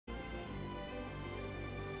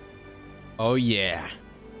Oh yeah.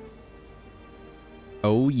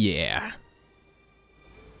 Oh yeah.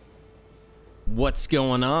 What's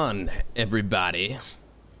going on, everybody?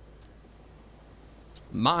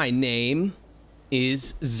 My name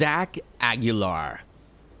is Zach Aguilar.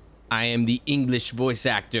 I am the English voice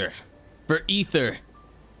actor for Aether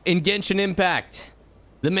in Genshin Impact,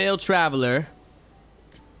 the male traveler.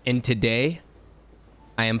 And today,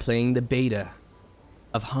 I am playing the beta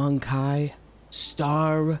of Honkai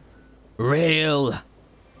Star Rail.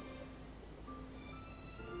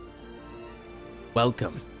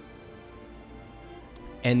 Welcome.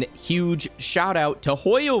 And huge shout out to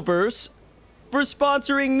HoYoverse for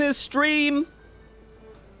sponsoring this stream.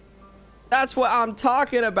 That's what I'm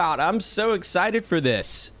talking about. I'm so excited for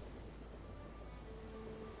this.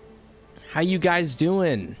 How you guys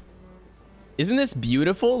doing? Isn't this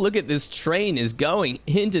beautiful? Look at this train is going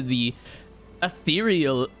into the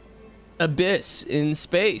ethereal abyss in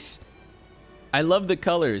space. I love the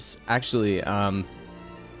colors. Actually, I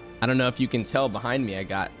don't know if you can tell behind me. I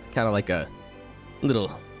got kind of like a little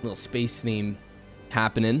space theme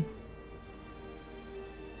happening.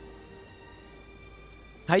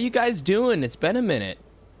 How you guys doing? It's been a minute.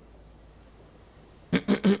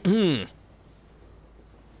 I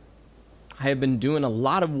have been doing a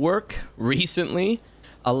lot of work recently.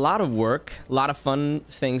 A lot of work. A lot of fun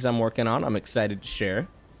things I'm working on. I'm excited to share.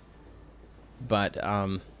 But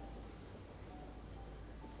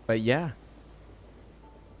yeah.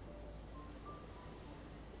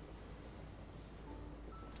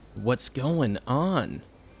 What's going on?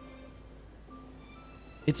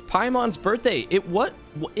 It's Paimon's birthday. It was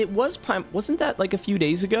Paimon. Wasn't that like a few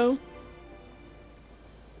days ago?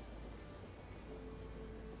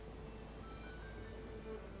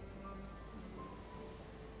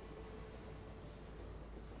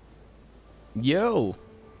 Yo.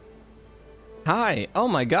 Hi. Oh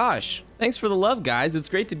my gosh. Thanks for the love, guys. It's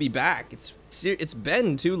great to be back. It's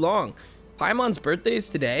been too long. Paimon's birthday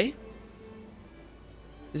is today.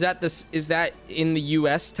 Is that in the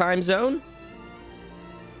US time zone?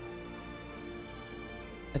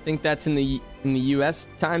 I think that's in the US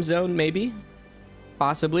time zone, maybe.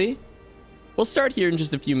 Possibly. We'll start here in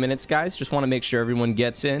just a few minutes, guys. Just want to make sure everyone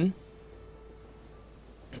gets into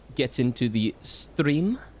the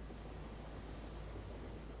stream.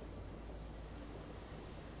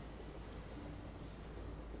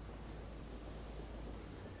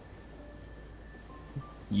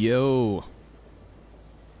 Yo.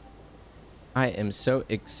 I am so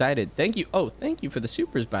excited. Thank you. Oh, thank you for the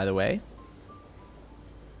supers, by the way.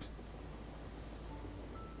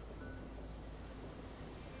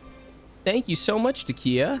 Thank you so much,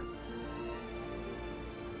 Takia.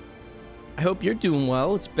 I hope you're doing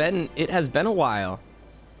well. It has been a while.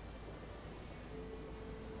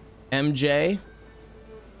 MJ.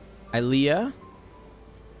 Ilea.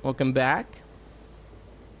 Welcome back.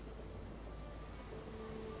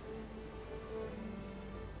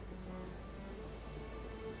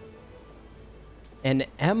 And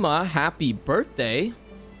Emma, happy birthday.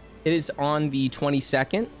 It is on the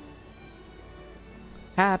 22nd.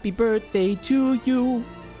 Happy birthday to you.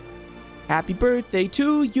 Happy birthday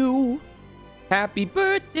to you. Happy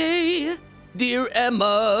birthday, dear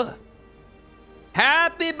Emma.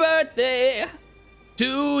 Happy birthday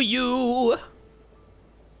to you.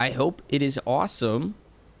 I hope it is awesome.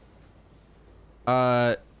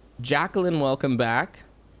 Jacqueline, welcome back.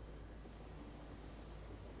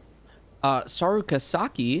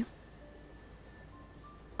 Sarukasaki,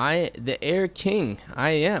 the Air King.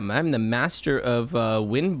 I'm the master of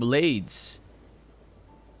wind blades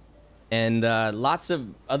and lots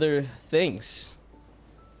of other things.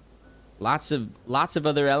 Lots of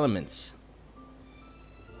other elements.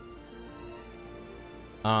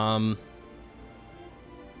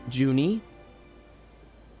 Junie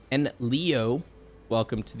and Leo,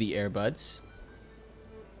 welcome to the Airbuds.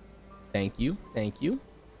 Thank you. Thank you.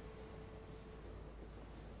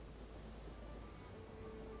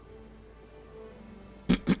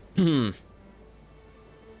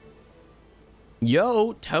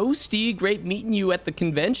 Yo, Toasty, great meeting you at the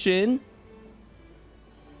convention.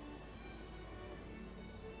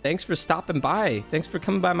 Thanks for stopping by. Thanks for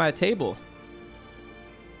coming by my table.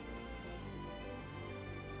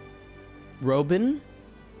 Robin,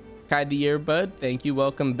 Kai the Airbud, thank you.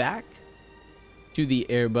 Welcome back to the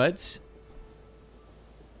Airbuds.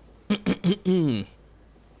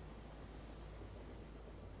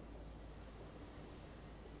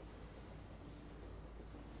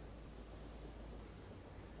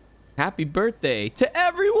 Happy birthday to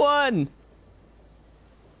everyone!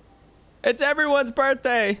 It's everyone's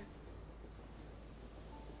birthday!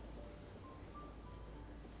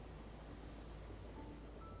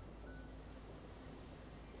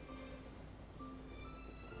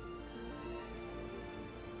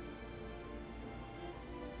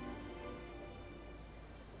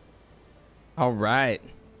 All right.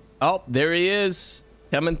 Oh, there he is.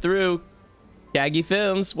 Coming through. Kaggy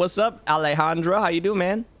Films. What's up, Alejandro? How you doing,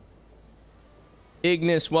 man?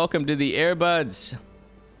 Ignis, welcome to the Airbuds.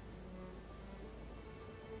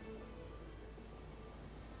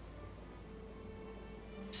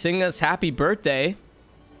 Sing us happy birthday.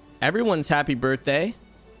 Everyone's happy birthday.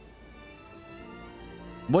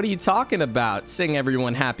 What are you talking about? Sing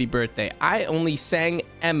everyone happy birthday. I only sang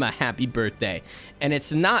Emma happy birthday. And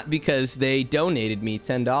it's not because they donated me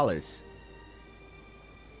 $10.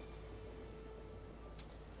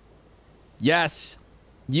 Yes.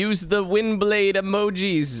 Use the wind blade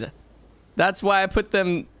emojis. That's why I put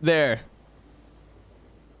them there.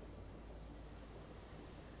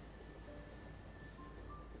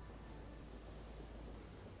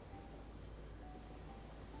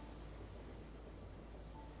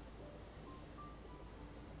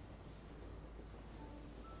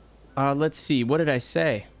 Let's see. What did I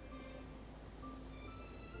say?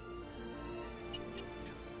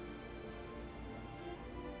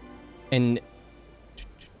 And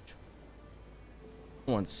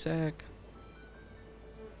one sec.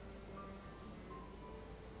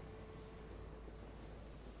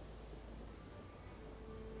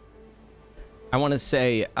 I want to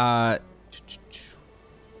say,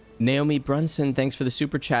 Naomi Brunson, thanks for the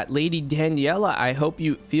super chat. Lady Daniela, I hope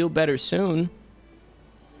you feel better soon.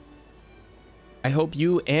 I hope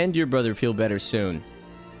you and your brother feel better soon.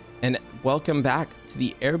 And welcome back to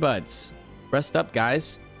the Airbuds. Rest up,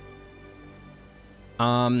 guys.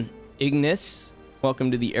 Ignis, welcome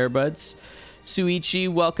to the Airbuds. Suichi,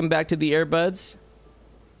 welcome back to the Airbuds.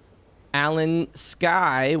 Alan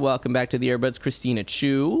Sky, welcome back to the Airbuds. Christina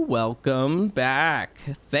Chu, welcome back.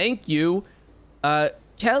 Thank you.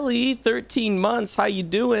 Kelly, 13 months, how you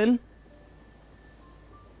doing?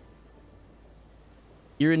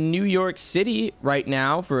 You're in New York City right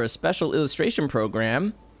now for a special illustration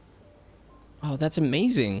program. Oh, that's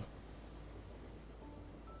amazing.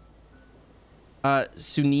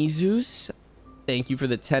 Sunizus, thank you for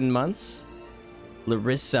the 10 months.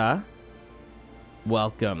 Larissa,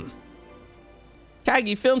 welcome.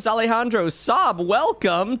 Kaggy Films, Alejandro Saab,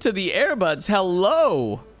 welcome to the Airbuds.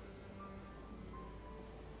 Hello.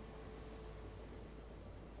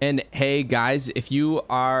 And hey guys, if you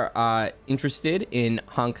are interested in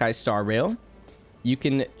Honkai Star Rail, you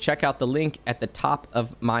can check out the link at the top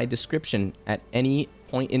of my description at any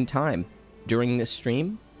point in time during this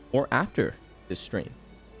stream or after this stream.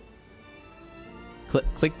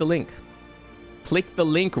 Click the link. Click the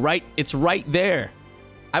link right, it's right there.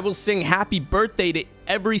 I will sing happy birthday to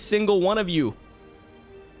every single one of you.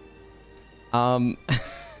 I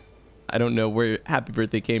don't know where happy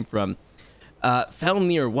birthday came from.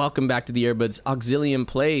 Felnir, welcome back to the Airbuds. Auxilium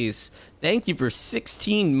Plays, thank you for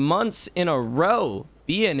 16 months in a row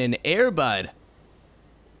being an Airbud.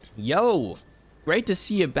 Yo, great to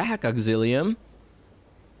see you back, Auxilium.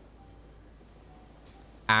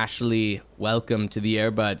 Ashley, welcome to the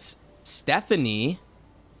Airbuds. Stephanie,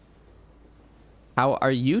 how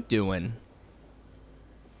are you doing?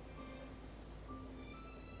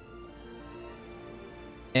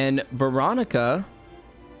 And Veronica,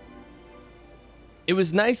 it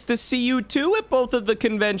was nice to see you too at both of the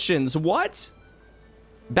conventions. What?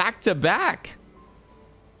 Back to back.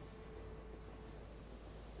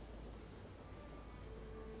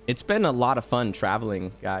 It's been a lot of fun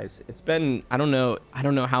traveling, guys. It's been, I don't know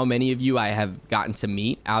how many of you I have gotten to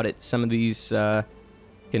meet out at some of these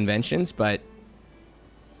conventions, but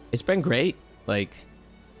it's been great. Like,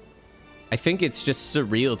 I think it's just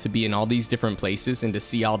surreal to be in all these different places and to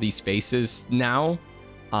see all these faces now.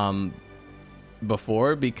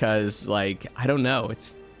 Before, because like, I don't know,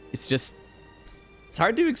 it's just, it's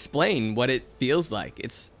hard to explain what it feels like.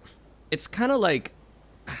 It's kind of like,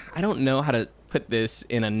 I don't know how to put this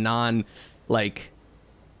in a non-big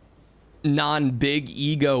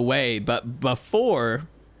ego way, but before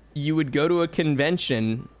you would go to a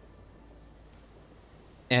convention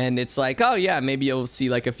and it's like, oh yeah, maybe you'll see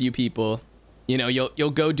like a few people, you know, you'll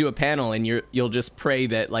go do a panel and you'll just pray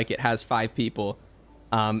that like it has 5 people,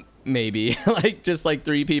 maybe like just like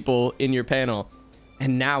 3 people in your panel.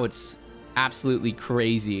 And now it's absolutely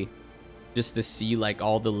crazy just to see like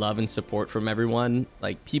all the love and support from everyone.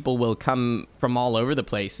 Like, people will come from all over the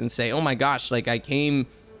place and say, oh my gosh, like I came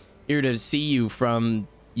here to see you from,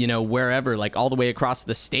 you know, wherever, like all the way across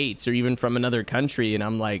the states or even from another country. And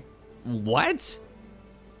I'm like, what?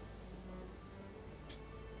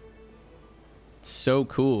 It's so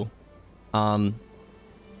cool.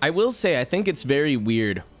 I will say, I think it's very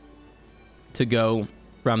weird to go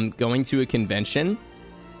from going to a convention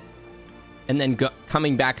and then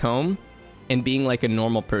coming back home and being like a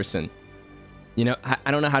normal person. You know,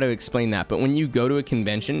 I don't know how to explain that, but when you go to a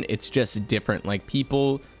convention, it's just different. Like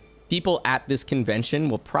people at this convention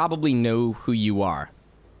will probably know who you are,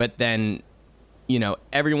 but then, you know,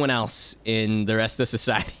 everyone else in the rest of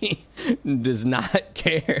society does not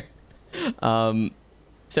care. So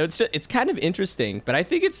it's kind of interesting, but I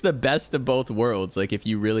think it's the best of both worlds. Like if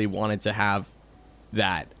you really wanted to have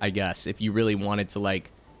that, I guess, if you really wanted to,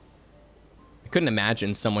 like, I couldn't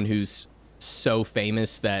imagine someone who's so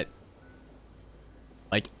famous that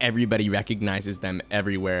like everybody recognizes them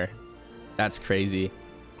everywhere. That's crazy.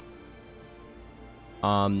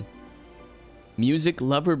 Music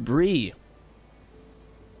lover Bree,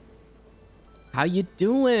 how you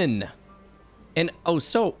doing? And oh,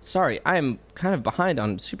 so sorry, I am kind of behind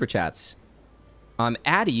on super chats.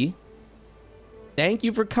 Addie, thank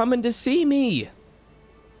you for coming to see me.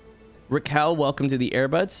 Raquel, welcome to the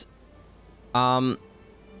Airbuds.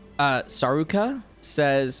 Saruka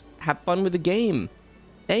says, have fun with the game.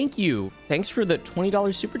 Thank you. Thanks for the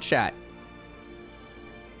 $20 super chat.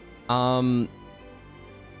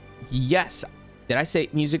 Yes. Did I say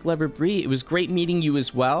music lover Bree? It was great meeting you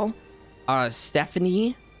as well.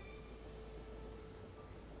 Stephanie.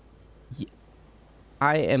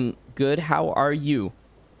 I am good. How are you?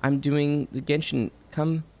 I'm doing the Genshin.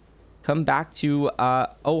 Come back to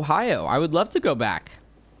Ohio. I would love to go back.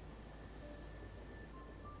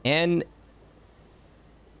 And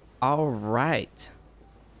all right.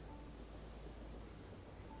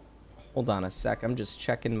 Hold on a sec. I'm just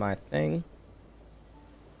checking my thing.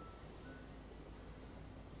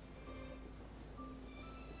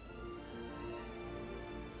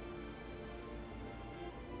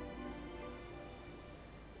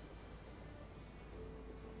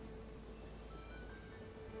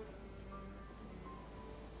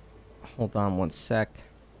 Hold on one sec.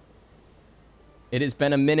 It has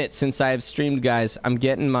been a minute since I have streamed, guys. I'm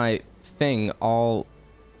getting my thing all...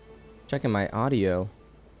 checking my audio.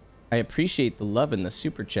 I appreciate the love in the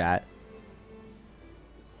super chat.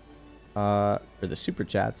 Or the super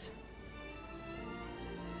chats.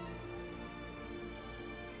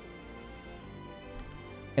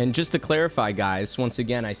 And just to clarify, guys, once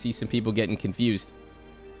again, I see some people getting confused.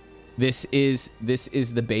 This is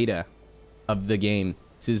the beta of the game.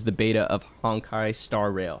 This is the beta of Honkai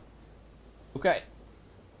Star Rail. Okay.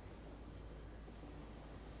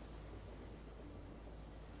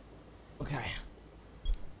 Okay.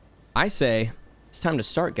 I say it's time to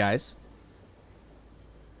start, guys.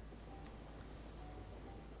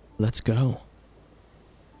 Let's go.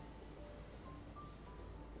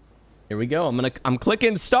 Here we go. I'm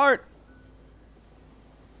clicking start.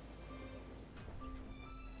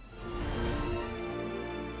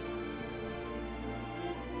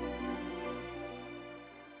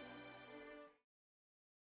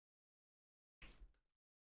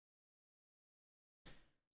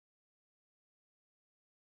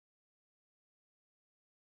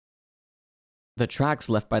 The tracks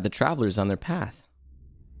left by the travelers on their path.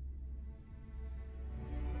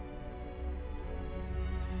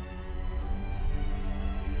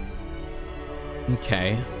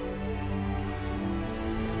 Okay.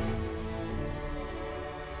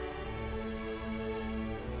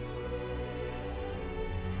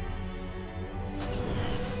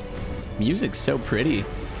 Music's so pretty.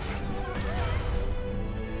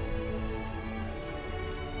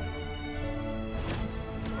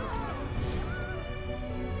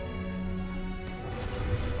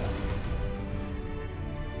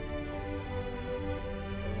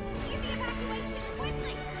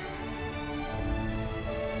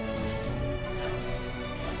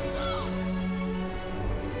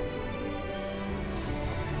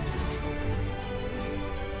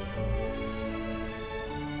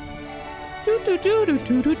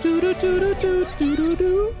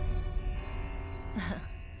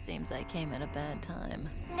 Seems I came at a bad time.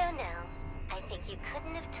 No. I think you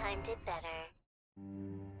couldn't have timed it better.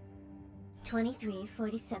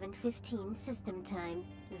 23:47:15 system time.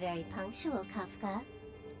 Very punctual, Kafka.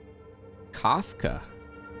 Kafka?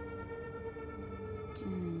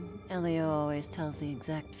 Elio always tells the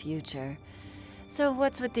exact future. So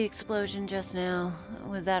what's with the explosion just now?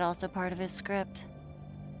 Was that also part of his script?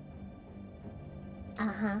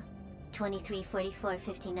 Uh-huh.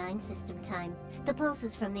 23:44:59 system time. The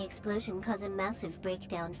pulses from the explosion cause a massive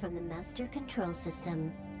breakdown from the master control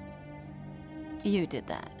system. You did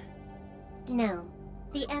that. No.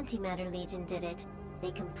 The Antimatter Legion did it.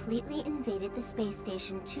 They completely invaded the space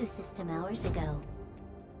station 2 system hours ago.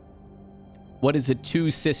 What is a 2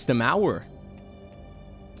 system hour?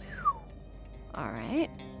 Alright.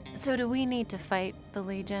 So do we need to fight the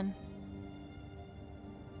Legion?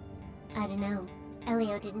 I don't know.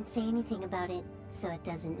 Elio didn't say anything about it, so it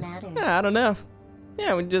doesn't matter. Yeah, I don't know.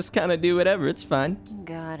 Yeah, we just kind of do whatever. It's fine.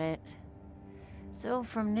 Got it. So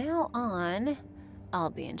from now on, I'll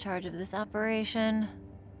be in charge of this operation.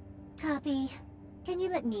 Copy. Can you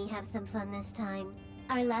let me have some fun this time?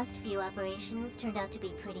 Our last few operations turned out to be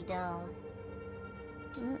pretty dull.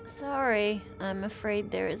 Sorry, I'm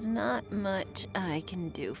afraid there is not much I can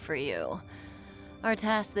do for you. Our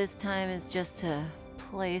task this time is just to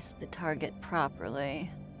place the target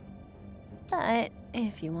properly. But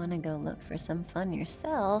if you want to go look for some fun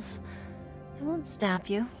yourself, I won't stop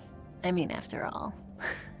you. I mean, after all.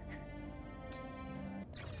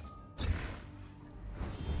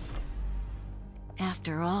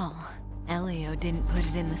 After all, Elio didn't put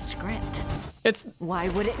it in the script. Why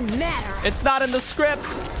would it matter? It's not in the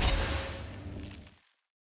script.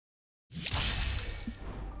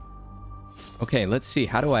 Okay, let's see.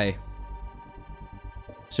 How do I...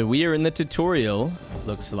 So we are in the tutorial,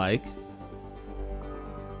 looks like.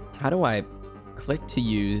 How do I click to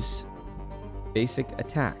use basic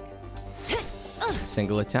attack?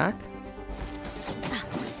 Single attack?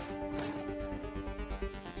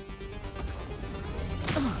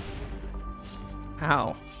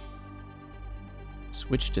 Ow.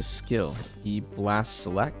 Switch to skill. E blast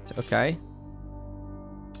select. Okay.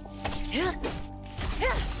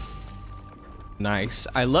 Nice.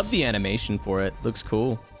 I love the animation for it. Looks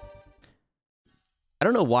cool. I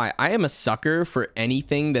don't know why. I am a sucker for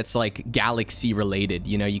anything that's like galaxy related.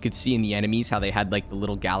 You know, you could see in the enemies how they had like the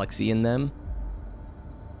little galaxy in them.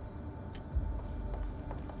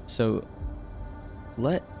 So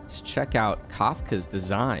let's check out Kafka's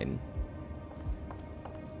design.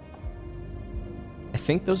 I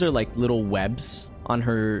think those are like little webs on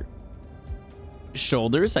her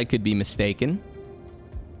shoulders. I could be mistaken.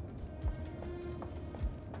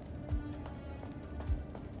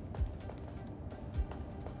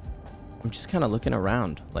 I'm just kind of looking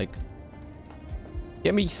around, like,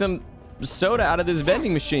 get me some soda out of this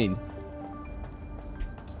vending machine.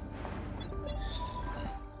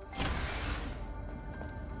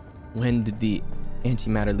 When did the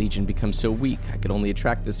Antimatter Legion become so weak? I could only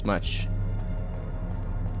attract this much.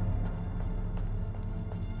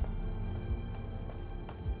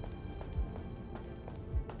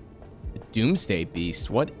 The Doomsday Beast,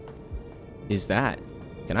 what is that?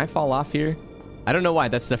 Can I fall off here? I don't know why.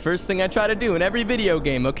 That's the first thing I try to do in every video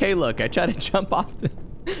game. Okay, look, I try to jump off the...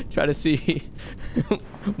 try to see...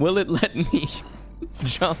 will it let me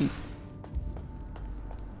jump?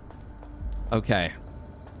 Okay.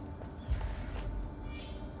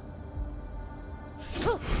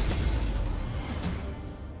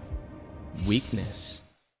 Weakness.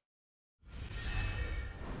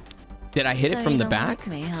 Did I hit it from the back? Like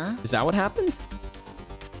me, huh? Is that what happened?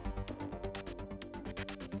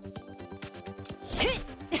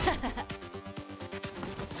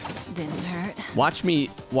 Didn't hurt. Watch me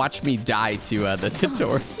die to the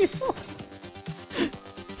tutorial.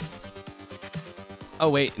 Oh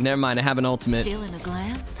wait, never mind. I have an ultimate. Still in a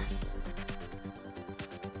glance.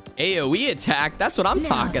 AoE attack. That's what I'm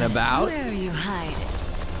talking about. Where are you hiding?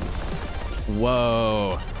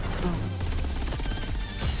 Whoa. Boom.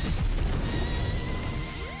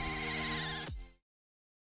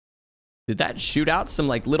 Did that shoot out some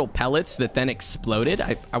like little pellets that then exploded?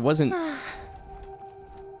 I wasn't.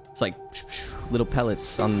 It's like little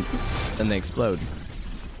pellets on, then they explode.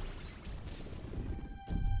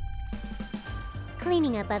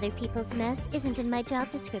 Cleaning up other people's mess isn't in my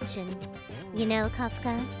job description. You know,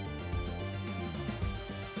 Kafka?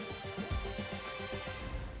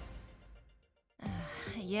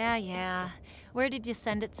 Yeah. Where did you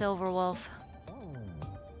send it, Silverwolf?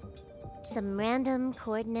 Some random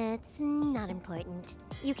coordinates, not important.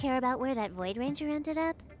 You care about where that Void Ranger ended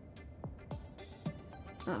up?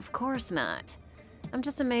 Of course not. I'm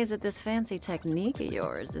just amazed at this fancy technique of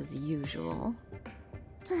yours, as usual.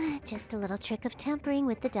 Just a little trick of tampering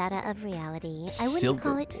with the data of reality. I wouldn't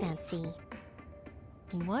call it fancy.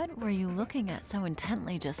 What were you looking at so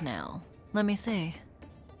intently just now? Let me see.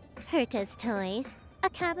 Herta's Toys. A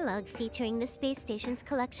catalog featuring the space station's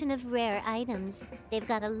collection of rare items. They've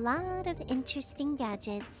got a lot of interesting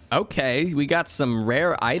gadgets. Okay, we got some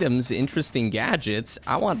rare items, interesting gadgets.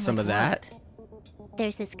 I want some of that.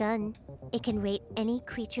 There's this gun. It can rate any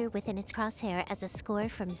creature within its crosshair as a score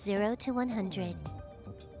from 0 to 100.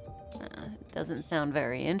 Doesn't sound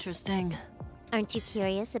very interesting. Aren't you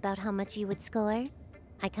curious about how much you would score?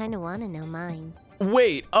 I kind of want to know mine.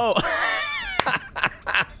 Wait, oh.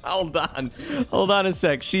 Hold on a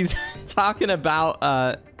sec. She's talking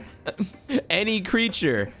about any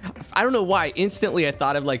creature. I don't know why. Instantly, I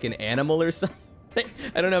thought of like an animal or something.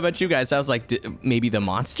 I don't know about you guys. I was like, maybe the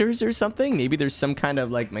monsters or something? Maybe there's some kind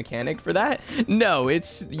of like mechanic for that? No,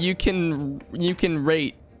 it's you can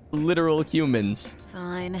rate literal humans.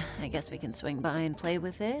 Fine. I guess we can swing by and play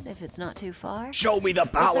with it if it's not too far. Show me the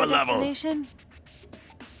What's power our level. destination?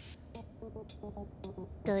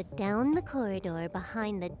 Go down the corridor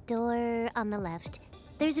behind the door on the left.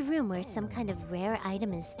 There's a room where some kind of rare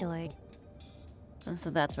item is stored. Oh, so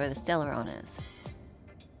that's where the Stellaron is.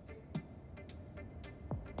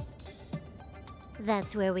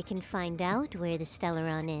 That's where we can find out where the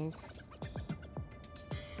Stellaron is.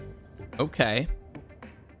 Okay.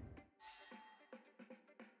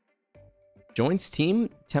 Joins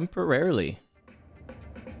team temporarily.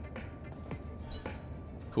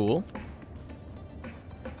 Cool.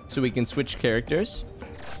 So we can switch characters.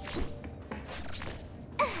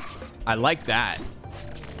 I like that.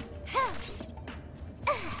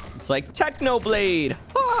 It's like Technoblade.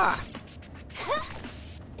 Ah!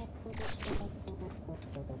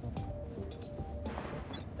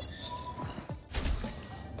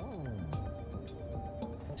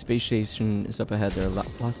 Space station is up ahead. There are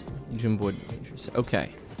lots you can avoid dangers.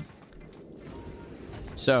 Okay.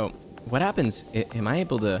 So, what happens? Am I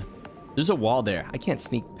able to? There's a wall there. I can't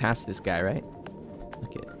sneak past this guy, right?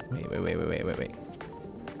 Look at.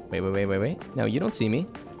 Wait. No, you don't see me.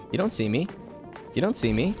 You don't see me. You don't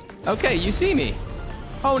see me. Okay, you see me.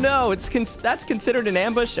 Oh no, that's considered an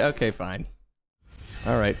ambush. Okay, fine.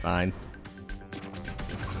 All right, fine.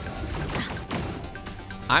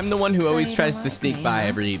 I'm the one who always tries to sneak by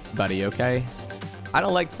everybody, okay? I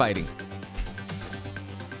don't like fighting.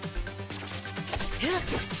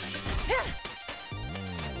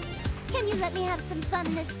 Can you let me have some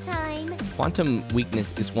fun this time? Quantum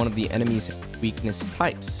weakness is one of the enemy's weakness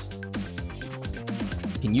types.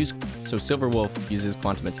 You can use... So Silver Wolf uses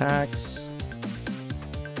quantum attacks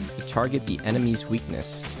to target the enemy's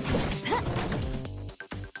weakness.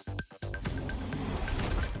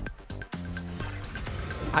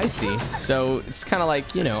 I see. So it's kind of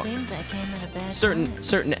like, you know, Seems I came at a bad time.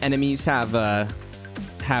 certain enemies have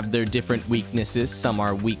their different weaknesses. Some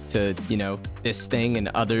are weak to, you know, this thing, and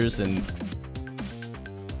others, and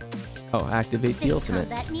oh, activate the This ultimate.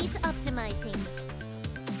 combat needs optimizing.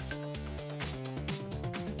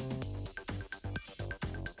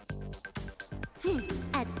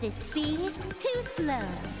 At this speed, too slow.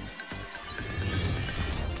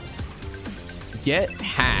 Get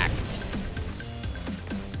hacked.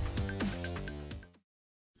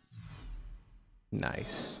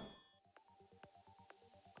 Nice.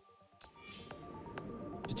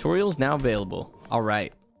 Tutorials now available. All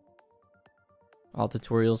right. All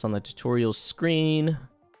tutorials on the tutorial screen.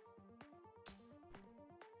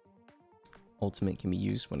 Ultimate can be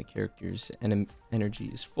used when a character's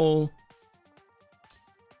energy is full.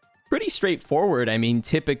 Pretty straightforward. I mean,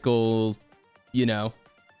 typical, you know,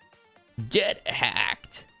 get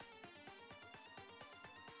hacked.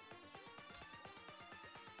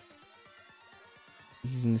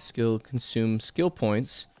 Using the skill consume skill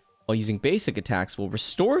points, while using basic attacks will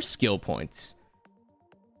restore skill points.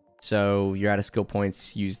 So you're out of skill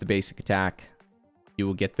points, use the basic attack. You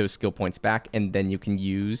will get those skill points back, and then you can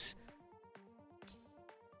use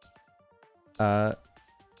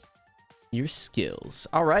your skills.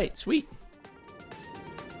 All right, sweet.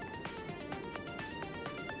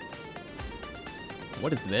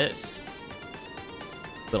 What is this?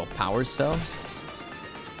 Little power cell?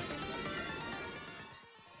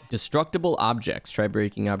 Destructible objects. Try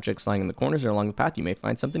breaking objects lying in the corners or along the path. You may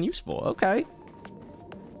find something useful. Okay.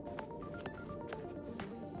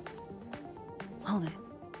 Hold it.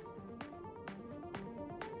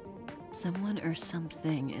 Someone or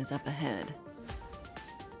something is up ahead.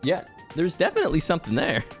 Yeah, there's definitely something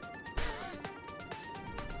there.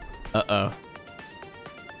 Uh-oh.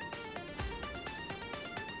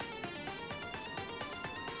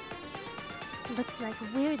 Looks like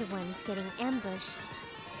we're the ones getting ambushed.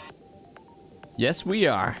 Yes, we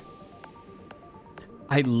are.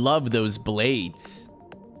 I love those blades.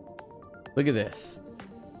 Look at this.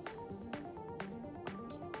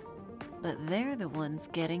 But they're the ones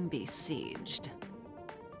getting besieged.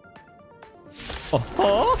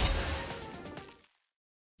 Oh-ho!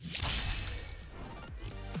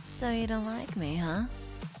 So you don't like me, huh?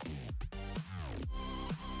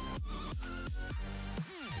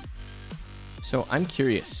 So I'm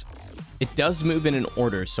curious. It does move in an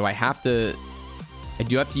order, so I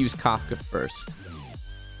do have to use Kafka first.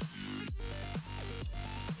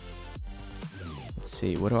 Let's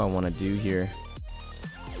see, what do I want to do here?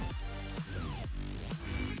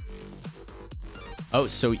 Oh,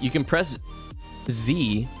 so you can press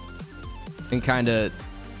Z and kind of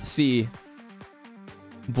see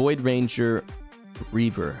Void Ranger,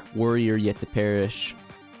 Reaver, warrior yet to perish.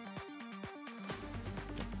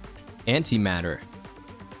 Antimatter.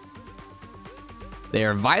 They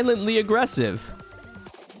are violently aggressive,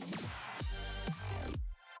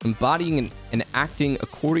 embodying and acting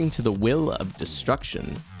according to the will of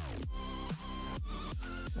destruction.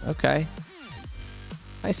 Okay.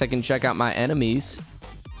 Nice, I can check out my enemies.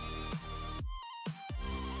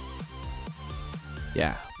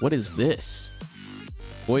 Yeah, what is this?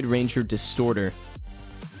 Void Ranger Distorter.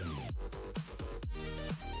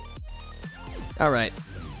 Alright.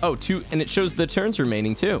 Oh, 2, and it shows the turns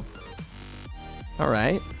remaining too.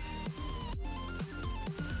 Alright.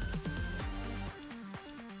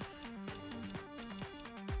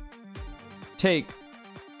 Take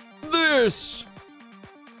this!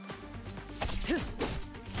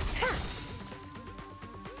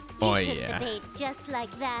 Oh You took yeah. the bait just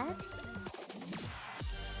like that.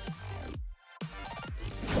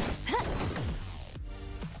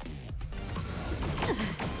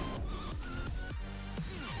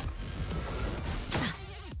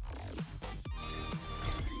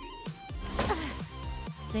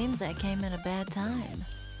 Seems I came at a bad time.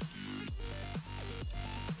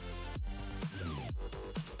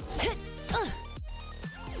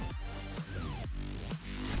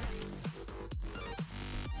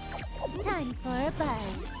 Time for a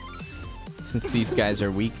buzz. Since these guys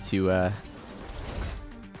are weak to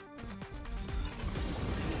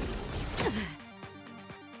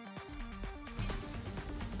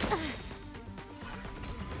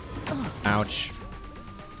ouch.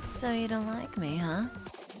 So you don't like me, huh?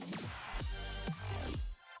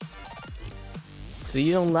 So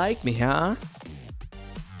you don't like me, huh?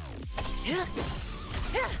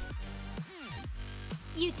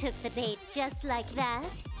 You took the bait just like that.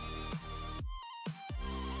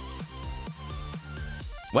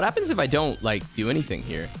 What happens if I don't, like, do anything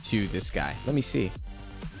here to this guy? Let me see.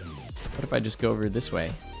 What if I just go over this way?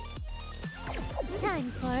 Time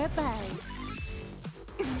for a buzz.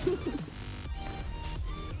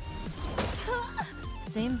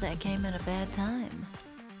 Seems I came at a bad time.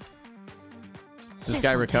 Does this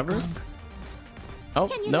guy recover? Oh,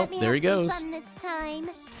 Can you nope, let me there he have some goes. fun this time?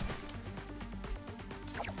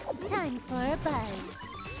 Time for a buzz.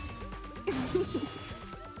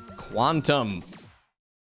 Quantum.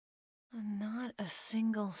 Not a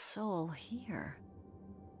single soul here.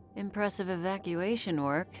 Impressive evacuation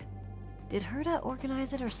work. Did Herta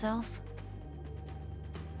organize it herself?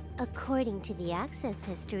 According to the access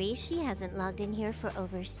history, she hasn't logged in here for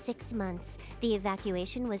over 6 months. The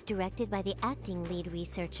evacuation was directed by the acting lead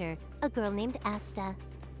researcher, a girl named Asta.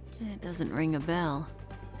 It doesn't ring a bell.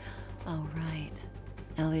 Oh, right.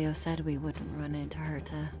 Elio said we wouldn't run into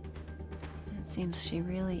Herta. It seems she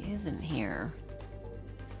really isn't here.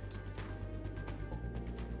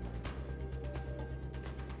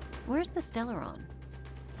 Where's the Stellaron?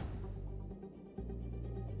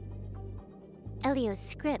 Elio's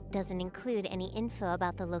script doesn't include any info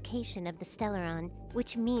about the location of the Stellaron,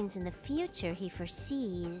 which means in the future he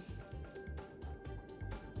foresees...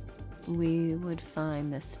 We would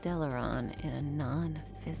find the Stellaron in a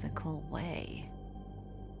non-physical way.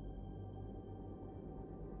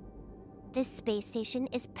 This space station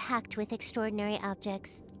is packed with extraordinary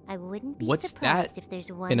objects. I wouldn't be What's surprised that? if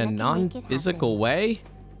there's one In a that can make it non-physical happen. way?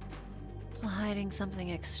 Hiding something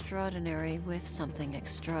extraordinary with something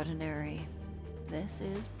extraordinary. This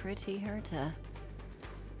is pretty Herta.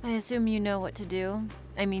 I assume you know what to do.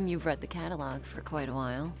 I mean, you've read the catalog for quite a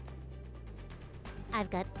while. I've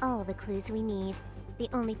got all the clues we need. The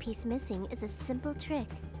only piece missing is a simple trick.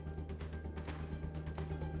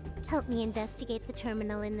 Help me investigate the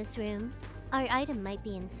terminal in this room. Our item might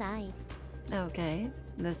be inside. Okay,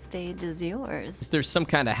 the stage is yours. Is there some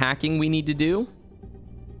kind of hacking we need to do?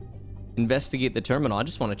 Investigate the terminal. I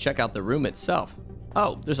just want to check out the room itself.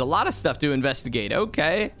 Oh, there's a lot of stuff to investigate.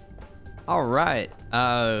 Okay. All right.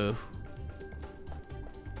 All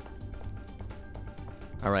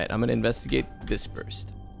right, I'm going to investigate this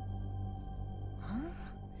first. Huh?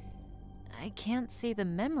 I can't see the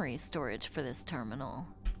memory storage for this terminal.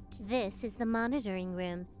 This is the monitoring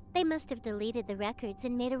room. They must have deleted the records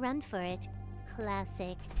and made a run for it.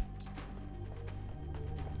 Classic.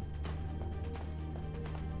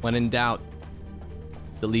 When in doubt,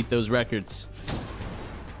 delete those records.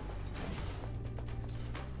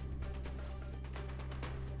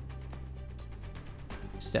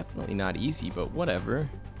 It's definitely not easy, but whatever.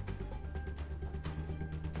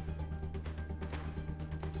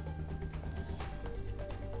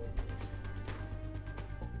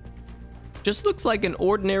 Just looks like an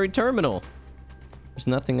ordinary terminal. There's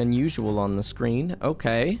nothing unusual on the screen.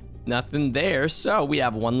 Okay. Nothing there, so we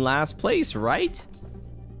have one last place, right?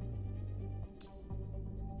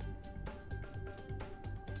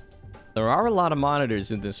 There are a lot of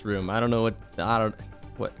monitors in this room. I don't know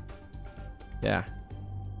what, yeah.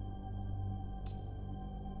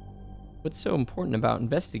 What's so important about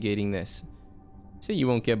investigating this? So you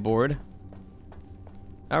won't get bored.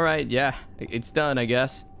 All right, yeah, it's done, I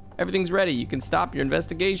guess. Everything's ready. You can stop your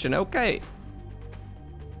investigation. Okay.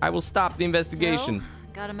 I will stop the investigation. So,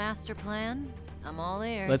 got a master plan? I'm all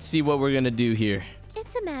ears. Let's see what we're gonna do here.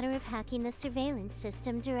 It's a matter of hacking the surveillance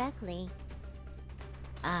system directly.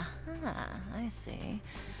 Aha, I see.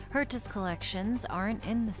 Herta's collections aren't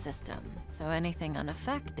in the system, so anything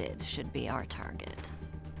unaffected should be our target.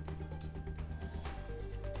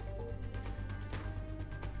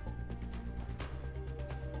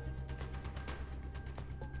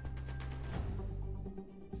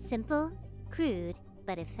 Simple, crude,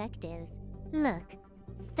 but effective. Look,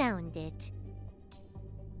 found it.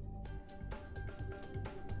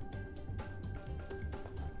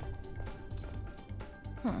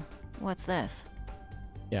 Huh, what's this?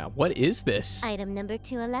 Yeah, what is this? Item number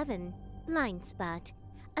 211, Line Spot.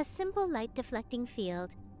 A simple light deflecting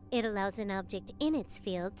field. It allows an object in its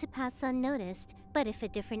field to pass unnoticed, but if a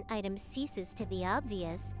different item ceases to be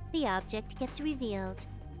obvious, the object gets revealed.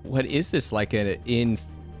 What is this, like an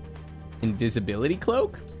invisibility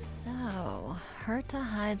cloak? So, Herta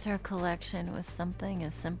hides her collection with something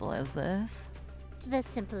as simple as this? The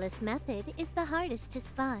simplest method is the hardest to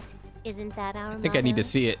spot. Isn't that our motto? I think I need to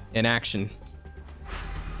see it in action.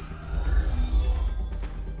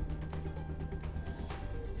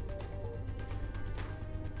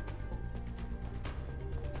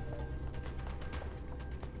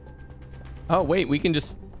 Oh, wait, we can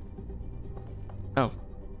just... Oh.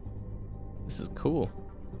 This is cool.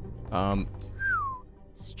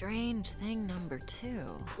 Strange thing number 2.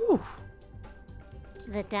 Whew.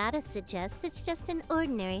 The data suggests it's just an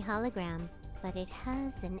ordinary hologram, but it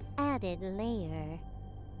has an added layer.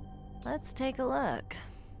 Let's take a look.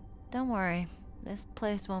 Don't worry, this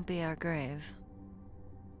place won't be our grave.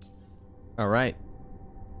 All right.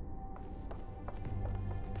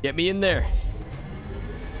 Get me in there.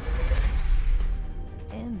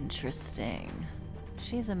 Interesting.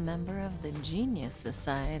 She's a member of the Genius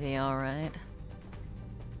Society, all right.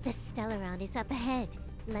 The Stellaron is up ahead.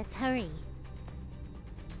 Let's hurry.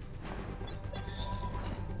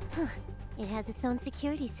 Huh. It has its own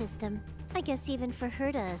security system. I guess even for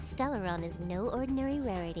Herta, a Stellaron is no ordinary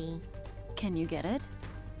rarity. Can you get it?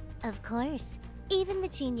 Of course. Even the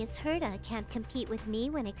genius Herta can't compete with me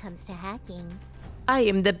when it comes to hacking. I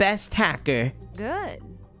am the best hacker. Good.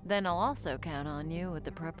 Then I'll also count on you with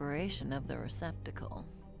the preparation of the receptacle.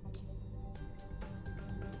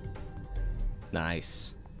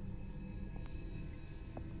 Nice.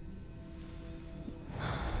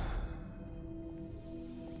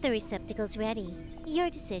 The receptacle's ready. Your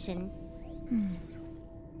decision.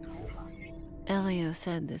 Elio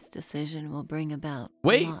said this decision will bring about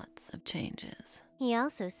Wait. lots of changes. He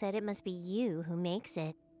also said it must be you who makes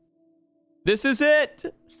it. This is it.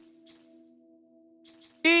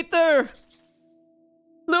 Aether.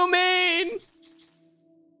 Lumine.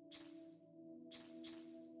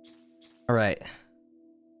 All right.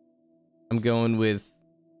 I'm going with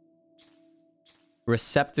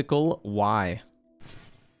receptacle Y.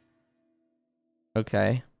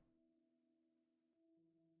 Okay.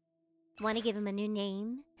 Want to give him a new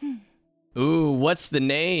name? Ooh, what's the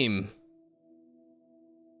name?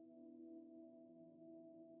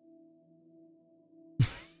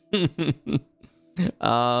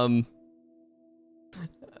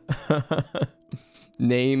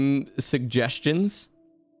 Name suggestions?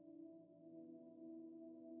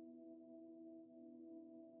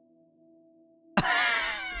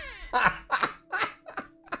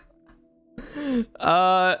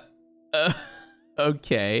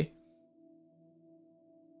 Okay.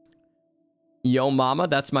 Yo Mama,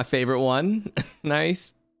 that's my favorite one.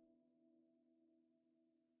 Nice.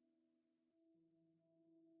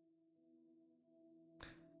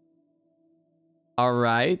 All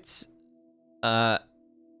right.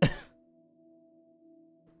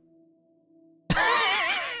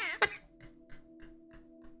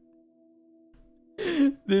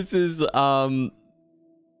 This is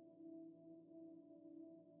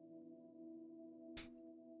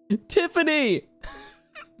Tiffany.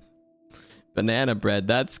 Banana bread,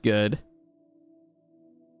 that's good.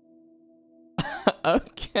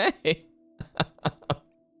 Okay.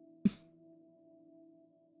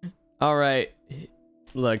 All right.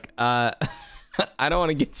 Look, I don't want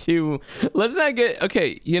to get too... Let's not get...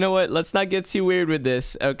 Okay, you know what? Let's not get too weird with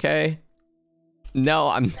this, okay? No,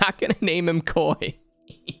 I'm not gonna name him Koi.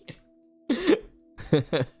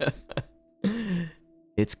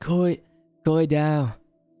 It's Koi Dao.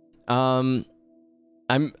 I'm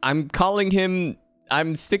calling him.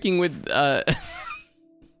 I'm sticking with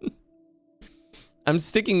I'm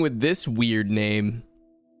sticking with this weird name.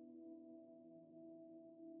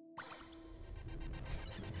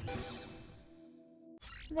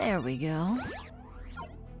 There we go.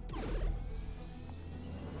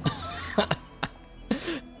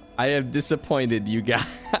 I have disappointed you guys.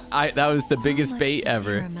 That was the biggest bait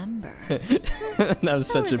ever. Remember. That was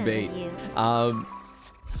such a bait. Time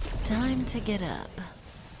to get up.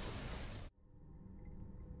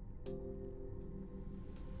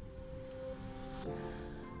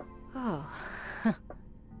 Oh.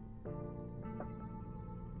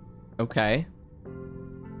 Okay.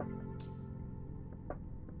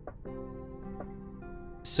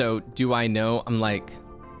 So, do I know? I'm like,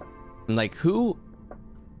 who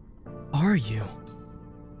are you?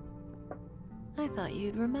 I thought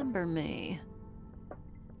you'd remember me.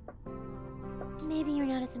 Maybe you're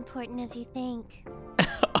not as important as you think.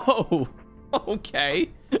 Oh, okay.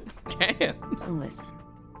 Damn. Listen,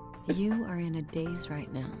 you are in a daze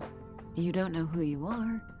right now. You don't know who you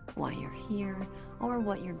are, why you're here, or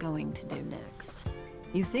what you're going to do next.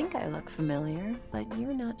 You think I look familiar, but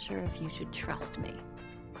you're not sure if you should trust me.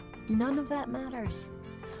 None of that matters.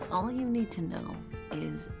 All you need to know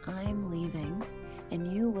is I'm leaving,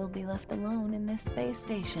 and you will be left alone in this space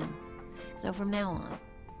station. So from now on,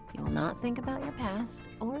 you will not think about your past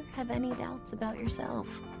or have any doubts about yourself.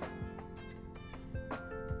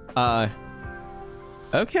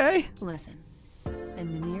 Okay. Listen,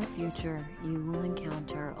 in the near future, you will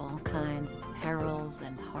encounter all kinds of perils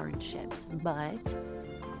and hardships, but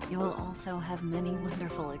you will also have many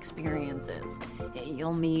wonderful experiences.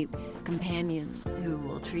 You'll meet companions who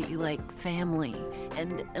will treat you like family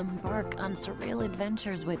and embark on surreal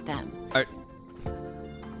adventures with them. Are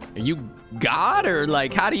you God, or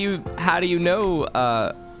like how do you know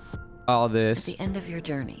all this? At the end of your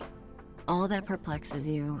journey, all that perplexes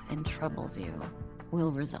you and troubles you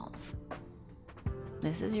will resolve.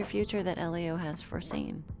 This is your future that Elio has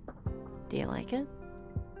foreseen. Do you like it?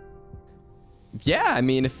 Yeah, I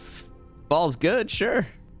mean, if all's good, sure.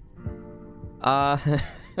 Where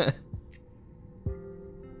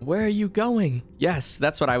are you going? Yes,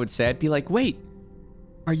 that's what I would say. I'd be like, wait,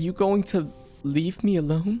 are you going to leave me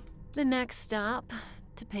alone? The next stop,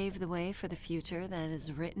 to pave the way for the future that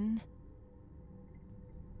is written.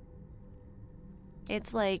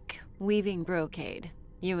 It's like weaving brocade.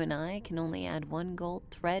 You and I can only add one gold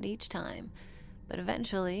thread each time, but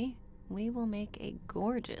eventually, we will make a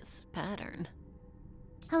gorgeous pattern.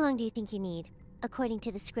 How long do you think you need? According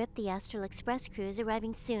to the script, the Astral Express crew is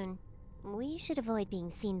arriving soon. We should avoid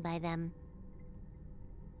being seen by them.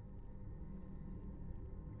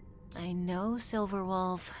 I know,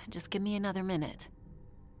 Silverwolf. Just give me another minute.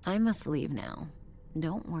 I must leave now.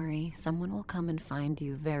 Don't worry, someone will come and find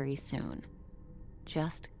you very soon.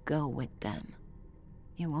 Just go with them.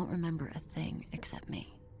 You won't remember a thing except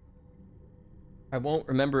me. I won't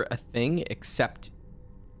remember a thing except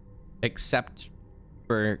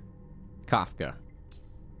for Kafka.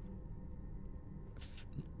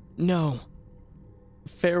 No.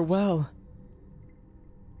 Farewell.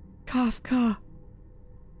 Kafka.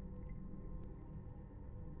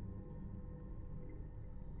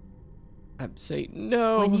 I'm saying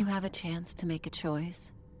no. When you have a chance to make a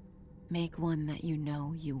choice, make one that you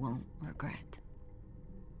know you won't regret.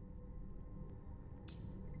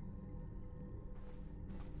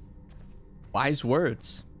 Wise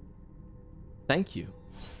words. Thank you.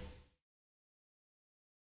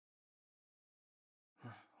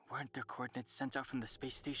 Weren't their coordinates sent out from the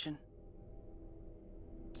space station?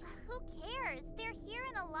 Who cares? They're here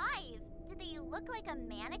and alive. Do they look like a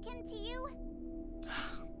mannequin to you?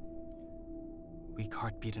 Weak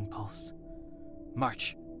heartbeat and pulse.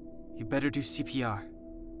 March, you better do CPR.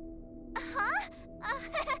 Huh?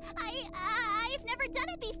 I've never done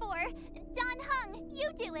it before. Don Hung,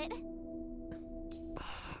 you do it.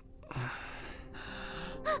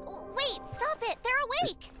 Wait, stop it! They're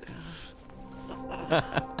awake!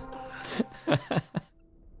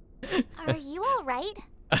 Are you alright?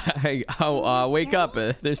 Wake up.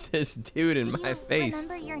 There's this dude in my face.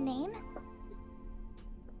 Remember your name?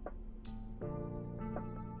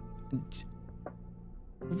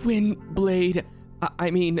 Blvd.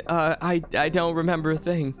 I don't remember a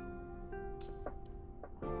thing.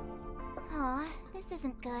 Aw, this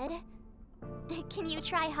isn't good. Can you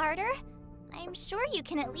try harder? I'm sure you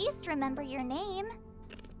can at least remember your name.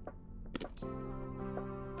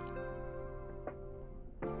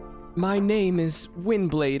 My name is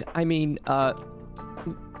Windblade. I mean,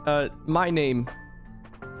 my name.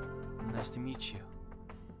 Nice to meet you.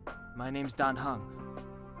 My name's Dan Hung,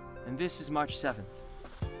 and this is March 7th.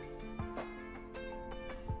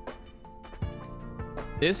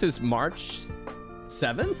 This is March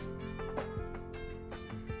 7th?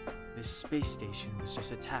 This space station was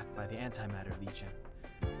just attacked by the Antimatter Legion.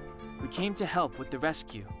 We came to help with the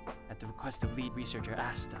rescue at the request of lead researcher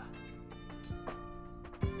Asta.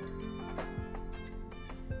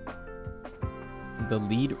 The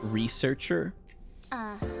lead researcher?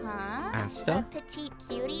 Uh-huh. Asta? A petite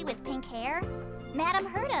cutie with pink hair? Madame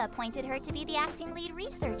Herta appointed her to be the acting lead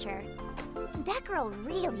researcher. That girl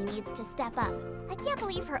really needs to step up. I can't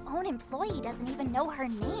believe her own employee doesn't even know her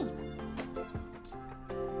name.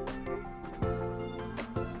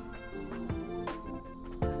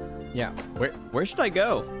 Yeah, where should I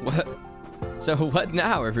go? What? So what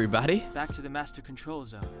now, everybody? Back to the Master Control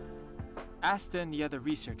Zone. Asta and the other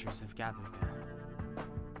researchers have gathered there.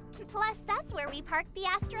 Plus, that's where we parked the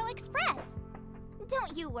Astral Express.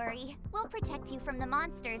 Don't you worry. We'll protect you from the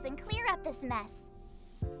monsters and clear up this mess.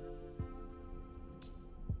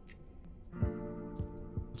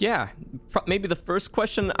 Yeah, maybe the first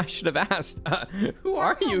question I should have asked. Who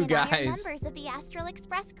are you guys? Members of the Astral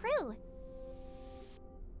Express crew.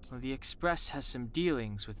 Well, the Express has some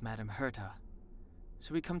dealings with Madame Herta,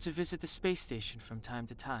 so we come to visit the space station from time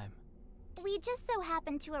to time. We just so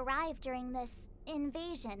happened to arrive during this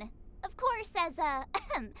invasion. Of course, as a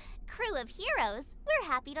crew of heroes, we're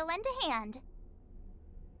happy to lend a hand.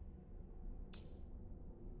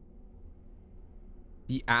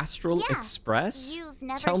 The Astral Yeah, Express? You've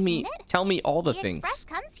never Tell me all the things. The Express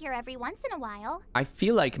comes here every once in a while. I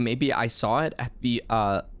feel like maybe I saw it at the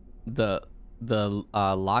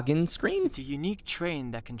login screen. It's a unique train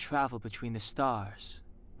that can travel between the stars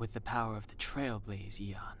with the power of the Trailblaze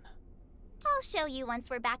Eon. I'll show you once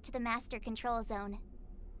we're back to the Master Control Zone.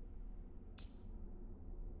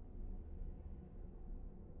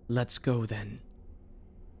 Let's go then.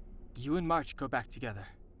 You and March go back together.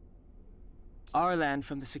 Arlan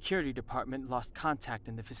from the security department lost contact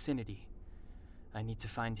in the vicinity. I need to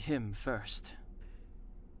find him first.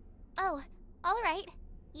 Oh, all right.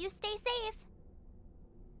 You stay safe.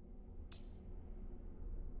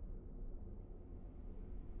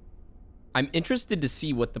 I'm interested to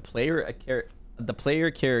see what the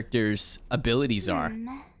player character's abilities are.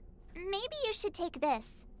 Maybe you should take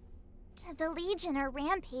this. The Legion are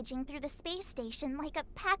rampaging through the space station like a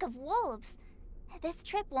pack of wolves. This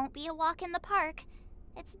trip won't be a walk in the park.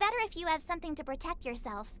 It's better if you have something to protect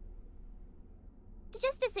yourself.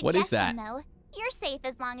 Just a suggestion, What is that? though. You're safe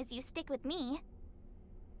as long as you stick with me.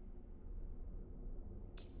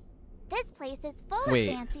 This place is full of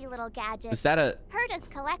fancy little gadgets. Is that a... Herta's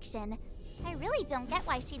collection. I really don't get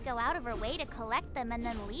why she'd go out of her way to collect them and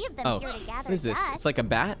then leave them here to gather what is this? dust. It's like a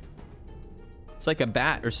bat? It's like a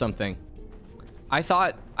bat or something. I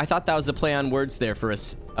thought that was a play on words there for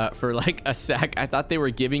like a sec. I thought they were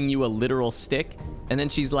giving you a literal stick, and then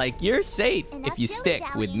she's like, "You're safe if you stick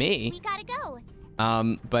with me." We gotta go.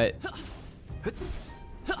 But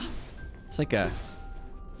it's like a...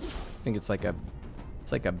 I think it's like a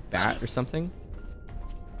bat or something.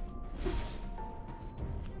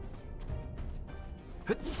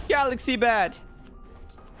 Galaxy bat.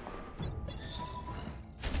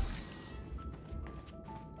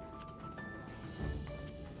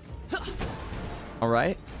 All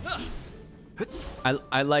right.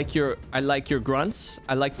 I like your grunts.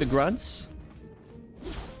 I like the grunts.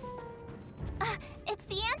 It's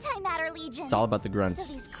the Antimatter Legion. It's all about the grunts.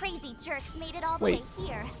 So these crazy jerks made it all the way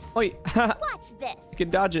here. Wait. Watch this. You can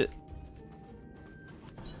dodge it.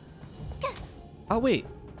 Oh wait.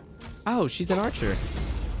 Oh, she's an archer.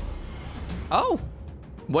 Oh.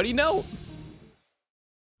 What do you know?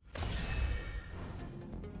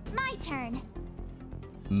 My turn.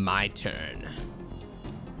 My turn.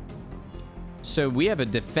 So we have a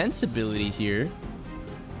defense ability here.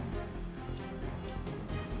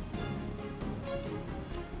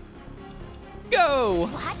 Go!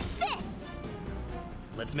 Watch this.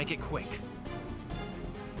 Let's make it quick.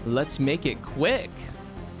 Let's make it quick.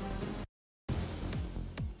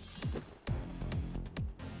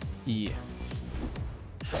 Yeah.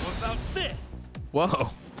 How about this?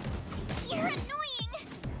 Whoa. You're annoying.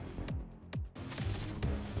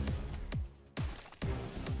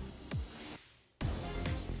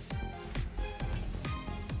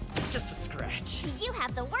 Just a scratch. You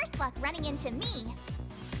have the worst luck running into me.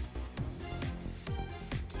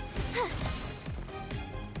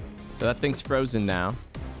 So that thing's frozen now.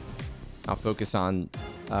 I'll focus on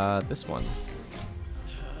this one.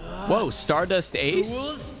 Whoa, Stardust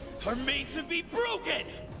Ace? are made to be broken!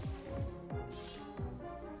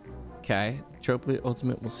 Okay. Trophy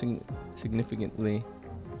Ultimate will significantly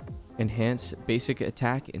enhance basic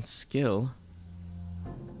attack and skill.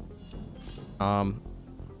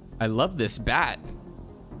 I love this bat.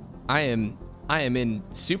 I am in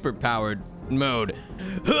super powered mode.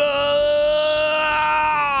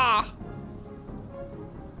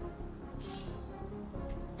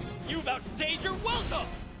 You've outstayed your welcome!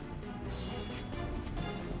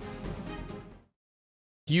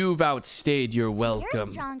 You've outstayed your You're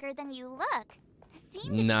welcome. stronger than you look.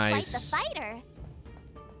 Seem to Nice. be quite the fighter.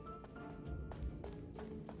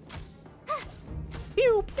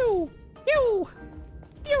 Pew pew pew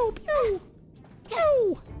pew pew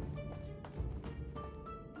pew.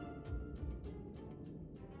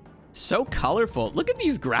 So colorful. Look at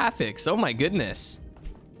these graphics. Oh my goodness.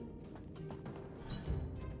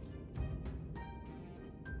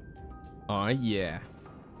 Oh yeah.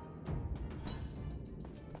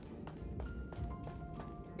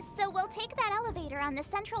 So we'll take that elevator on the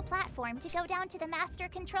central platform to go down to the master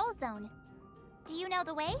control zone. Do you know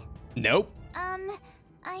the way? Nope.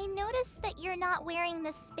 I noticed that you're not wearing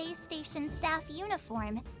the space station staff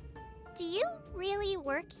uniform. Do you really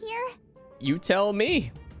work here? You tell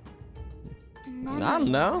me. I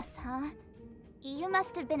don't know. Loss, huh? You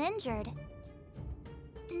must have been injured.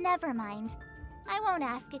 Never mind. I won't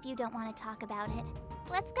ask if you don't want to talk about it.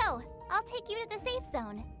 Let's go. I'll take you to the safe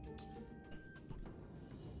zone.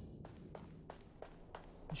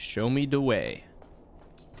 Show me the way.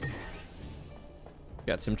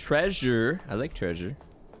 Got some treasure. I like treasure.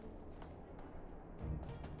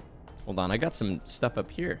 Hold on, I got some stuff up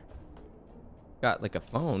here. Got like a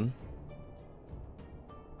phone.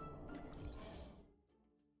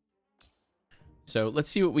 So let's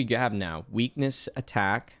see what we have now. Weakness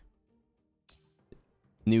attack.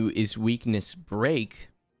 New is weakness break.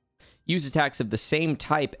 Use attacks of the same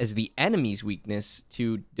type as the enemy's weakness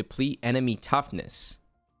to deplete enemy toughness.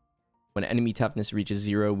 When enemy toughness reaches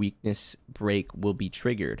 0, weakness break will be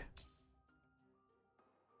triggered.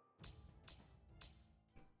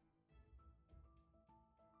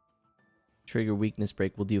 Trigger weakness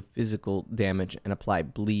break will deal physical damage and apply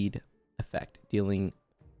bleed effect, dealing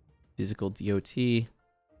physical DOT.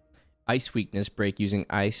 Ice weakness break, using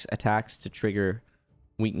ice attacks to trigger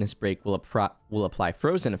weakness break will apply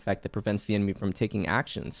frozen effect that prevents the enemy from taking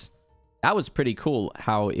actions. That was pretty cool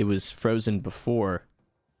how it was frozen before.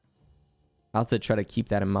 I'll have to try to keep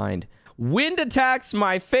that in mind. Wind attacks,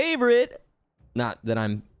 my favorite. Not that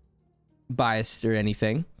I'm biased or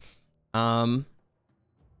anything. Fire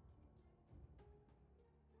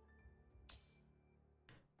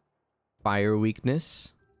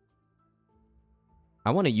weakness.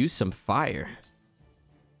 I want to use some fire.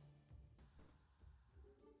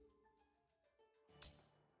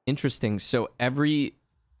 Interesting. So every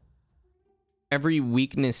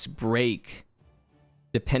weakness break,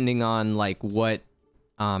 depending on like what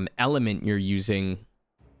element you're using,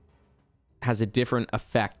 has a different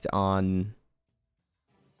effect on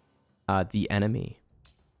the enemy.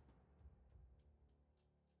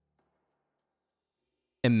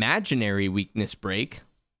 Imaginary weakness break.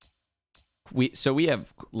 So we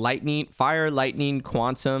have lightning, fire, lightning,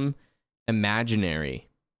 quantum, imaginary.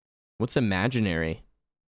 What's imaginary?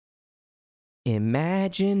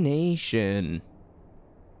 Imagination.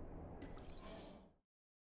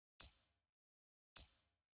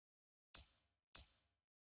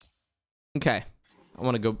 Okay. I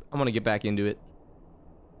want to get back into it.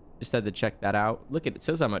 Just had to check that out. Look, it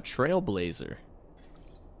says I'm a trailblazer.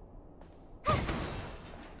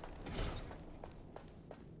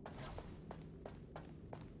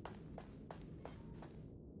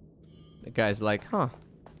 The guy's like, huh?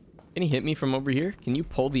 Can he hit me from over here? Can you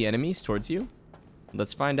pull the enemies towards you?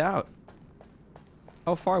 Let's find out.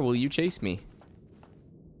 How far will you chase me?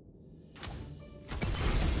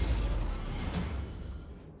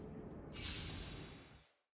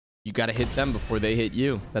 You gotta hit them before they hit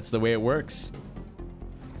you. That's the way it works.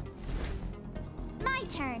 My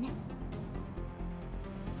turn.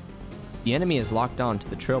 The enemy is locked on to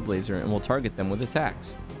the Trailblazer and will target them with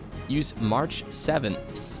attacks. Use March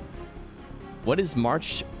 7th. What is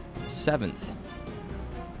March 7th?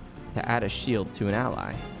 To add a shield to an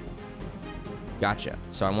ally. Gotcha.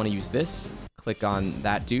 So I want to use this. Click on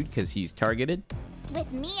that dude because he's targeted.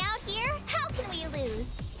 With me out here, how can we lose?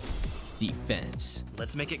 Defense.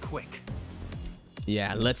 Let's make it quick.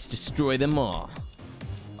 Yeah, let's destroy them all.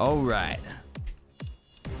 All right.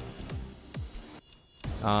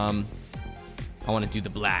 I want to do the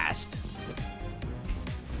blast.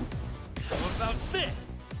 How about this?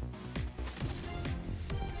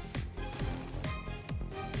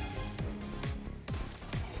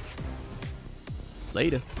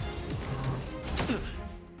 Later.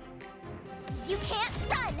 You can't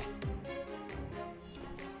run!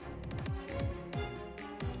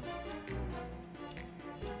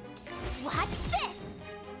 Watch this!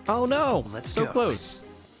 Oh no! Let's so go. close.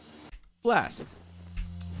 Blast.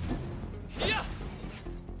 Yeah.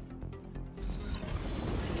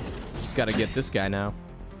 Just gotta get this guy now.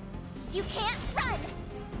 You can't run!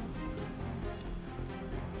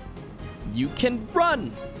 You can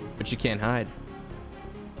run, but you can't hide.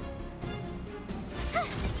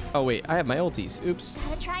 Oh wait, I have my ultis. Oops.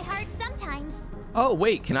 Gotta try hard sometimes. Oh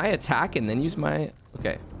wait, can I attack and then use my...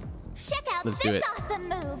 Okay, Check out Let's this do it. awesome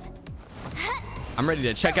move! I'm ready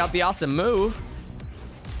to check out the awesome move.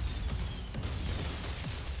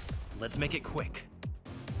 Let's make it quick.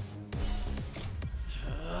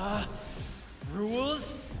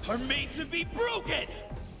 Rules are made to be broken.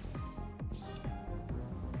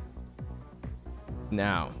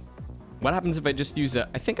 Now, what happens if I just use a...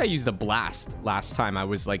 I think I used a blast last time I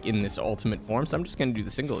was like in this ultimate form, so I'm just gonna do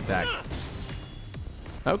the single attack.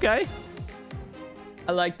 Okay.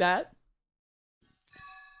 I like that.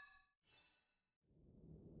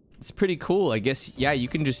 It's pretty cool. I guess, yeah, you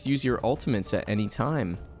can just use your ultimates at any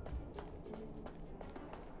time.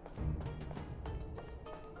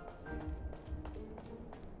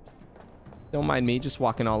 Don't mind me just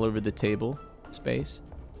walking all over the table. Space.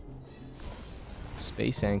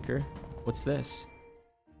 Space anchor. What's this?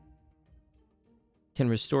 Can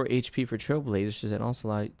restore HP for trailblazers and also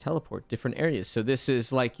allow you to teleport different areas. So this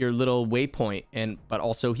is like your little waypoint, but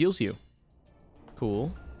also heals you.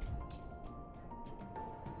 Cool.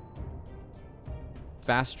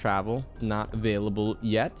 Fast travel, not available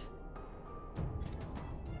yet.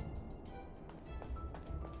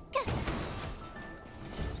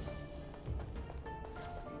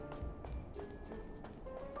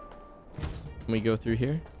 Can we go through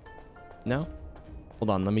here? No? Hold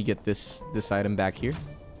on, let me get this item back here.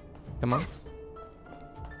 Come on.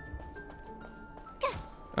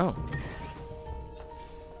 Oh.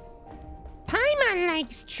 Paimon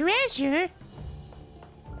likes treasure.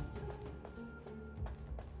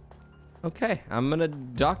 Okay, I'm gonna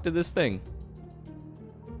dock to this thing.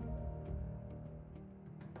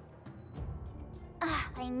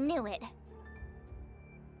 I knew it.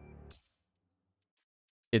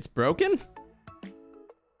 It's broken?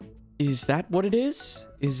 Is that what it is?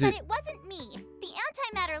 Is But it... it wasn't me. The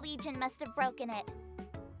Antimatter Legion must have broken it.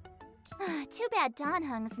 Too bad Dan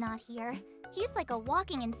Hung's not here. He's like a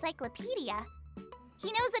walking encyclopedia. He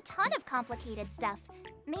knows a ton of complicated stuff.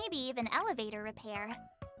 Maybe even elevator repair.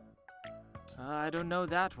 I don't know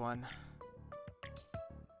that one.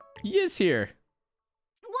 He is here.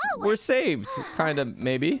 Whoa! We're saved. Kinda,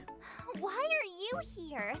 maybe. Why are you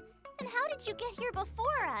here? And how did you get here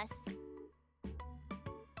before us?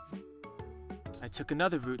 I took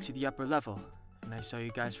another route to the upper level, and I saw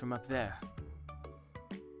you guys from up there.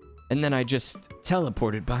 And then I just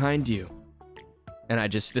teleported behind you. And I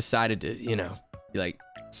just decided to, you know, be like,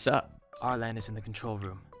 sup? Arlan is in the control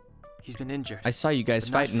room. He's been injured. I saw you guys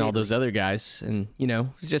But not fighting all those fatally. other guys. And, you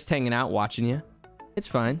know, he's just hanging out watching you. It's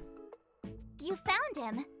fine. You found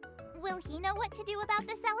him. Will he know what to do about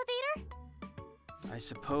this elevator? I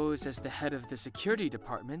suppose as the head of the security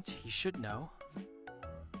department, he should know.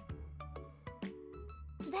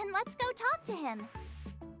 Then let's go talk to him.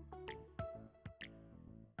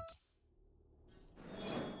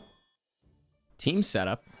 Team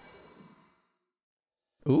setup.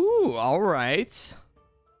 Ooh, all right.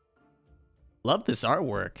 Love this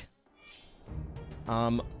artwork.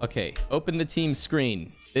 Okay, open the team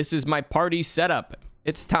screen. This is my party setup.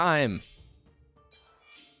 It's time.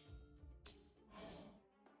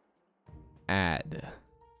 Add.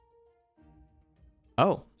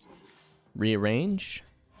 Oh. Rearrange.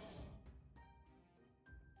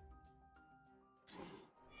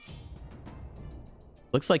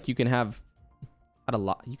 Looks like you can have a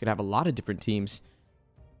lot. You can have a lot of different teams.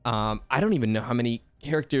 I don't even know how many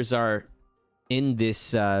characters are in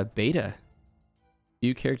this beta.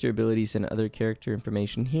 View character abilities and other character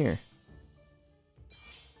information here.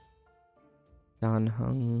 Dan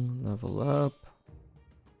Hung, level up.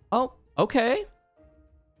 Oh, okay.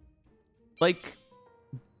 Like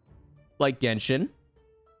Genshin.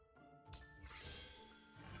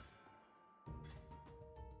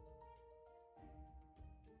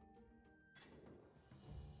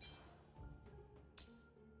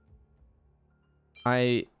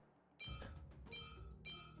 I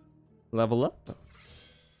level up.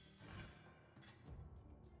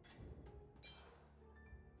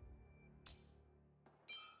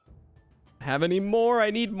 Have any more?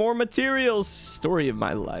 I need more materials. Story of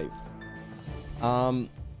my life.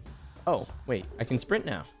 Oh, wait, I can sprint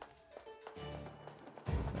now.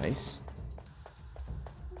 Nice.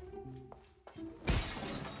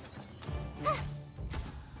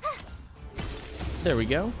 There we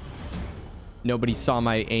go. Nobody saw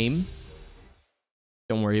my aim.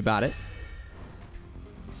 Don't worry about it.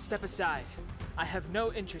 Step aside. I have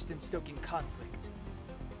no interest in stoking conflict.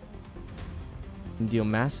 Can deal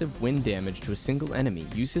massive wind damage to a single enemy.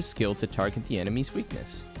 Use his skill to target the enemy's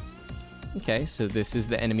weakness. Okay, so this is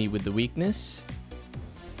the enemy with the weakness.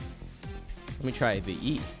 Let me try the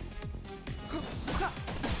E.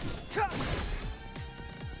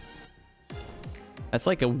 That's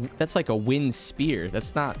like a wind spear.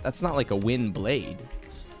 That's not like a wind blade.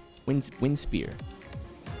 It's wind spear.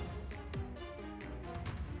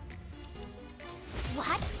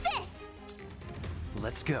 Watch this!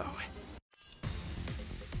 Let's go.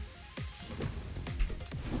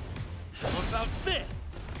 How about this?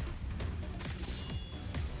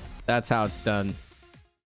 That's how it's done.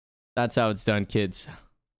 That's how it's done, kids.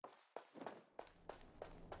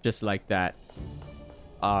 Just like that.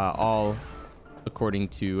 All according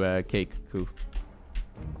to Keikaku.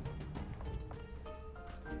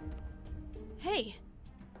 Hey,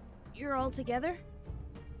 you're all together?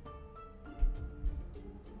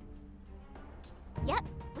 Yep,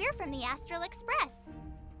 we're from the Astral Express.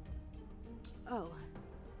 Oh.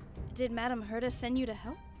 Did Madame Herta send you to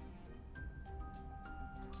help?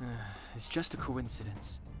 It's just a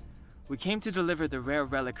coincidence. We came to deliver the rare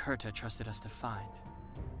relic Herta trusted us to find.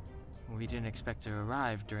 We didn't expect to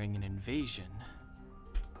arrive during an invasion.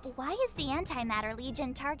 Why is the Antimatter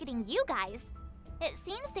Legion targeting you guys? It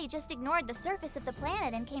seems they just ignored the surface of the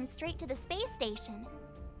planet and came straight to the space station.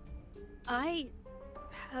 I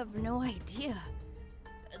have no idea.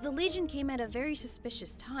 The Legion came at a very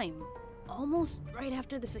suspicious time, almost right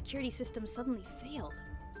after the security system suddenly failed.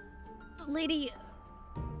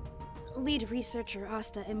 Lead researcher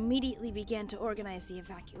Asta immediately began to organize the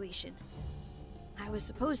evacuation. I was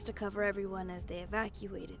supposed to cover everyone as they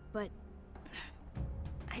evacuated, but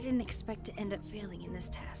I didn't expect to end up failing in this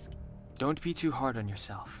task. Don't be too hard on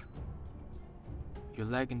yourself. Your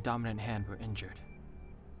leg and dominant hand were injured.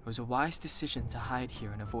 It was a wise decision to hide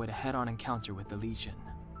here and avoid a head-on encounter with the Legion.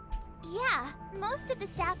 Yeah, most of the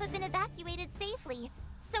staff have been evacuated safely.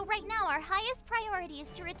 So right now our highest priority is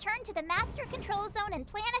to return to the Master Control Zone and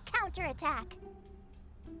plan a counterattack.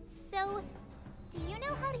 So, do you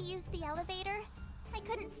know how to use the elevator? I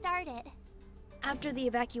couldn't start it. After the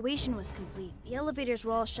evacuation was complete, the elevators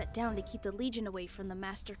were all shut down to keep the Legion away from the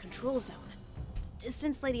Master Control Zone.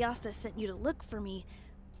 Since Lady Asta sent you to look for me,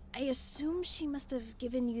 I assume she must have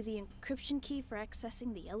given you the encryption key for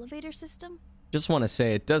accessing the elevator system? Just want to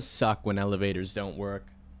say it does suck when elevators don't work.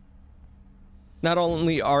 Not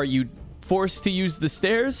only are you forced to use the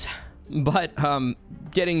stairs, but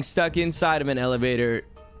getting stuck inside of an elevator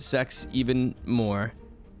sucks even more.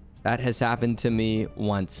 That has happened to me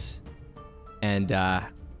once. And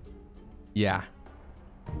yeah.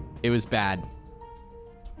 It was bad.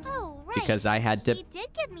 Oh, right. Because I had to She did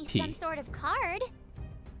give me pee. some sort of card.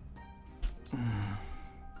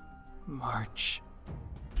 March.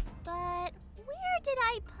 But where did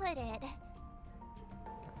I put it?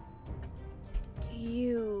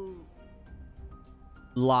 You...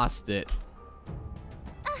 lost it.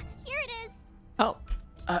 Here it is. Oh.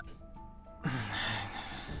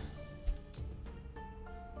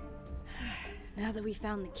 Now that we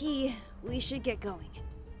found the key, we should get going.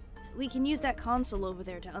 We can use that console over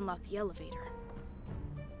there to unlock the elevator.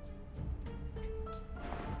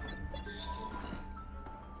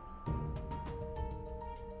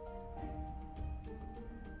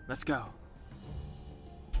 Let's go.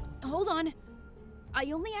 Hold on. I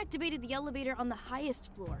only activated the elevator on the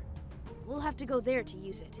highest floor. We'll have to go there to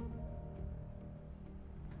use it.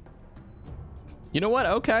 You know what?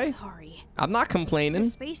 Okay. Sorry. I'm not The complaining.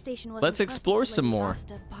 space station was Let's entrusted explore to some Lady more.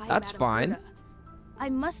 Asta by That's Madame fine. Herta. I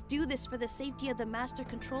must do this for the safety of the Master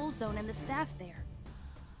Control Zone and the staff there.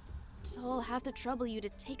 So I'll have to trouble you to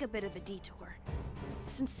take a bit of a detour.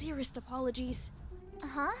 Sincerest apologies.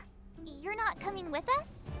 Huh? You're not coming with us?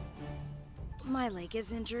 My leg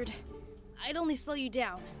is injured. I'd only slow you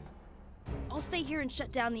down. I'll stay here and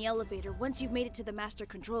shut down the elevator once you've made it to the Master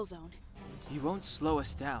Control Zone. You won't slow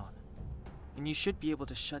us down. And you should be able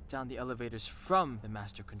to shut down the elevators from the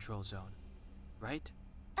Master Control Zone, right?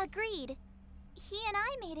 Agreed. He and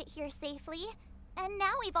I made it here safely, and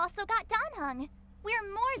now we've also got Danhung.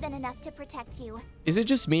 We're more than enough to protect you. Is it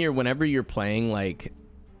just me, or whenever you're playing, like,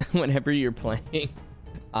 whenever you're playing,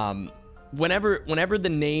 whenever the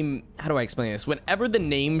name, how do I explain this? Whenever the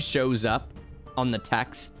name shows up on the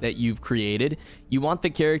text that you've created, you want the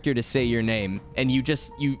character to say your name, and you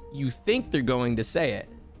think they're going to say it,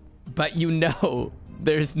 but you know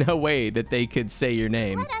there's no way that they could say your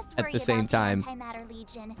name at the same time. Antimatter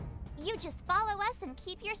Legion. You just follow us and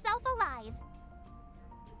keep yourself alive.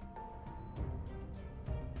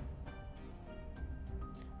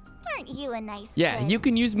 Aren't you a nice Yeah, kid? you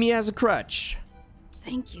can use me as a crutch.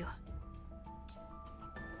 Thank you.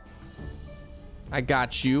 I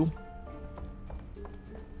got you.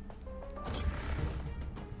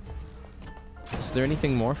 Is there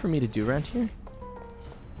anything more for me to do around here?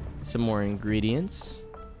 Some more ingredients.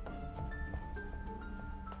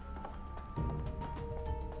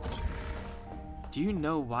 Do you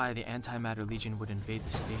know why the Antimatter Legion would invade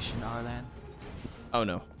the station, Arlan? Oh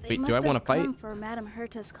no. They Wait, do must I want have to fight? come for Madame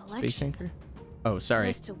Herta's collection. Space anchor? Oh, sorry.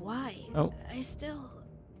 As to why, Oh. I still...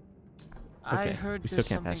 I Okay, heard we still there's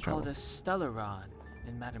can't something fast called travel. a Stellaron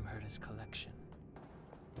in Madame Herta's collection.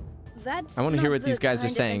 That's I want to hear not what these the guys are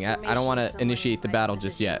kind of saying. I don't want to information initiate the someone in my battle just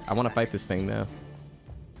position yet. would I want to have fight this access thing to. though.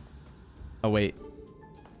 Oh wait.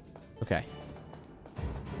 Okay.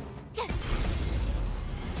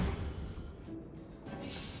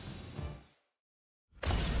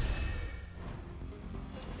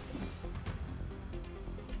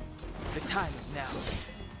 The time is now.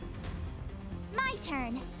 My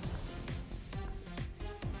turn.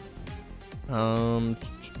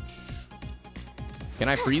 Can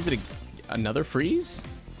I freeze it? Another freeze?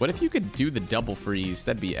 What if you could do the double freeze?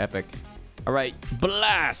 That'd be epic. All right,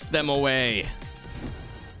 blast them away.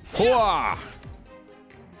 Hwah!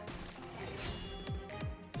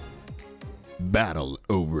 Battle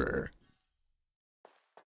over.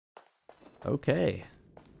 Okay.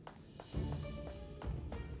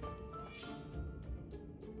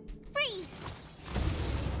 Freeze.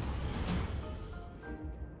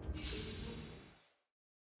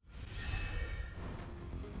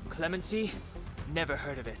 Clemency? Never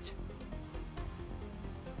heard of it.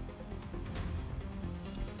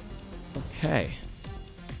 Okay.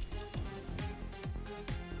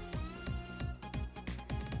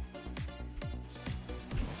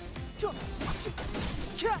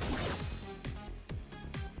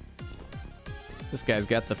 This guy's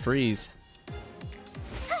got the freeze.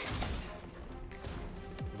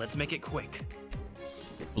 Let's make it quick.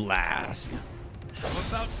 Blast. How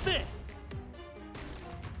about this?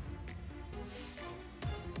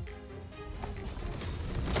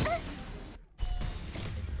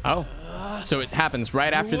 Oh. So it happens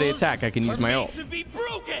right after they attack. I can use my ult. To be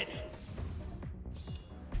broken.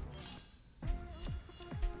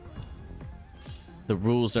 The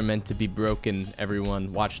rules are meant to be broken,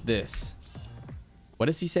 everyone. Watch this. What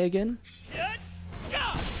does he say again?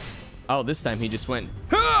 Oh, this time he just went,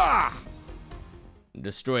 "Hah!" and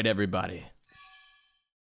destroyed everybody.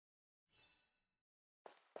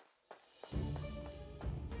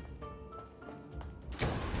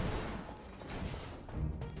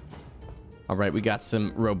 All right, we got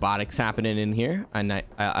some robotics happening in here.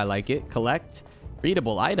 I like it. Collect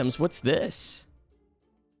readable items. What's this?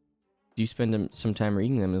 Do you spend some time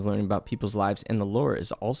reading them as learning about people's lives, and the lore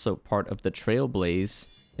is also part of the Trailblaze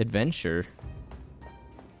adventure.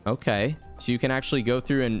 Okay, so you can actually go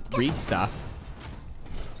through and read stuff.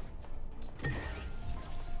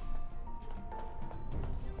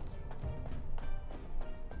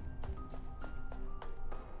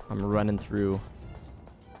 I'm running through.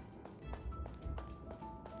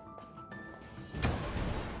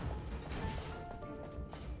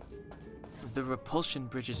 The repulsion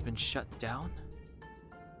bridge has been shut down?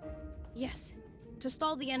 Yes, to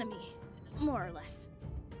stall the enemy, more or less.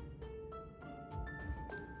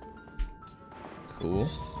 Cool.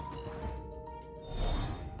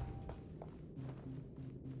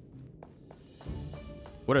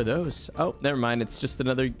 What are those? Oh, never mind. It's just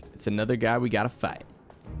another guy we gotta fight.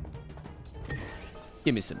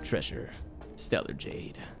 Give me some treasure. Stellar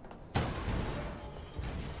Jade.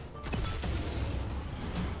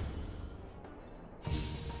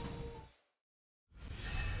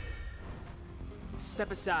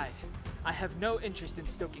 Step aside. I have no interest in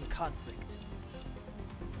stoking conflict.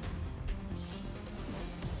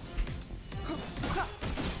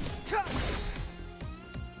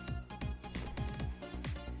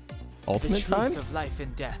 Ultimate the truth time? of life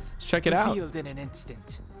and death. Let's check it out. Revealed in an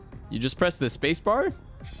instant. You just press the space bar?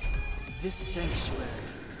 This sanctuary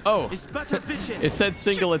Oh, is but a vision. it said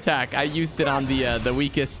single attack. I used it on the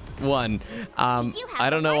weakest one. I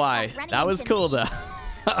don't know why. That was cool though.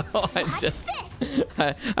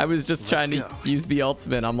 I was just trying to use the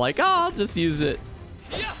ultimate. I'm like, oh, I'll just use it.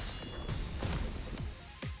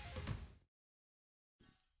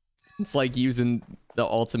 It's like using the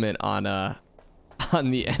ultimate on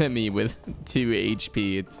on the enemy with 2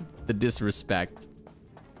 HP. It's the disrespect.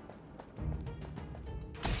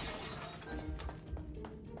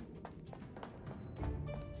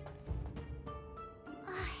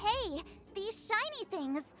 Hey, these shiny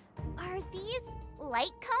things. Are these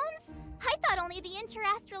light cones? I thought only the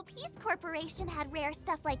Interastral Peace Corporation had rare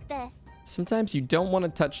stuff like this. Sometimes you don't want to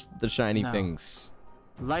touch the shiny No. things.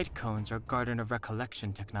 Light cones are Garden of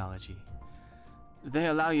Recollection technology. They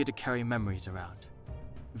allow you to carry memories around.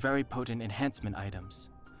 Very potent enhancement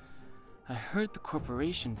items. I heard the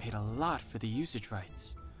corporation paid a lot for the usage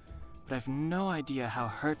rights, but I've no idea how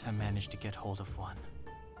Herta managed to get hold of one.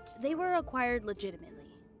 They were acquired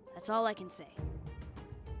legitimately. That's all I can say.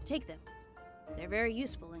 Take them. They're very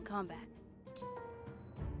useful in combat.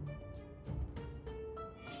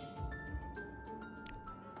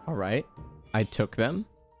 All right. I took them.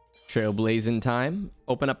 Trailblazing time.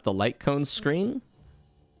 Open up the light cone screen.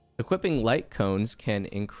 Equipping light cones can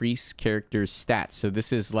increase characters' stats. So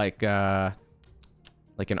this is like an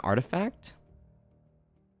artifact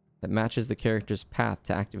that matches the character's path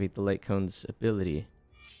to activate the light cone's ability.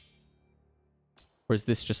 Or is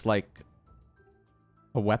this just like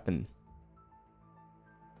a weapon?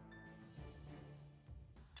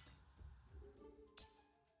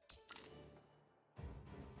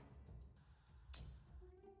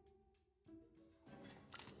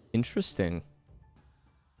 Interesting.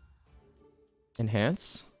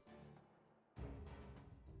 Enhance.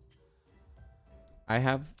 I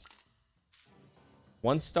have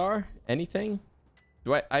 1 star. Anything?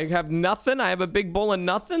 Do I have nothing? I have a big bowl of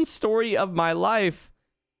nothing? Story of my life.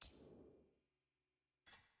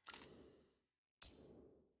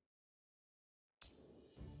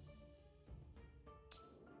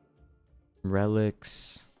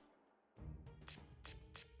 Relics.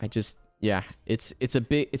 Yeah, it's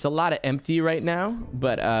a lot of empty right now,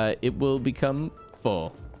 but it will become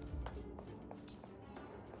full.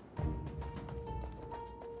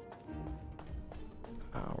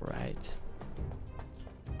 All right.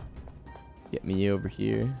 Get me over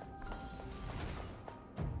here.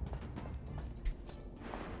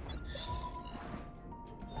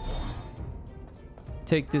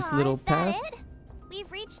 Take this little is that path. it?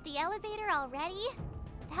 We've reached the elevator already?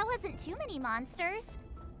 That wasn't too many monsters.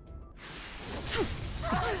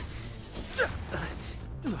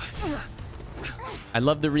 I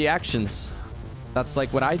love the reactions. That's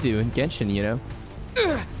like what I do in Genshin, you know?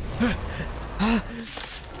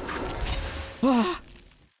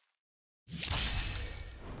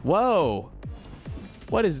 Whoa.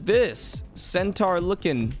 What is this? Centaur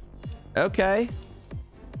looking. Okay.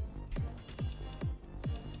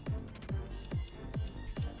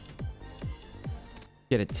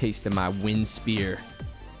 Get a taste of my wind spear.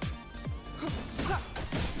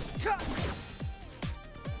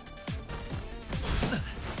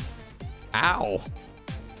 Ow.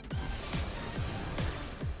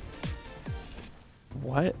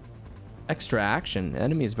 What? Extra action.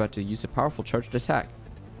 Enemy is about to use a powerful charged attack.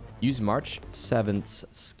 Use March 7th's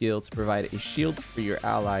skill to provide a shield for your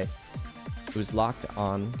ally who is locked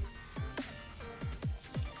on.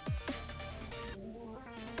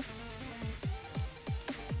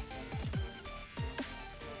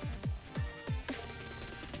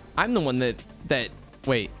 I'm the one that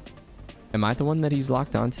wait. Am I the one that he's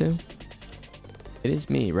locked onto? It is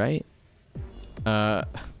me, right?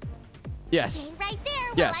 Yes. Stay right there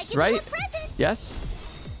while Yes, I give right? you a present. Yes.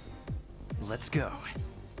 Let's go.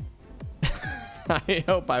 I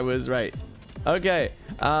hope I was right. Okay.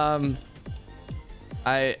 I'm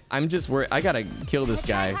just worried. I gotta kill this I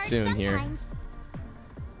try guy hard soon here. sometimes.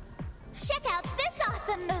 Check out this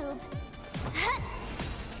awesome move.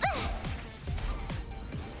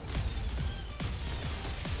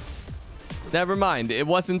 Never mind. It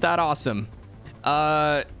wasn't that awesome.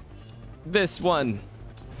 This one.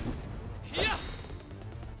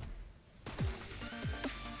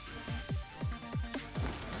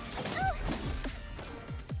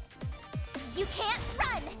 You can't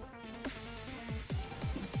run.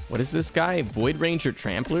 What is this guy? Void Ranger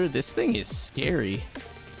Trampler? This thing is scary.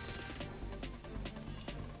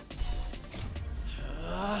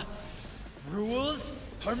 Rules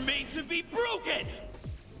are made to be broken.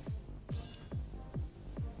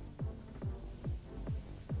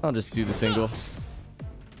 I'll just do the single.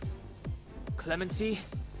 Clemency?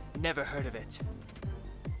 Never heard of it.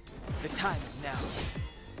 The time is now.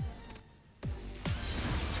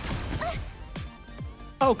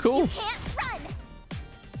 Oh, cool. Can't run.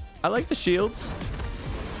 I like the shields.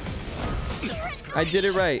 I did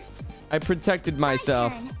it right. I protected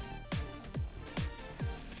myself. Turn.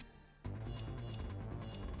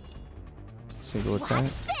 Single attack.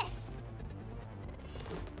 Watch this.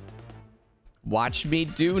 Watch me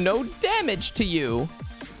do no damage to you.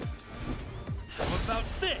 How about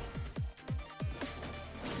this?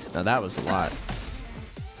 Now that was a lot.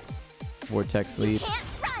 Vortex lead. Can't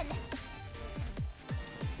run.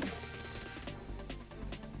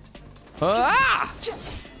 Ah!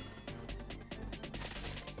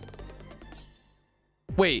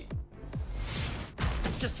 Wait.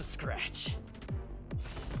 Just a scratch.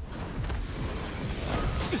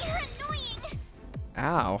 You're annoying.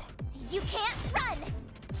 Ow. You can't run.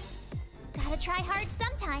 Gotta try hard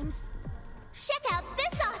sometimes. Check out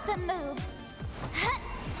this awesome move.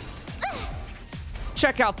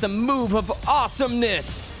 Check out the move of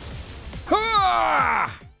awesomeness.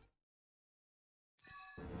 Ah!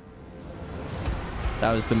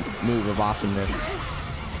 That was the move of awesomeness.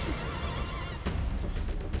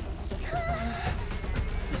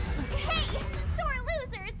 Hey, sore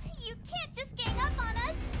losers! You can't just gang up on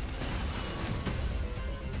us.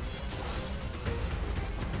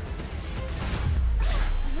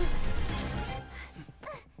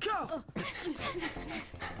 Go!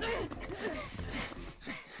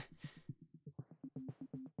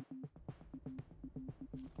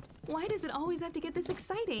 Why does it always have to get this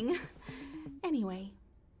exciting? Anyway,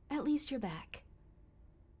 at least you're back.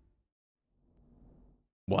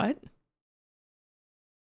 What?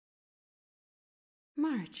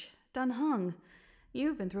 March, Dunhung,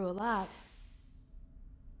 you've been through a lot.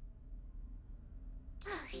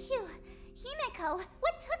 Oh, phew. Himeko,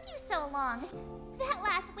 what took you so long? That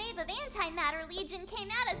last wave of antimatter legion came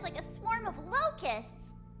at us like a swarm of locusts.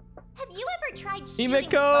 Have you ever tried shooting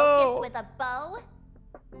Himeko! locusts with a bow?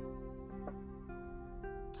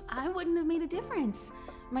 I wouldn't have made a difference.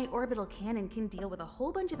 My orbital cannon can deal with a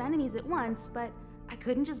whole bunch of enemies at once, but I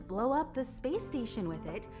couldn't just blow up the space station with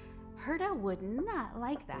it. Herta would not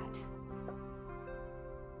like that.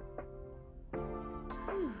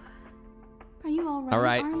 Are you all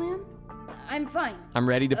right, Arlan? I'm fine. I'm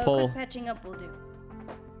ready to A pull. quick patching up will do.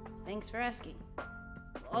 Thanks for asking.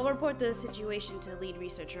 I'll report the situation to lead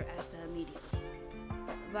researcher Asta immediately.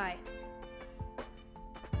 Bye.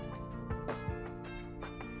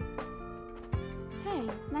 Hey,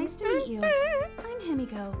 nice to meet you. I'm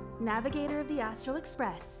Himiko, navigator of the Astral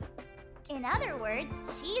Express. In other words,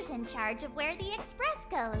 she's in charge of where the express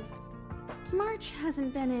goes. March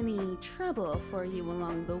hasn't been any trouble for you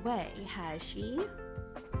along the way, has she?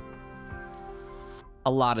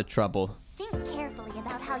 A lot of trouble. Think carefully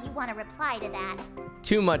about how you want to reply to that.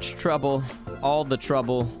 Too much trouble. All the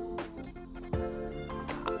trouble.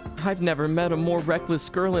 I've never met a more reckless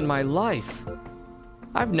girl in my life.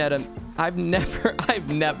 I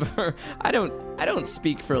don't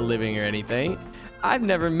speak for a living or anything. I've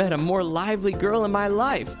never met a more lively girl in my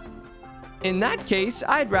life. In that case,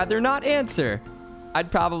 I'd rather not answer.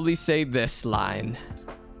 I'd probably say this line.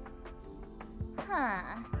 Huh.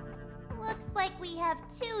 Looks like we have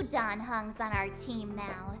 2 Donhungs on our team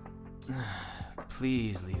now.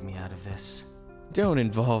 Please leave me out of this. Don't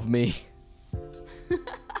involve me.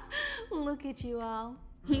 Look at you all.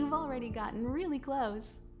 You've already gotten really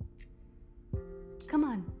close. Come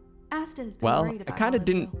on. Asta's been Well, worried I about kind of all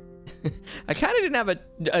didn't. you. I kind of didn't have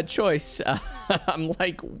a choice. I'm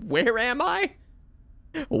like, where am I?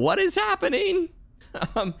 What is happening?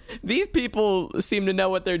 These people seem to know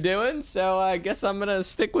what they're doing, so I guess I'm gonna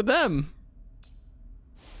stick with them.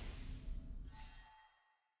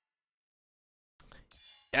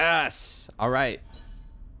 Yes. All right.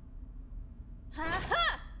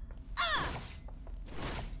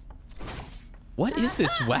 What is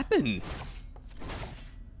this weapon?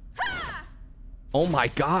 Oh my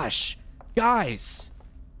gosh. Guys,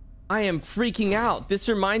 I am freaking out. This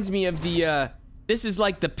reminds me of the, this is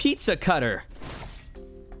like the pizza cutter.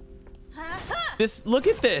 Look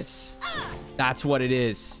at this. That's what it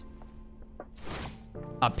is.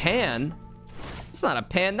 A pan? It's not a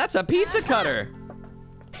pan, that's a pizza cutter.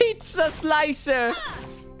 Pizza slicer.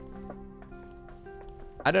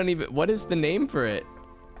 I don't even, what is the name for it?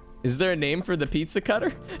 Is there a name for the pizza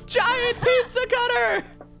cutter? Giant pizza cutter!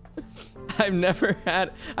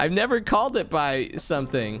 I've never called it by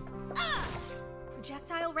something.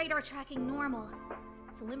 Projectile radar tracking normal.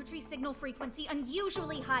 Telemetry signal frequency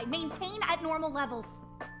unusually high. Maintain at normal levels.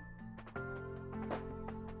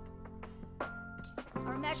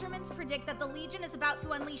 Our measurements predict that the Legion is about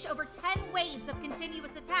to unleash over 10 waves of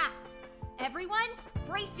continuous attacks. Everyone,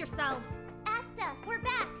 brace yourselves. Asta, we're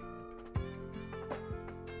back.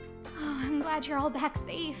 Oh, I'm glad you're all back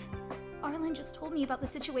safe. Arlen just told me about the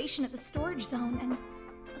situation at the storage zone and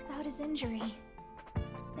about his injury.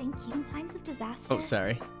 Thank you. In times of disaster, Oh,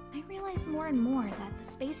 sorry. I realize more and more that the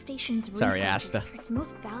space station's Sorry, researchers Asta. are its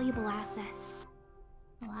most valuable assets.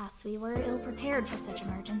 Alas, we were ill-prepared for such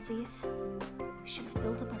emergencies. We should have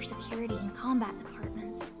built up our security and combat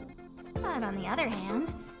departments. But on the other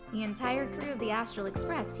hand, the entire crew of the Astral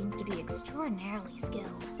Express seems to be extraordinarily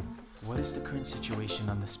skilled. What is the current situation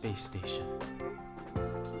on the space station?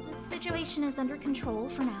 The situation is under control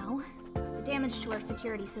for now. The damage to our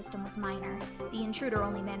security system was minor. The intruder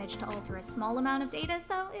only managed to alter a small amount of data,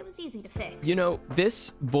 so it was easy to fix. You know,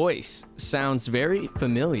 this voice sounds very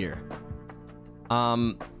familiar.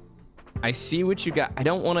 I see what you got. I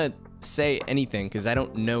don't want to say anything because I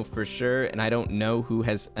don't know for sure, and I don't know who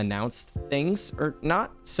has announced things or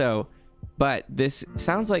not. So, but this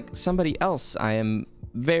sounds like somebody else I am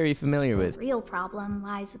very familiar with. The real problem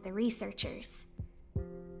lies with the researchers.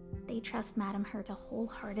 They trust Madame Herta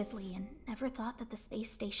wholeheartedly and never thought that the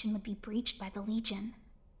space station would be breached by the Legion.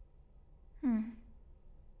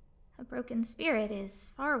 A broken spirit is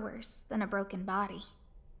far worse than a broken body.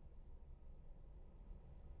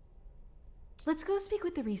 Let's go speak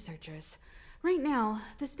with the researchers. Right now,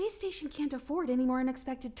 the space station can't afford any more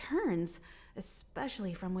unexpected turns,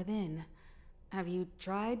 especially from within. Have you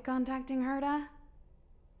tried contacting Herta?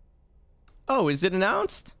 Oh, is it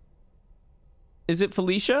announced? Is it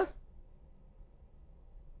Felicia?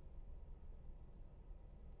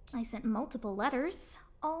 I sent multiple letters,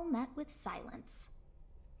 all met with silence.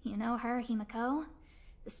 You know her, Himiko.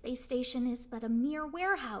 The space station is but a mere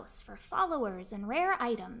warehouse for followers and rare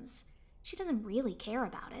items. She doesn't really care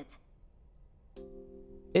about it.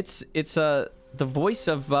 It's the voice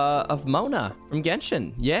of Mona from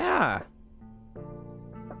Genshin. Yeah.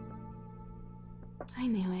 I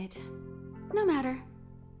knew it. No matter.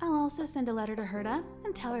 I'll also send a letter to Herta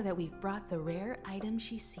and tell her that we've brought the rare item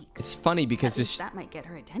she seeks. It's funny because that might get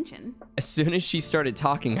her attention. As soon as she started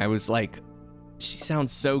talking, I was like, she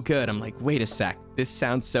sounds so good. I'm like, wait a sec. This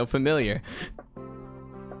sounds so familiar.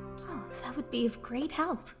 Oh, that would be of great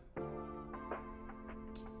help.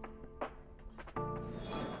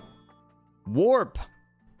 Warp.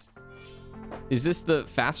 Is this the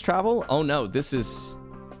fast travel? Oh no, this is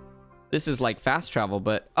like fast travel,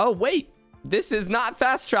 but oh wait, this is not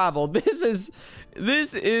fast travel. This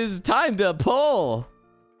is time to pull.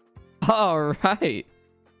 All right.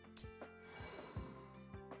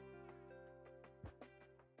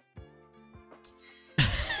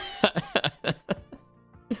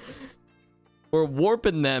 We're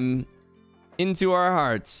warping them into our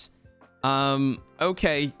hearts.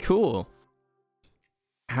 Okay, cool.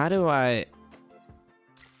 How do I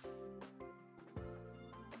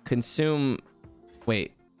consume?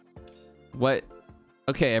 Wait, what?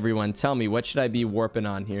 Okay, everyone, tell me, what should I be warping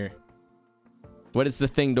on here? What is the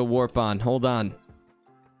thing to warp on? Hold on.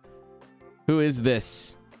 Who is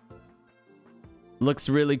this? Looks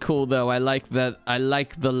really cool though. I like that. I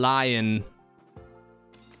like the lion.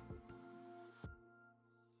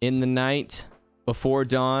 In the night, before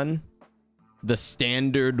dawn, the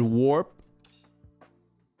standard warp.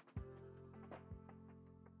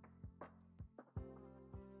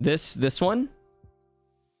 This one?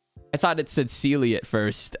 I thought it said Sealy at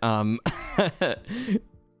first. Like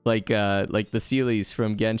the Sealies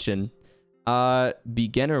from Genshin.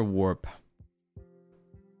 Beginner warp.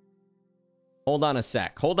 Hold on a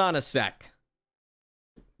sec. Hold on a sec.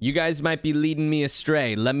 You guys might be leading me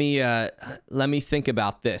astray. Let me think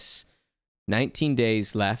about this. 19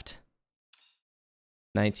 days left.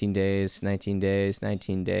 19 days, 19 days,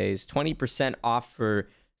 19 days. 20% off for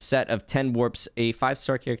set of 10 warps. A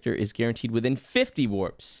 5-star character is guaranteed within 50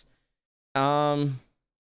 warps.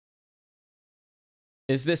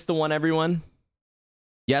 Is this the one, everyone?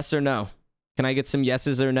 Yes or no? Can I get some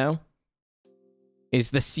yeses or no? Is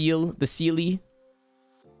the Sealy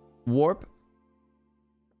warp?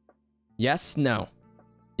 Yes, no.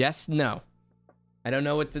 Yes, no. I don't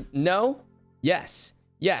know what to... No? Yes.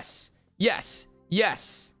 Yes. Yes.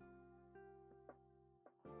 Yes.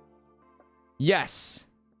 Yes.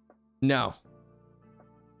 No.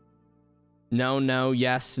 No, no,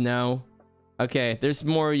 yes, no. Okay, there's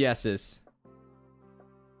more yeses.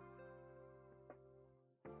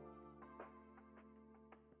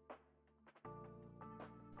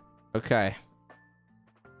 Okay.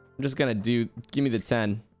 I'm just gonna give me the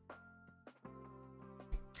 10.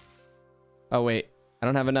 Oh, wait. I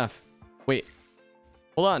don't have enough. Wait.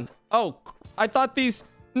 Hold on. Oh, I thought these...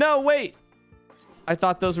 No, wait. I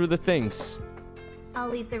thought those were the things. I'll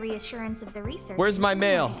leave the reassurance of the research. Where's my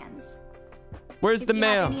mail? Where's the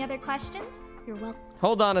mail? If you have any other questions, you're welcome.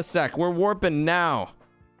 Hold on a sec. We're warping now.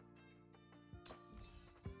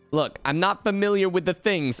 Look, I'm not familiar with the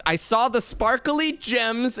things. I saw the sparkly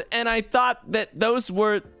gems, and I thought that those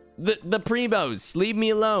were the primos. Leave me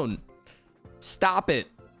alone. Stop it.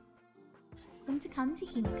 welcome to come to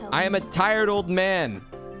Himiko. I am a tired old man.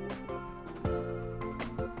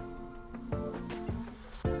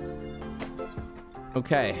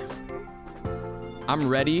 Okay. I'm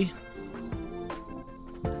ready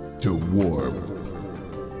to warp.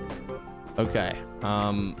 Okay.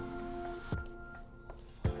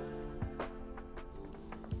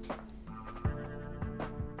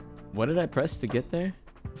 What did I press to get there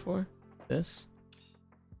before? This?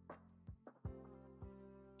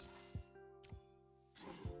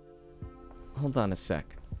 Hold on a sec.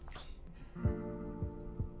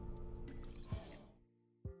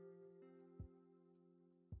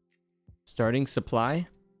 Starting supply?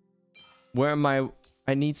 Where am I?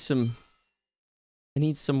 I need some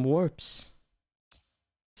warps.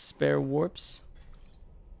 Spare warps?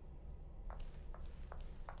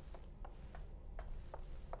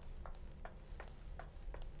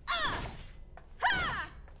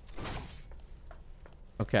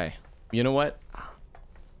 Okay. You know what?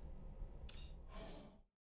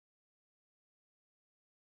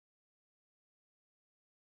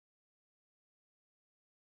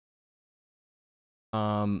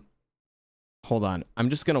 Hold on. I'm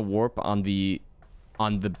just gonna warp on the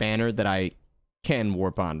banner that I can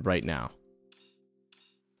warp on right now.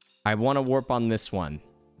 I want to warp on this one,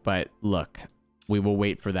 but look, we will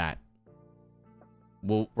wait for that.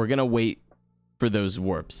 We're gonna wait for those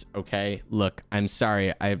warps, okay? Look, I'm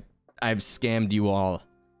sorry. I've scammed you all.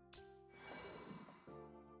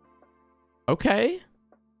 Okay.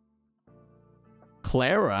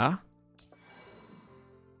 Clara.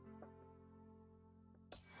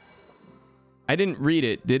 I didn't read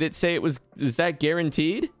it. Did it say it was... Is that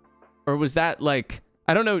guaranteed? Or was that like...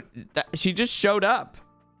 I don't know. She just showed up.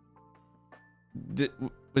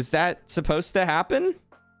 Was that supposed to happen?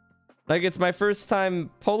 Like, it's my first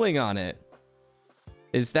time pulling on it.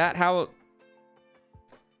 Is that how...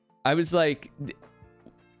 I was like...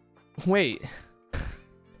 Wait.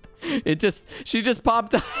 She just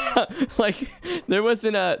popped up. Like, there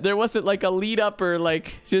wasn't like a lead up or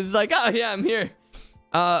like... She was like, oh yeah, I'm here.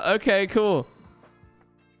 Okay, cool.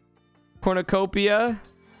 Cornucopia.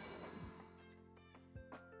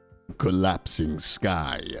 Collapsing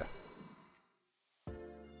sky.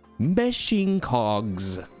 Meshing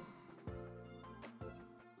cogs.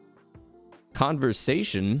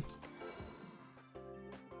 Conversation.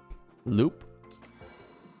 Loop.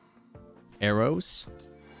 Arrows.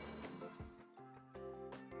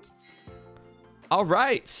 All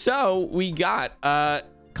right, so we got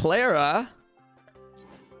Clara.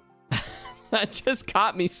 That just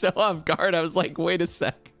caught me so off guard. I was like, wait a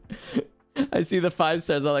sec. I see the 5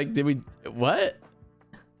 stars. I'm like, did we... What?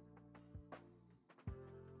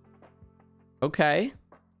 Okay.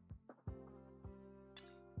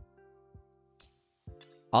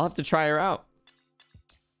 I'll have to try her out.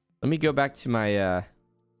 Let me go back to my... Let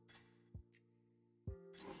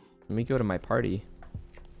me go to my party.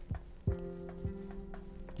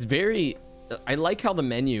 It's very... I like how the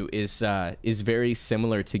menu is very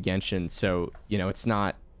similar to Genshin, so you know it's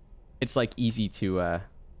not, it's like easy to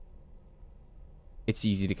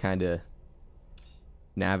kind of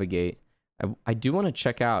navigate. I do want to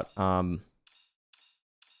check out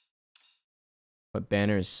what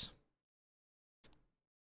banners.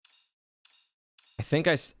 I think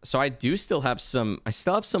so I do still have some. I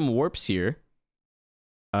still have some warps here.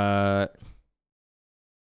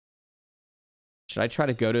 Should I try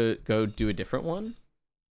to go do a different one?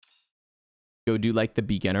 Go do like the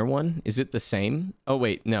beginner one? Is it the same? Oh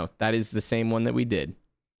wait, no, that is the same one that we did.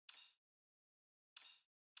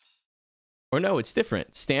 Or no, it's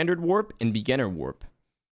different. Standard warp and beginner warp.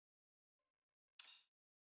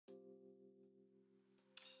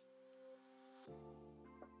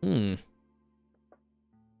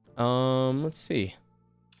 Let's see.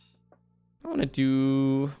 I want to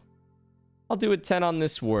do... I'll do a 10 on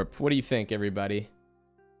this warp. What do you think, everybody?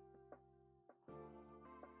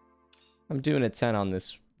 I'm doing a 10 on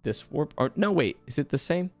this warp. Or no, wait. Is it the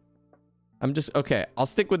same? I'm just... Okay, I'll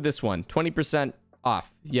stick with this one. 20%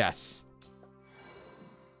 off. Yes.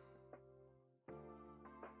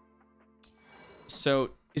 So,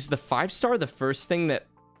 is the 5-star the first thing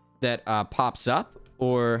that pops up?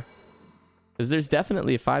 Or... Because there's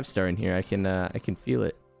definitely a 5-star in here. I can feel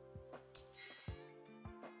it.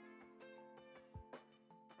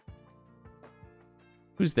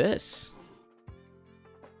 Who's this?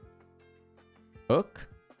 Hook?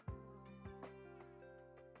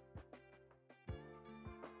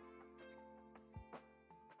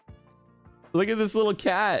 Look at this little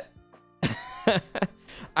cat.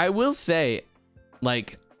 I will say,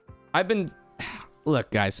 like,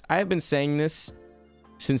 look, guys, I have been saying this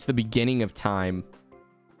since the beginning of time.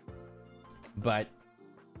 but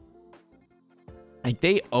like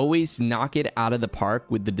they always knock it out of the park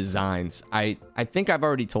with the designs. I think I've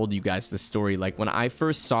already told you guys the story. Like when I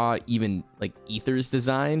first saw even like Aether's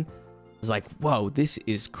design, I was like, whoa, this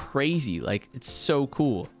is crazy. Like it's so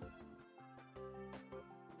cool.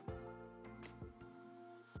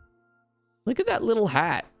 Look at that little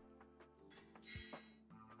hat.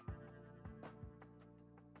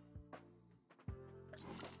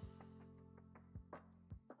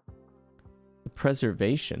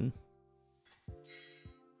 Preservation.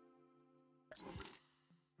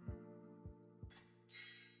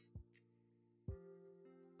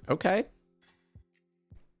 Okay.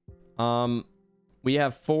 We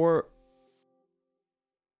have 4.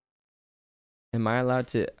 Am I allowed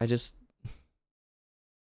to? I just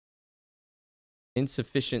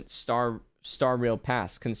insufficient star rail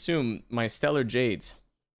pass. Consume my stellar jades.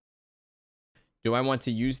 Do I want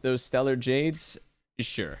to use those stellar jades?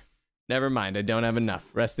 Sure. Never mind, I don't have enough.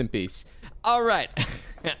 Rest in peace. All right.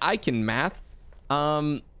 I can math.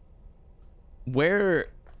 Where...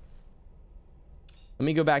 Let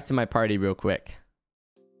me go back to my party real quick.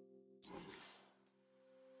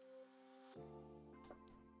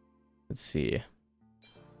 Let's see.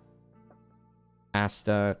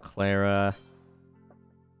 Asta, Clara.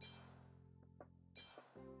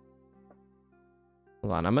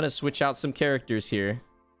 Hold on, I'm gonna switch out some characters here.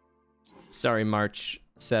 Sorry, March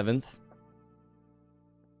 7th.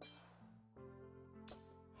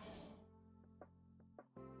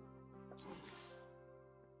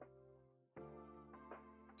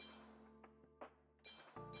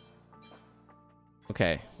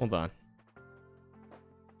 Okay, hold on.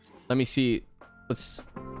 Let me see. Let's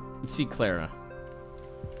see Clara.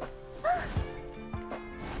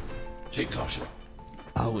 Take caution.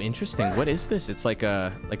 Oh, interesting. What is this? It's like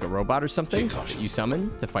a robot or something that you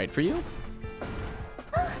summon to fight for you?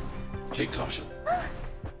 Take caution.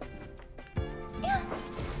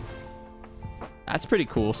 That's pretty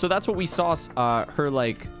cool. So that's what we saw her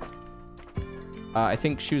like. I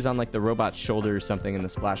think she was on like the robot's shoulder or something in the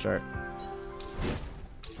splash art.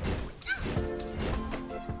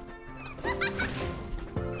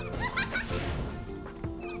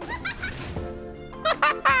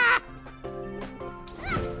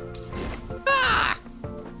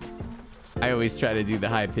 I always try to do the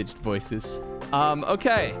high-pitched voices.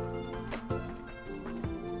 Okay.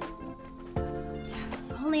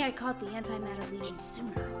 If only I caught the Antimatter Legion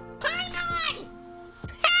sooner.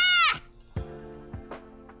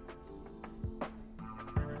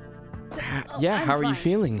 Yeah, I'm how are you fine.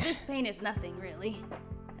 feeling? This pain is nothing, really.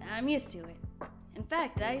 I'm used to it. In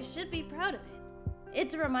fact, I should be proud of it.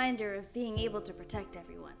 It's a reminder of being able to protect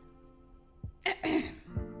everyone.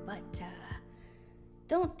 But,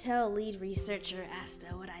 don't tell lead researcher Asta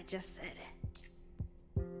what I just said.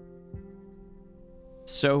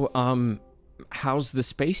 So, how's the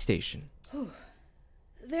space station?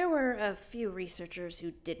 There were a few researchers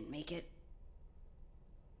who didn't make it.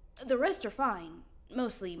 The rest are fine,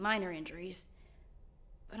 mostly minor injuries.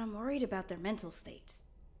 But I'm worried about their mental states.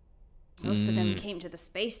 Most of them came to the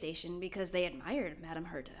space station because they admired Madame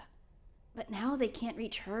Herta. But now they can't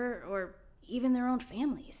reach her or even their own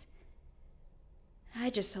families. I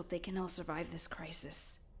just hope they can all survive this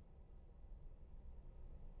crisis.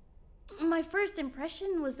 My first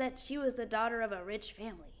impression was that she was the daughter of a rich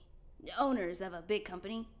family, owners of a big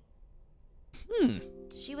company.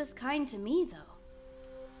 She was kind to me, though.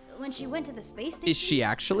 When she went to the space station, Is she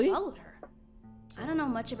actually? I followed her. I don't know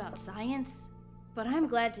much about science, but I'm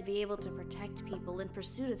glad to be able to protect people in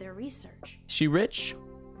pursuit of their research. She rich?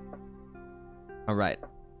 All right.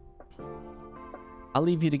 I'll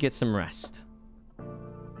leave you to get some rest.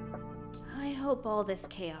 I hope all this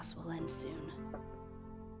chaos will end soon.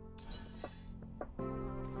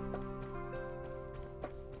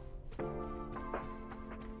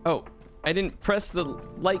 Oh, I didn't press the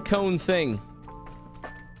light cone thing.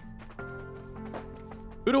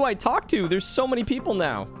 Who do I talk to? There's so many people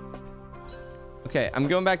now. Okay, I'm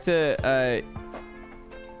going back to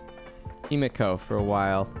Himiko for a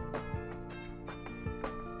while.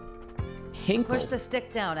 Hinkle. Push the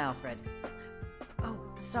stick down, Alfred. Oh,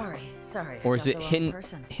 sorry. Or I is got it the wrong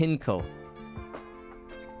person. Hinkle?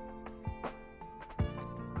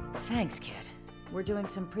 Thanks, kid. We're doing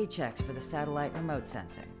some pre-checks for the satellite remote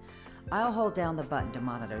sensing. I'll hold down the button to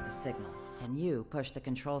monitor the signal, and you push the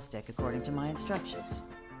control stick according to my instructions.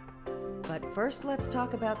 But first, let's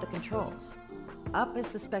talk about the controls. Up is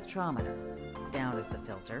the spectrometer, down is the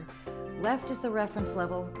filter, left is the reference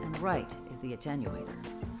level, and right is the attenuator.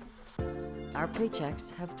 Our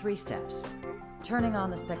pre-checks have 3 steps. Turning on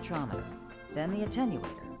the spectrometer, then the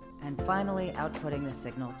attenuator, and finally outputting the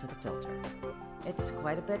signal to the filter. It's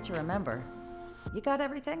quite a bit to remember. You got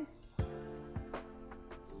everything?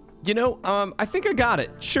 You know, I think I got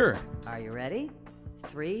it. Sure. Are you ready?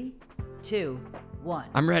 3, 2, 1.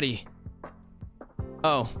 I'm ready.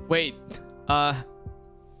 Oh, wait.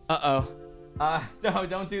 Uh-oh. No,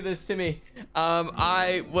 don't do this to me.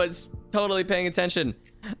 I was totally paying attention.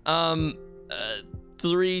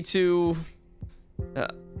 3, 2...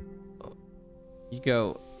 you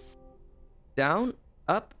go down,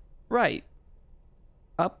 up, right.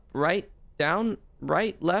 Up, right, down,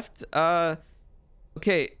 right, left.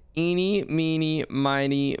 Okay. Eeny, meeny,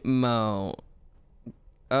 miny, mo.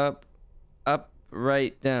 Up,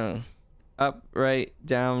 right, down. Up, right,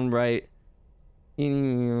 down, right. Eeny,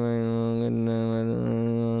 meeny,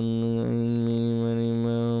 miny,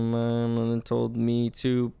 mo. My mother told me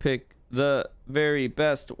to pick the very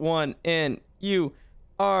best one, and you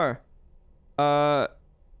are. Yeah,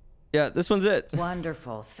 this one's it.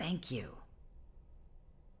 Wonderful, thank you.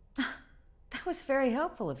 That was very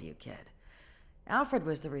helpful of you, kid. Alfred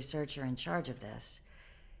was the researcher in charge of this.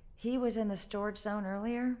 He was in the storage zone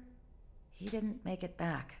earlier. He didn't make it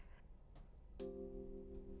back.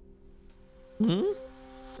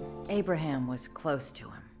 Abraham was close to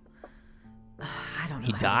him. I don't know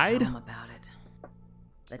He how died? to tell him about it.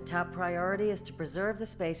 The top priority is to preserve the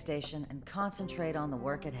space station and concentrate on the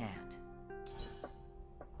work at hand.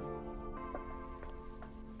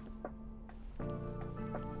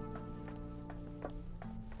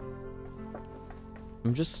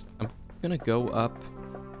 I'm gonna go up.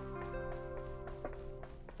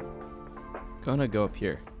 Gonna go up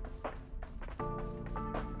here.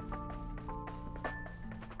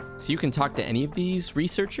 So you can talk to any of these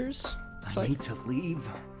researchers? I need to leave.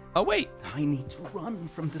 Oh, wait. I need to run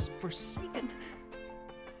from this forsaken...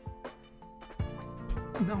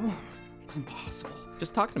 No, it's impossible.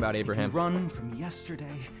 Just talking about Abraham. I can run from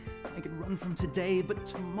yesterday. I can run from today, but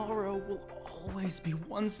tomorrow will always be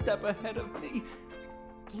one step ahead of me.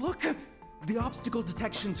 Look! The obstacle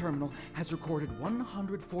detection terminal has recorded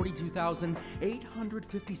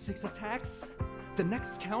 142,856 attacks. The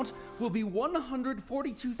next count will be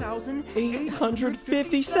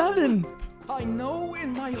 142,857. I know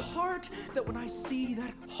in my heart that when I see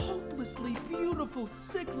that hopelessly beautiful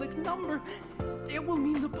cyclic number, it will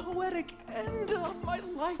mean the poetic end of my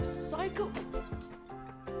life cycle.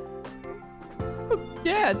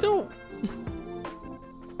 Yeah, don't...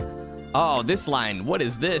 Oh, this line. What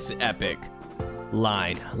is this epic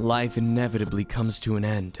line? Life inevitably comes to an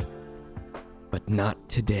end, but not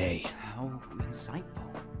today. How insightful.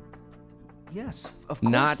 Yes, of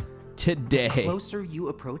course. Not today. The closer you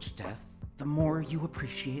approach death, the more you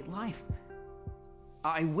appreciate life.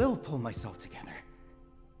 I will pull myself together.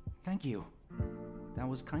 Thank you. That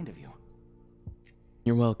was kind of you.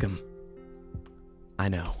 You're welcome. I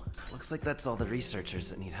know. Looks like that's all the researchers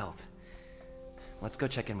that need help. Let's go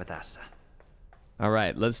check in with Asta. All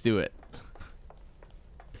right, let's do it.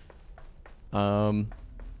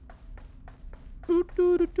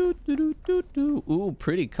 Ooh,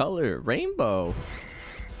 pretty color. Rainbow.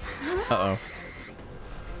 Uh-oh.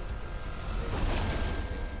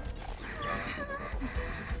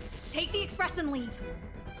 Take the express and leave.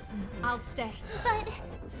 I'll stay. But...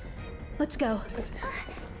 Let's go.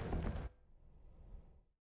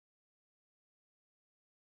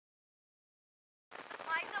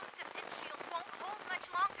 My zone's defense shield won't hold much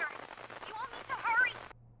longer. You all need to hurry.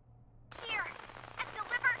 Here, and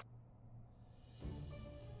deliver.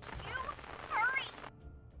 You hurry.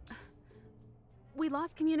 We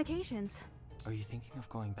lost communications. Are you thinking of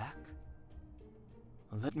going back?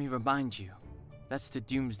 Well, let me remind you. That's the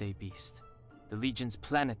Doomsday Beast, the Legion's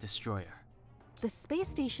planet destroyer. The space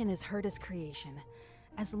station is Herta's creation.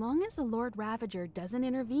 As long as the Lord Ravager doesn't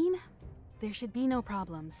intervene, there should be no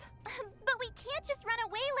problems. But we can't just run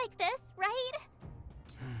away like this, right?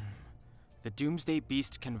 The Doomsday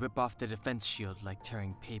Beast can rip off the defense shield like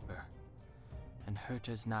tearing paper. And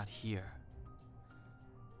Herta's not here.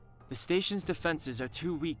 The station's defenses are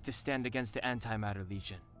too weak to stand against the Antimatter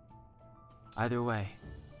Legion. Either way,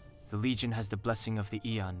 the Legion has the blessing of the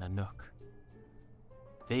Aeon Nanook.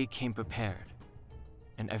 They came prepared,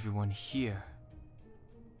 and everyone here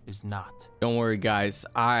is not. Don't worry, guys.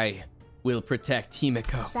 I will protect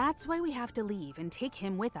Himiko. That's why we have to leave and take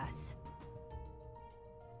him with us.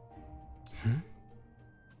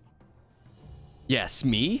 Yes,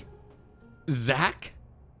 me? Zach?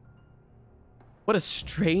 What a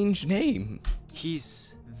strange name.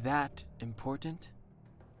 He's that important?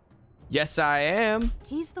 Yes, I am.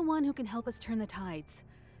 He's the one who can help us turn the tides.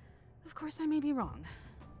 Of course, I may be wrong.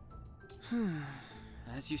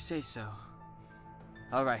 As you say so.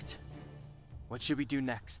 Alright. What should we do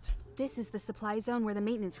next? This is the supply zone where the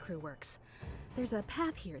maintenance crew works. There's a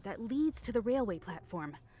path here that leads to the railway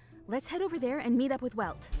platform. Let's head over there and meet up with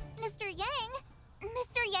Welt. Mr. Yang?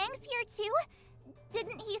 Mr. Yang's here too?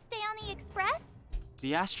 Didn't he stay on the Express?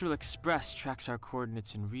 The Astral Express tracks our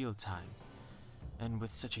coordinates in real time. And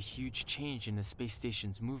with such a huge change in the space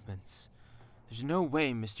station's movements, there's no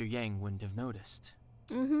way Mr. Yang wouldn't have noticed.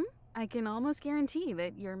 Mm-hmm. I can almost guarantee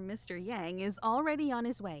that your Mr. Yang is already on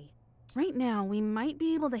his way. Right now, we might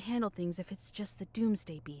be able to handle things if it's just the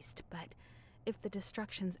Doomsday Beast, but if the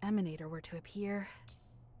Destruction's Emanator were to appear...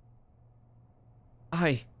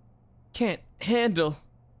 I can't handle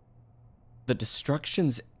the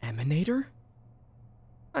Destruction's Emanator?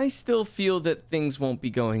 I still feel that things won't be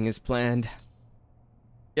going as planned.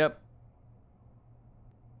 Yep.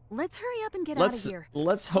 Let's hurry up and get out of here.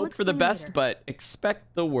 Let's hope for the best, later. but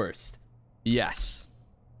expect the worst. Yes.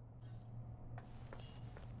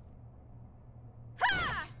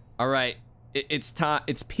 All right, it's time.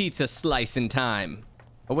 It's pizza slicing time.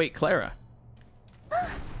 Oh wait, Clara.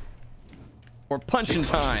 Or punching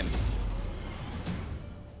time.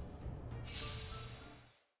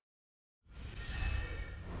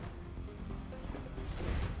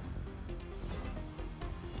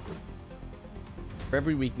 For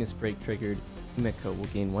every weakness break triggered, Himeko will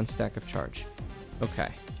gain 1 stack of charge. Okay.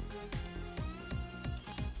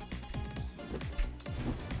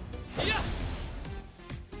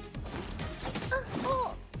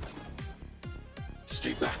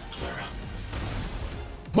 Stay back, Clara.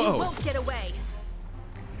 Whoa! You won't get away.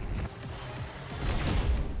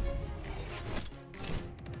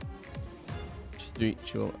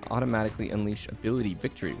 She will automatically unleash ability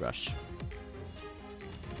Victory Rush.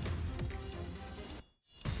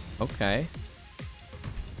 Okay.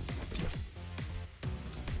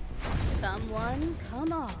 Someone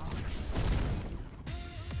come on.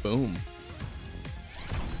 Boom.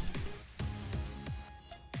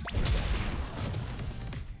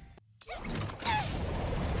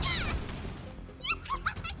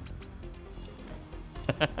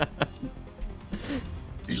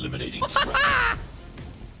 Eliminating threat.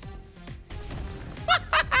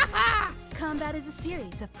 Combat is a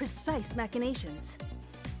series of precise machinations.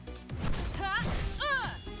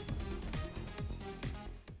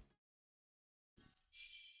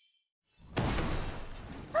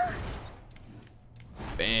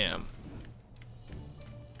 Bam.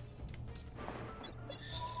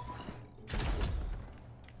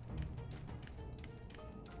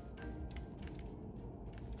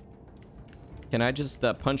 Can I just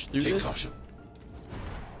punch through Take this? caution.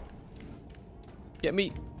 Get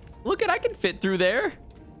me. Look at, I can fit through there.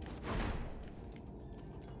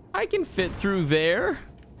 I can fit through there.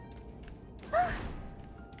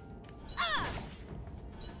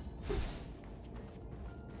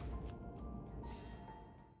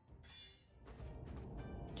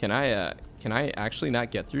 Can I actually not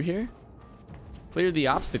get through here? Clear the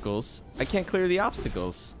obstacles. I can't clear the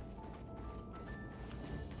obstacles.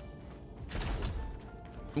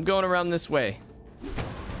 I'm going around this way.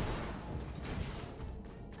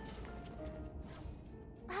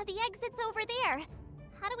 The exit's over there.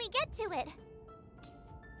 How do we get to it?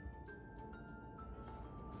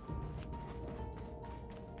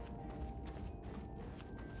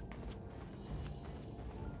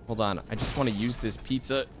 Hold on, I just want to use this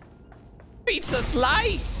pizza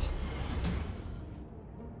slice.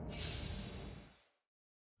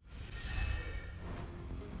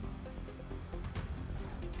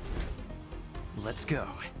 Let's go.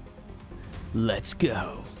 Let's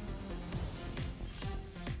go.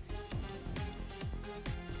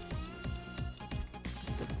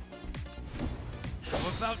 How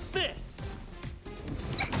about this?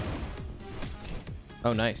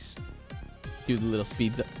 Oh, nice. Do the little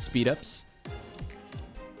speed ups.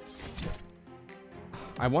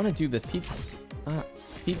 I want to do the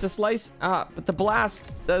pizza slice. But the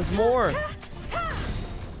blast does more.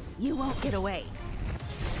 You won't get away.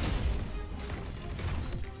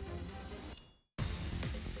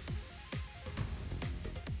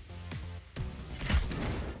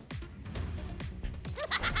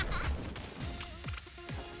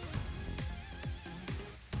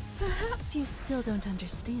 Perhaps you still don't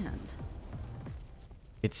understand.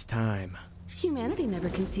 It's time. Humanity never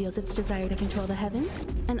conceals its desire to control the heavens,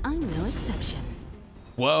 and I'm no exception.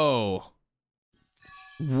 Whoa.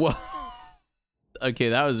 Whoa. Okay,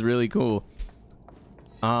 that was really cool.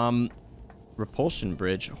 Repulsion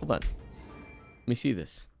bridge. Hold on. Let me see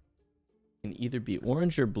this. Can either be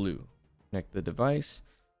orange or blue. Connect the device.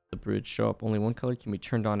 The bridge show up only one color can be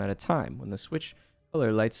turned on at a time. When the switch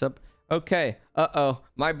color lights up, Okay. Uh-oh.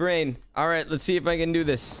 My brain. All right, let's see if I can do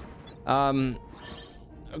this.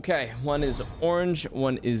 Okay. One is orange,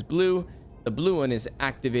 one is blue. The blue one is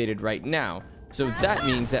activated right now. So that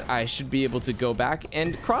means that I should be able to go back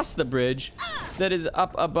and cross the bridge that is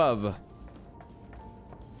up above.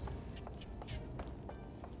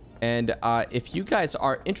 And if you guys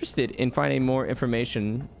are interested in finding more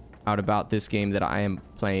information out about this game that I am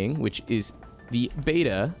playing, which is the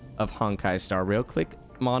beta of Honkai Star Rail, click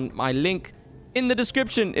on my link in the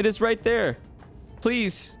description. It is right there.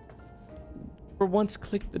 Please, for once,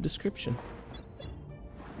 click the description.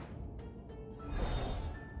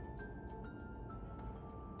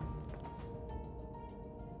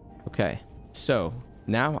 Okay, so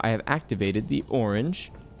now I have activated the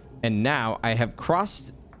orange, and now I have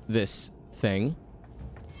crossed this thing.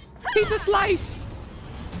 Pizza slice!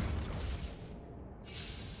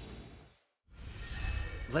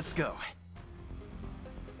 Let's go.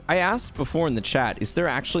 I asked before in the chat, is there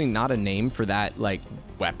actually not a name for that, like,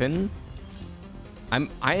 weapon?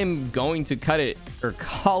 I am going to cut it, or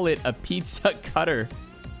call it a pizza cutter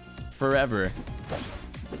forever.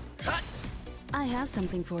 I have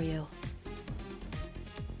something for you.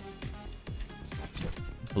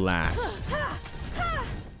 Blast.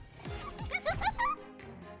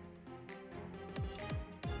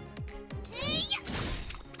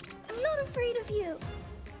 I'm not afraid of you.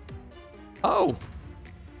 Oh.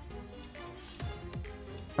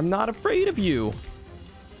 I'm not afraid of you.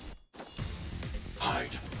 Hide.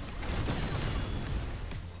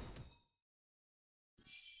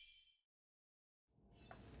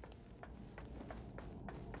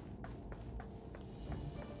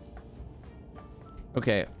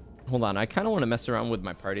 Okay, hold on. I kind of want to mess around with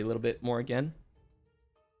my party a little bit more again.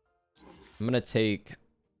 I'm gonna take.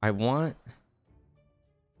 I want.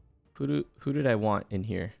 Who did I want in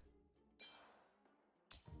here?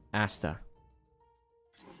 Asta.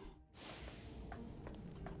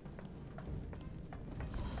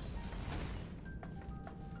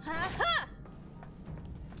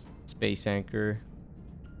 Space anchor.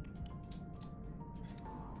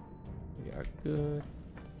 We are good.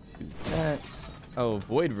 Do that. Oh,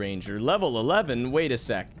 Void Ranger, level 11. Wait a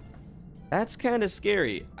sec. That's kind of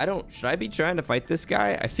scary. Should I be trying to fight this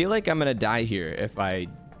guy? I feel like I'm gonna die here if I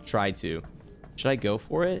try to. Should I go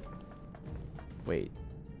for it? Wait.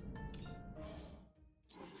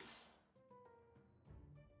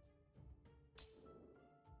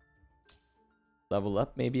 Level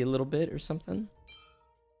up maybe a little bit or something?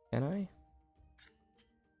 Can I?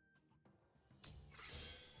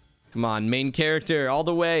 Come on, main character, all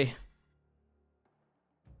the way.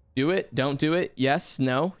 Do it, don't do it. Yes,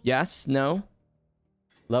 no, yes, no.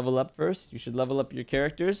 Level up first. You should level up your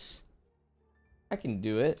characters. I can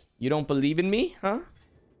do it. You don't believe in me, huh?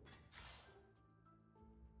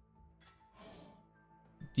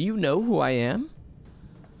 Do you know who I am?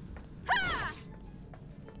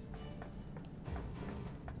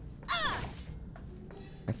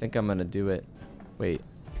 I think I'm gonna do it. Wait.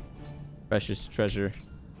 Precious treasure.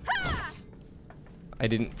 I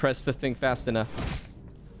didn't press the thing fast enough.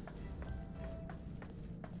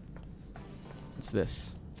 What's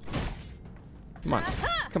this? Come on.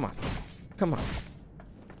 Come on. Come on.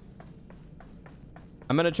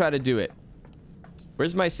 I'm gonna try to do it.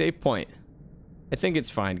 Where's my save point? I think it's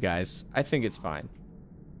fine, guys. I think it's fine.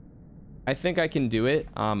 I think I can do it.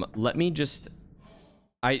 Let me just...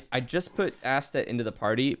 I just put Asta into the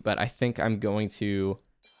party, but I think I'm going to...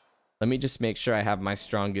 Let me just make sure I have my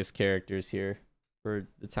strongest characters here for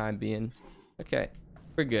the time being. Okay,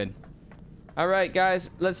 we're good. All right,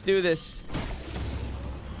 guys, let's do this.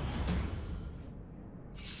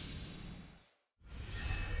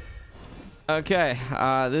 Okay,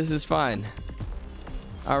 this is fine.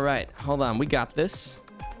 All right, hold on, we got this.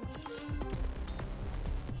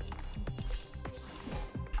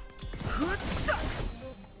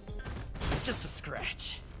 Just a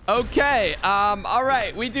scratch. Okay, all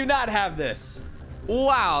right, we do not have this.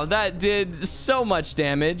 Wow, that did so much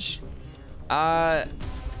damage. I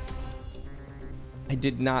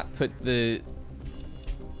did not put the...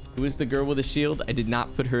 Who is the girl with the shield? I did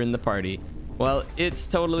not put her in the party. Well, it's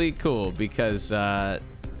totally cool because,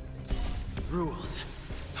 Rules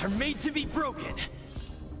are made to be broken.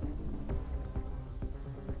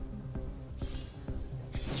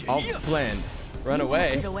 all planned. Run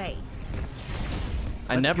away. Get away.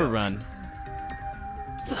 I never run.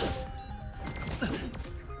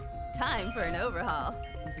 Time for an overhaul.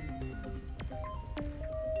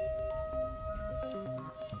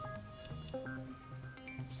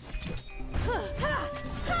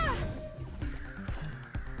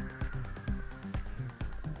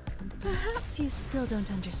 Perhaps you still don't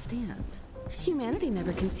understand. Humanity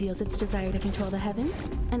never conceals its desire to control the heavens,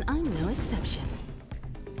 and I'm no exception.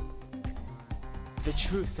 The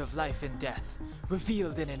truth of life and death,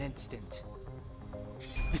 revealed in an instant.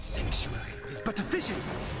 The sanctuary is but a vision.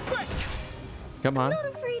 Break! Come on. I'm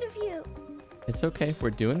not afraid of you. It's okay. We're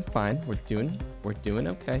doing fine. We're doing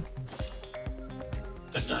okay.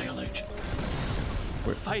 Annihilate.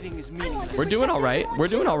 We're fighting is meaningless. We're doing all right. We're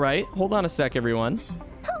doing all right. Hold on a sec, everyone.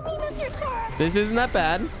 Help me, Mr. Star. This isn't that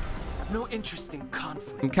bad. I've no interest in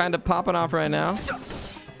conflict. I'm kind of popping off right now.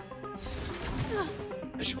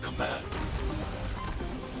 As you command.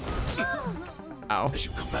 Ow. As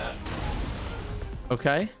you command.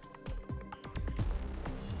 Okay.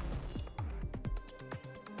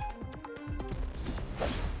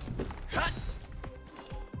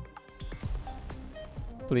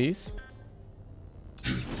 Please.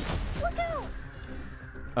 Look out.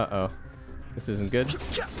 Uh-oh. This isn't good.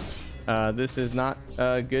 This is not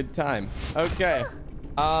a good time. Okay.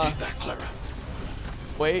 Stay back, Clara.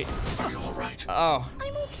 Wait. Are you all right? Oh.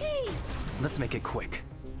 I'm okay. Let's make it quick.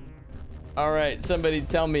 All right. Somebody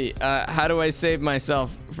tell me, how do I save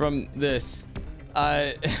myself from this?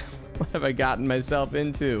 What have I gotten myself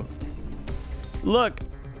into? Look.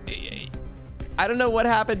 I don't know what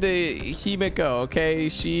happened to Himiko, okay?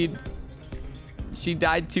 She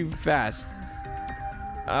died too fast.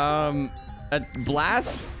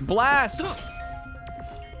 Blast? Blast!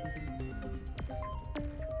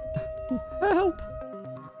 Help!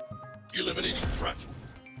 Eliminating threat.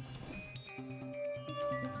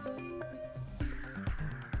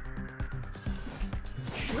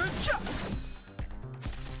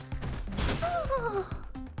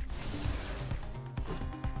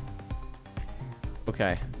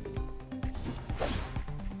 Okay.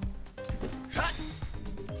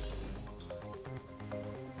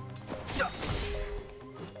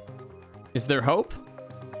 Is there hope?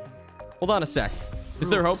 Hold on a sec. Is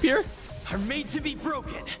there hope here? Are made to be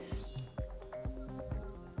broken.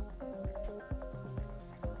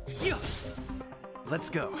 Let's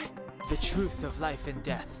go. The truth of life and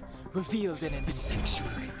death, revealed in the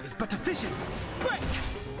sanctuary, is but a vision. Break!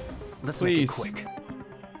 Let's Please. make it quick.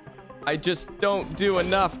 I just don't do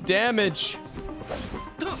enough damage.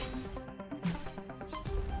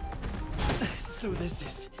 So this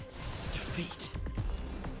is defeat.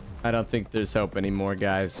 I don't think there's hope anymore,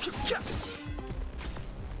 guys.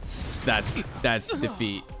 That's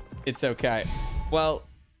defeat. It's okay. Well,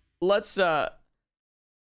 let's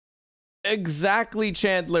exactly,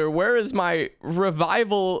 Chandler, where is my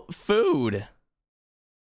revival food?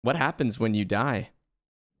 What happens when you die?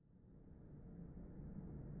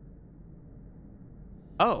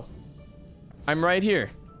 Oh, I'm right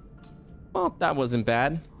here. Well, that wasn't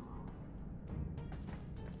bad.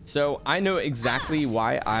 So I know exactly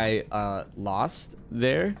why I lost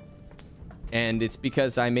there. And it's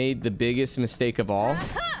because I made the biggest mistake of all,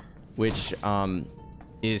 which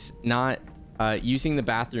is not using the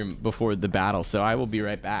bathroom before the battle. So I will be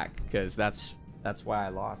right back because that's why I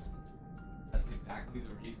lost. That's exactly the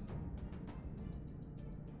reason.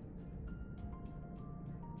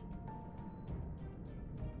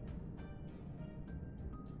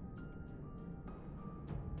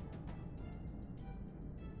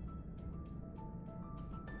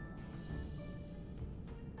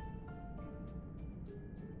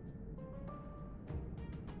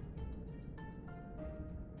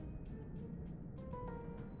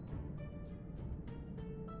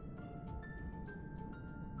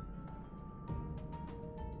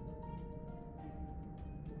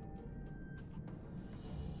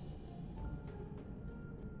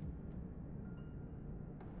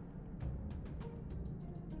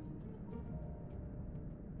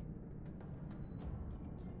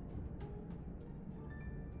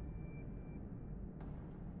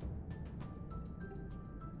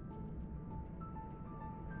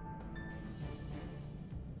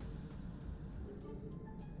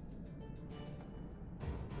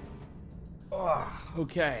 Oh,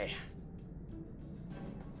 okay.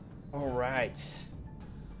 All right.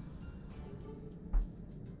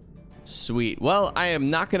 Sweet. Well, I am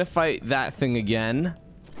not gonna fight that thing again.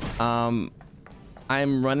 I'm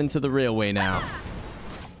running to the railway now.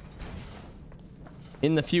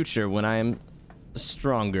 In the future, when I am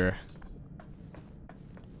stronger.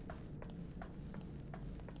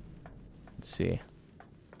 Let's see.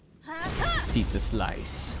 Pizza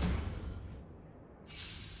slice.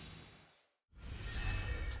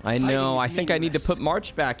 I know. I think I need to put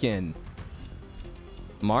March back in.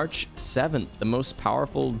 March 7th, the most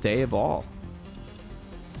powerful day of all.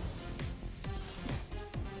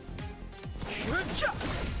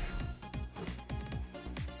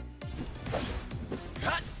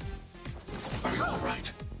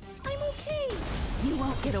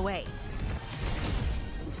 won't get away.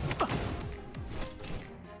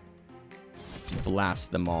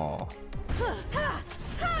 Blast them all. Look out!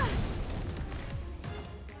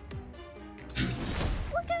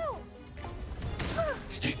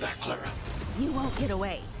 Stay back, Clara. You won't get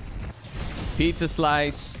away. Pizza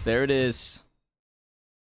slice. There it is.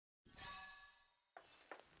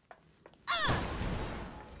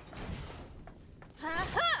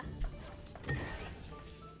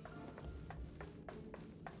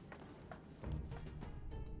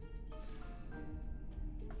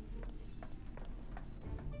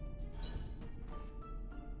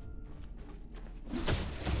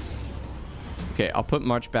 Okay, I'll put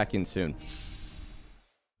March back in soon.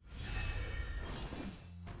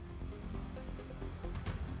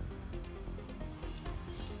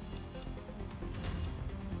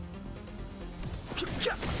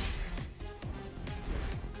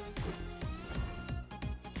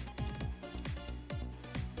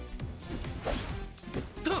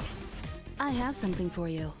 I have something for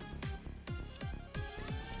you.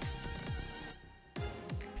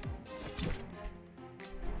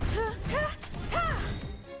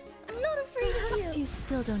 I'm not afraid of Perhaps you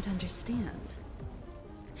still don't understand.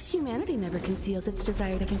 Humanity never conceals its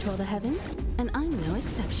desire to control the heavens, and I'm no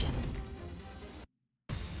exception.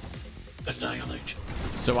 Annihilate.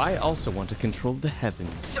 So I also want to control the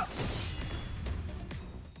heavens.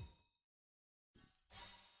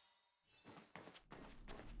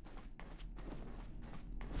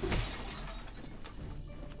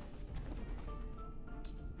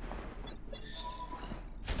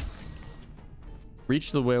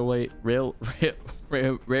 Reach the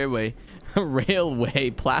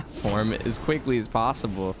railway platform as quickly as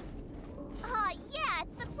possible. Yeah,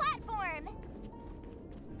 it's the platform.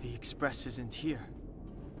 The express isn't here.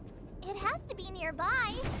 It has to be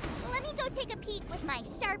nearby. Let me go take a peek with my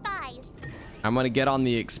sharp eyes. I'm gonna get on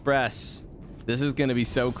the express. This is gonna be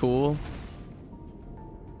so cool.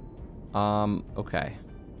 Okay.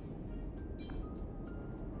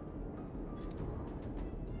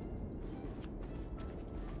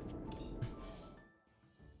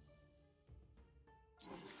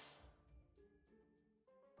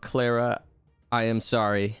 Clara, I am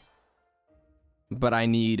sorry, but I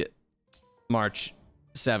need March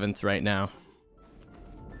 7th right now.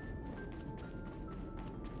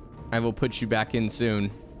 I will put you back in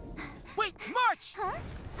soon. Wait, March! Huh?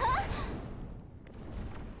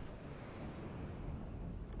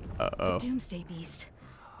 Uh-oh. The Doomsday Beast.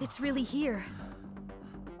 It's really here.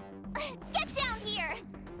 Get down here!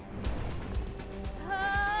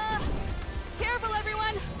 Careful,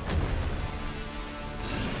 everyone!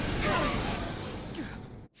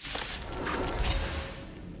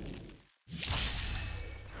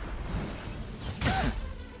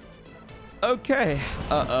 Okay.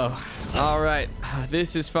 Uh-oh. All right.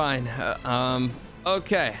 This is fine.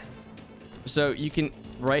 Okay. So you can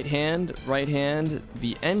right hand,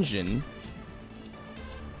 the engine.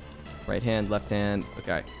 Right hand, left hand.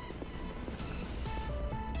 Okay.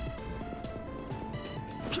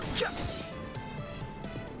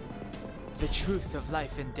 The truth of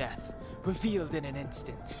life and death, revealed in an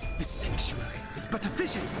instant. The sanctuary is but a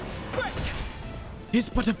vision. Break! It's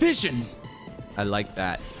but a vision. I like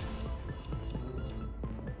that.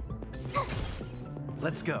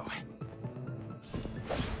 Let's go.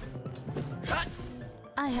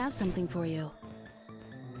 I have something for you.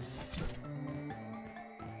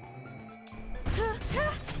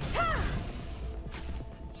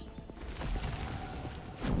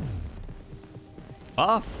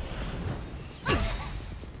 Off.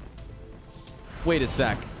 Wait a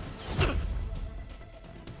sec.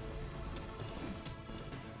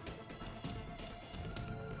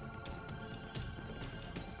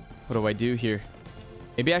 What do I do here?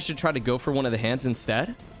 Maybe I should try to go for one of the hands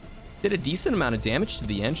instead? Did a decent amount of damage to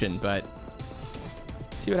the engine, but...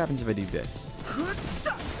 Let's see what happens if I do this.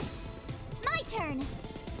 My turn!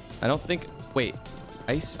 I don't think... Wait.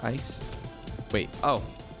 Ice. Wait. Oh.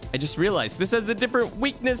 I just realized this has a different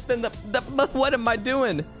weakness than the... What am I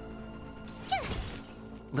doing?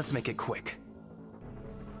 Let's make it quick.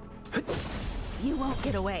 You won't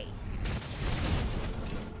get away.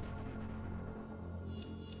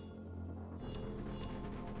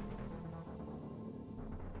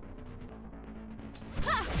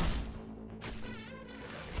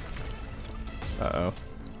 Uh-oh.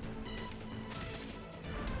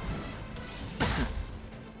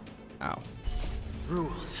 Ow.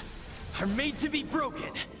 Rules are made to be broken.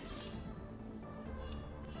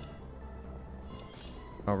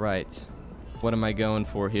 All right. What am I going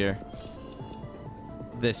for here?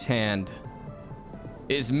 This hand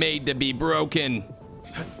is made to be broken.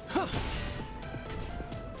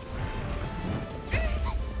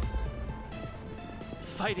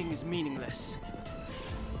 Fighting is meaningless.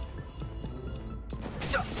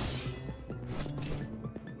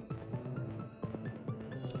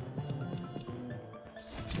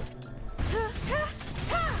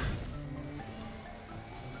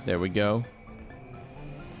 There we go.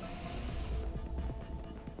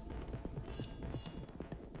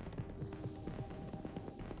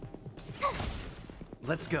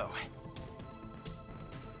 Let's go.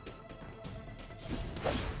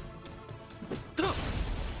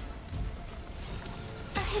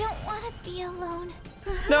 I don't want to be alone.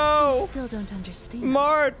 No! You still don't understand.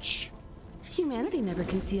 March! Humanity never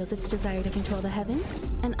conceals its desire to control the heavens,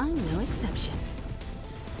 and I'm no exception.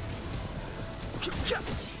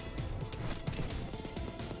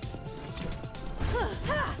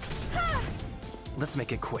 Let's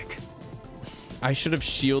make it quick. I should have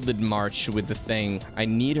shielded March with the thing. I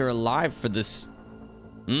need her alive for this.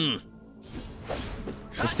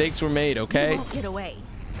 Mistakes were made, okay? You won't get away.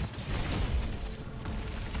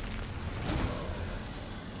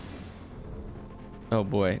 Oh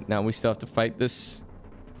boy, now we still have to fight this.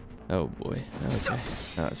 Oh boy, okay.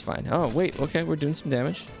 No, it's fine. Oh wait, okay, we're doing some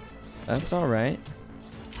damage. That's all right.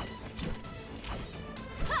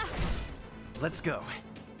 Let's go.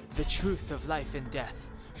 The truth of life and death.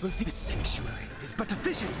 The sanctuary is but a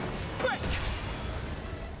vision. Break!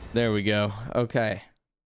 There we go. Okay.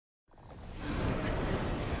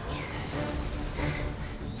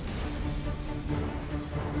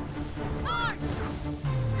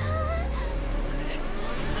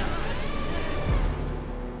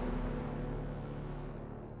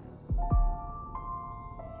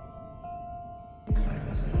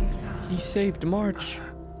 He saved March.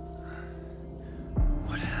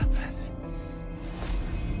 What happened?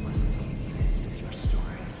 You must see the end of your story.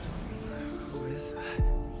 Who is that?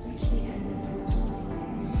 Reach the end of the story.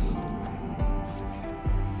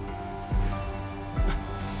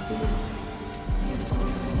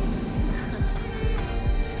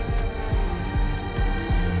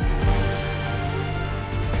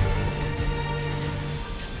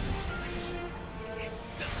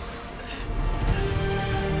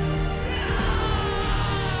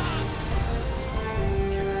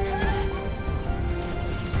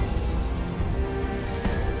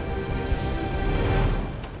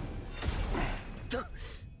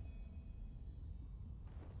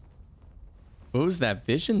 What was that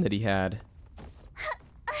vision that he had?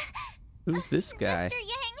 Who's this guy? Mr.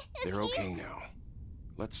 Yang, is They're he? okay now.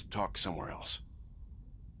 Let's talk somewhere else.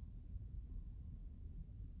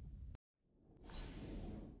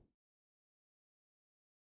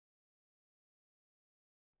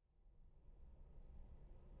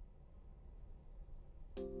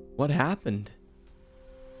 What happened?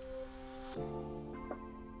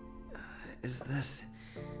 Is this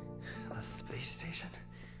a space station?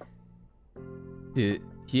 Did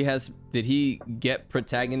he get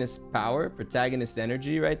protagonist power, protagonist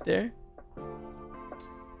energy right there?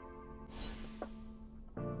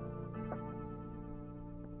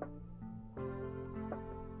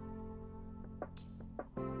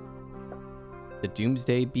 The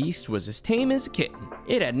Doomsday Beast was as tame as a kitten.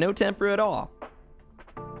 It had no temper at all.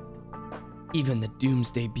 Even the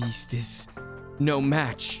Doomsday Beast is no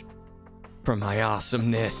match for my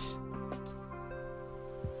awesomeness.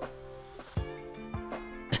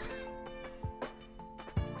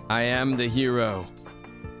 I am the hero.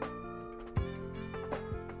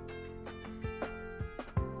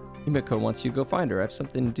 Himiko wants you to go find her. I have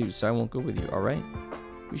something to do, so I won't go with you, alright?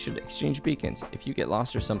 We should exchange beacons. If you get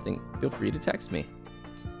lost or something, feel free to text me.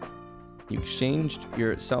 You exchanged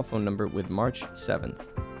your cell phone number with March 7th.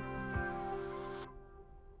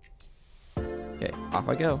 Okay, off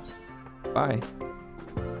I go. Bye.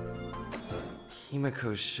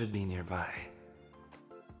 Himiko should be nearby.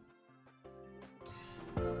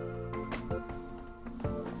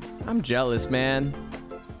 I'm jealous, man.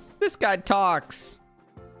 This guy talks.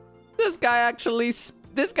 This guy actually...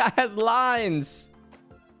 This guy has lines.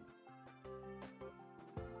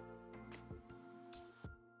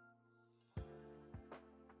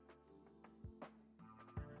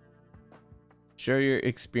 Share your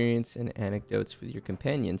experience and anecdotes with your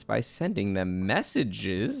companions by sending them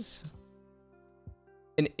messages.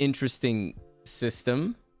 An interesting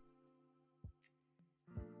system.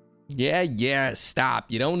 Yeah, stop.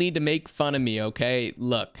 You don't need to make fun of me, okay?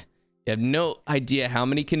 Look, you have no idea how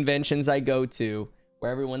many conventions I go to where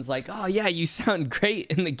everyone's like, oh yeah, you sound great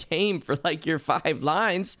in the game for like your 5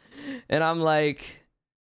 lines. And I'm like,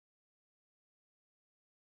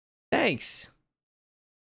 thanks.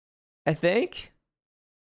 I think.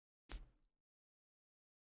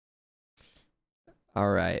 All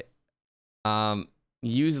right.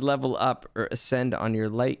 Use level up or ascend on your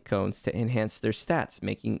light cones to enhance their stats,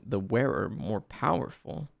 making the wearer more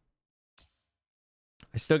powerful.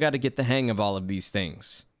 I still got to get the hang of all of these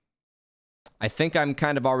things. I think I'm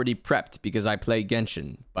kind of already prepped because I play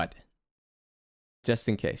Genshin, but just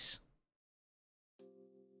in case.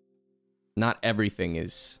 Not everything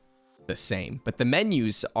is the same, but the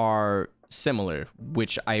menus are similar,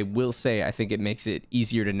 which I will say I think it makes it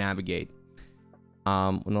easier to navigate.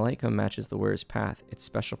 When the light cone matches the wearer's path, its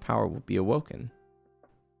special power will be awoken.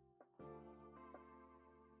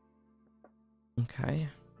 Okay.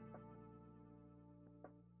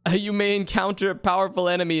 You may encounter a powerful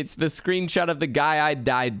enemy. It's the screenshot of the guy I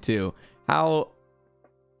died to. How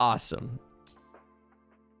awesome.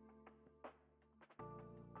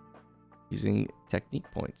 Using technique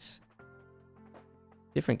points.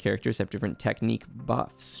 Different characters have different technique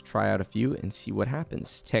buffs. Try out a few and see what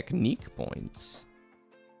happens. Technique points.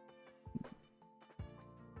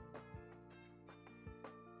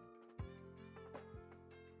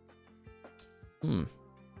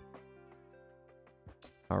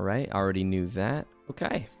 All right, already knew that.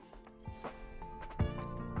 Okay.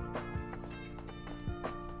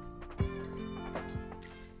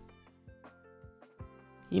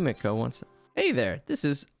 Himiko wants... Hey there, this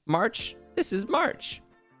is March. This is March.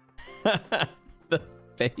 The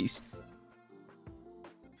face.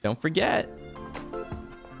 Don't forget.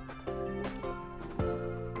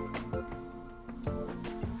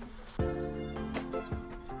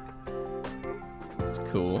 It's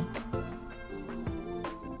cool.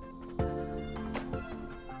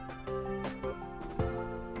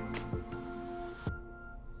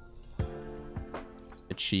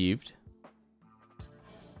 Achieved.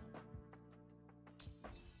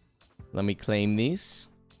 Let me claim these.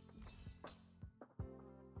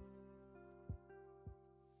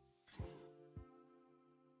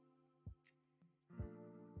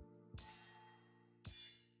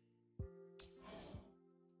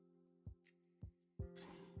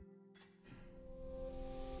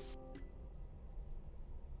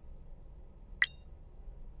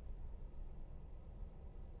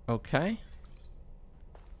 Okay.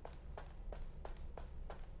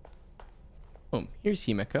 Oh, here's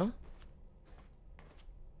Himiko.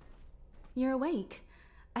 You're awake.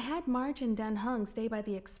 I had Marge and Dan Hung stay by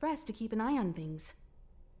the Express to keep an eye on things.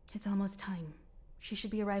 It's almost time. She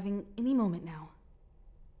should be arriving any moment now.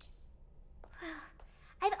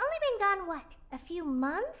 I've only been gone, what, a few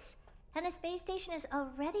months? And the space station is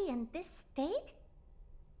already in this state?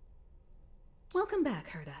 Welcome back,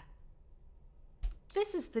 Herta.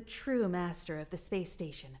 This is the true master of the space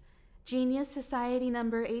station. Genius Society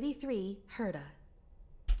number 83, Herta.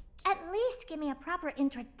 At least give me a proper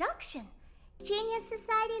introduction. Genius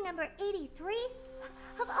Society number 83?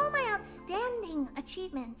 Of all my outstanding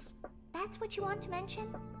achievements, that's what you want to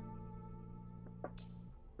mention?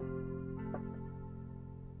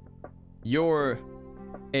 You're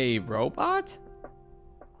a robot?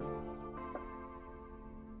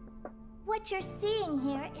 What you're seeing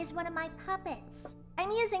here is one of my puppets.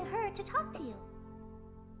 I'm using her to talk to you.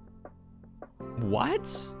 What?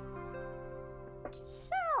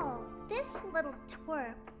 So, this little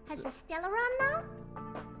twerp has the Stellaron now?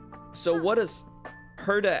 So what does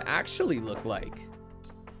Herta actually look like?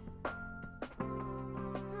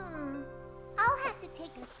 I'll have to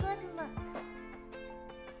take a good look.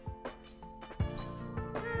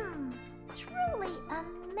 Truly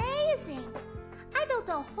amazing! I built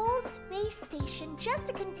a whole space station just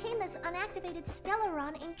to contain this unactivated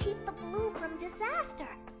Stellaron and keep the Blue from disaster.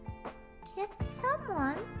 Yet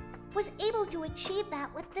someone was able to achieve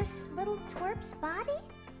that with this little twerp's body?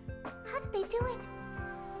 How did they do it?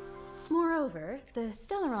 Moreover, the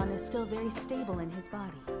Stellaron is still very stable in his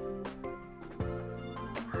body.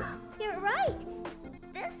 You're right.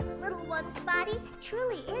 This little one's body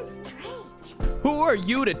truly is strange. Who are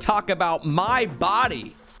you to talk about my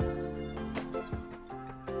body?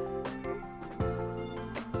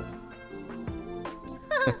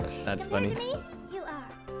 That's funny. To me, you are.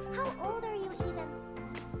 How old are you even?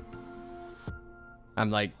 I'm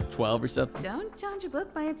like 12 or something. Don't judge a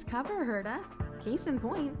book by its cover, Herta. Case in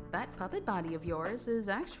point, that puppet body of yours is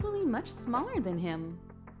actually much smaller than him.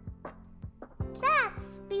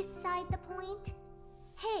 That's beside the point.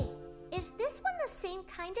 Hey, is this one the same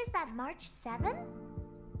kind as that March 7?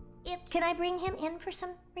 Can I bring him in for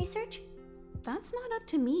some research? That's not up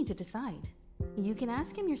to me to decide. You can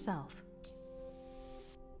ask him yourself.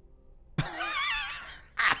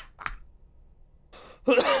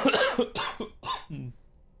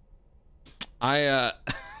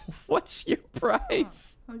 What's your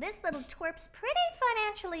price? This little twerp's pretty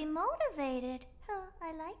financially motivated. Oh,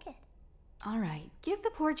 I like it. All right, give the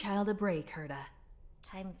poor child a break, Herta.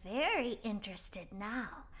 I'm very interested now.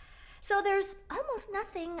 So there's almost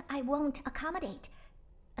nothing I won't accommodate.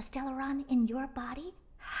 A Stellaron in your body?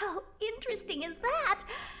 How interesting is that?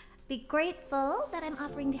 Be grateful that I'm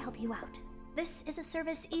offering to help you out. This is a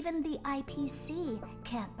service even the IPC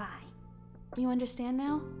can't buy. You understand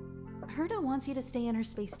now? Herta wants you to stay in her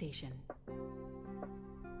space station.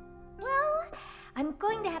 Well, I'm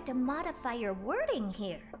going to have to modify your wording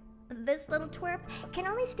here. This little twerp can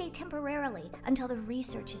only stay temporarily until the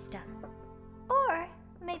research is done. Or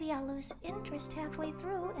maybe I'll lose interest halfway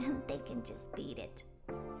through and they can just beat it.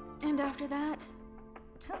 And after that?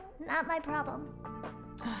 Not my problem.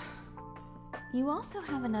 You also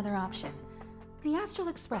have another option. The Astral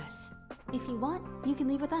Express. If you want, you can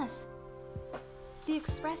leave with us. The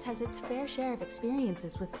Express has its fair share of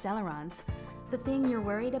experiences with Stellarons. The thing you're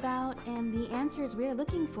worried about and the answers we're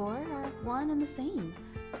looking for are one and the same.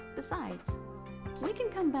 Besides, we can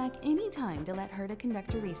come back anytime to let Herta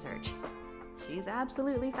conduct her research. She's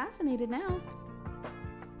absolutely fascinated now.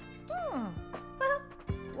 Well,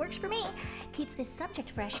 works for me. Keeps this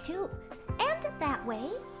subject fresh, too. And that way,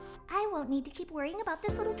 I won't need to keep worrying about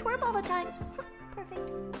this little twerp all the time.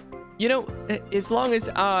 Perfect. You know, as long as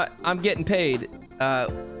I'm getting paid,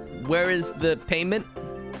 where is the payment?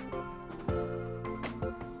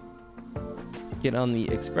 Get on the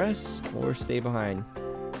Express or stay behind?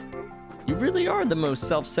 You really are the most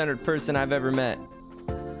self-centered person I've ever met.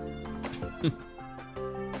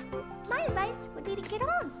 My advice would be to get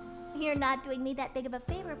on. You're not doing me that big of a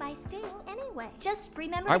favor by staying anyway. Just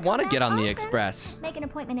remember I want to get on the Express. Make an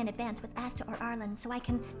appointment in advance with Asta or Arlen so I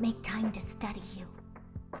can make time to study you.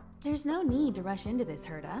 There's no need to rush into this,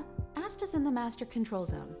 Herta. Asta's in the Master Control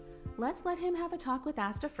Zone. Let's let him have a talk with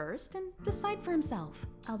Asta first and decide for himself.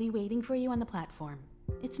 I'll be waiting for you on the platform.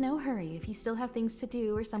 It's no hurry if you still have things to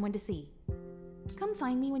do or someone to see. Come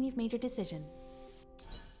find me when you've made your decision.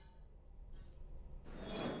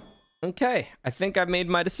 Okay, I think I've made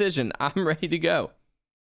my decision. I'm ready to go.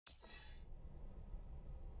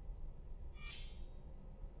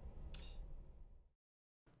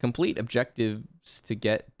 Complete objectives to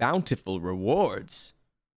get bountiful rewards.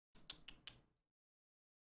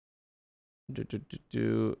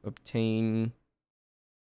 Obtain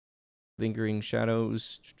lingering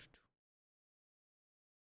shadows.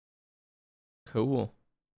 Cool.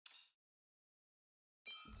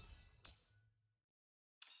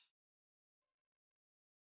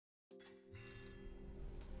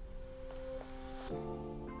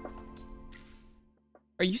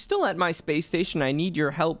 Are you still at my space station? I need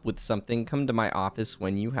your help with something. Come to my office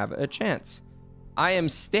when you have a chance. I am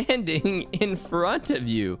standing in front of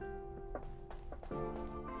you.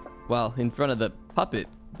 Well, in front of the puppet.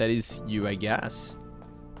 That is you, I guess.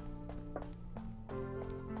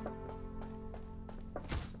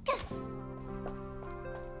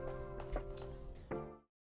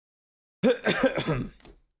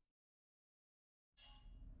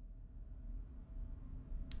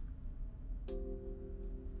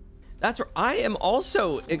 That's right. I am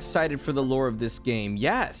also excited for the lore of this game.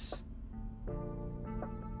 Yes.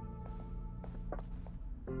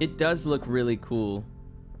 It does look really cool.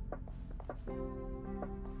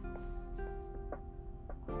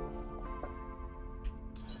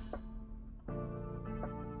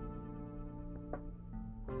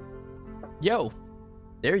 Yo,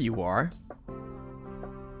 there you are.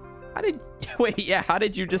 How did... Wait, yeah, how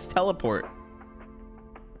did you just teleport?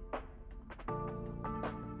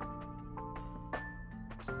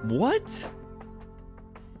 What?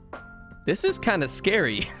 This is kind of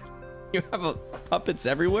scary. You have puppets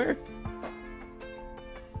everywhere?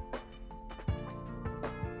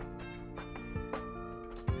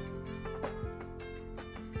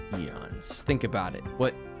 Eons. Think about it.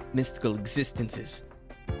 What mystical existences?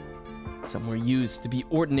 Some were used to be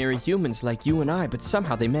ordinary humans like you and I, but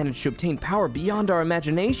somehow they managed to obtain power beyond our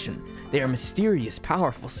imagination. They are mysterious,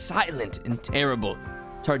 powerful, silent, and terrible.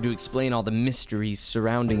 It's hard to explain all the mysteries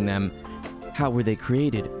surrounding them. How were they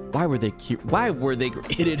created? Why were they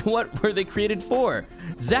created? What were they created for?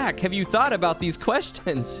 Zach, have you thought about these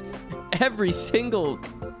questions? Every single...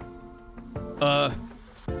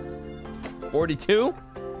 42?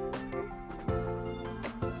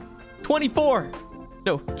 24!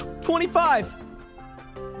 No, 25!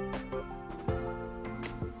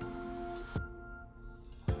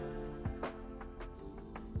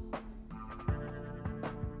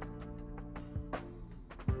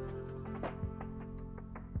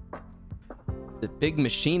 The big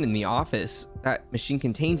machine in the office, that machine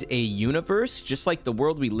contains a universe just like the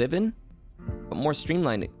world we live in, but more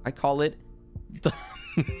streamlined. I call it the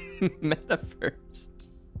metaverse.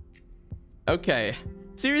 Okay.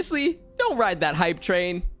 Seriously? Don't ride that hype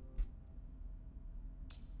train.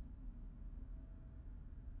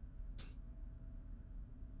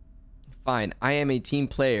 Fine, I am a team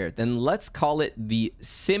player. Then let's call it the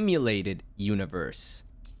simulated universe.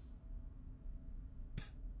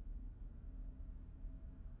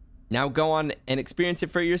 Now go on and experience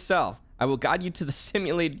it for yourself. I will guide you to the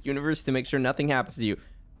simulated universe to make sure nothing happens to you.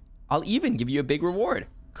 I'll even give you a big reward.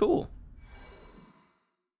 Cool.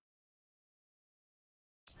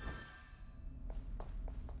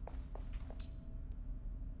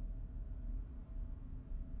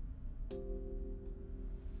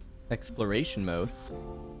 Exploration mode.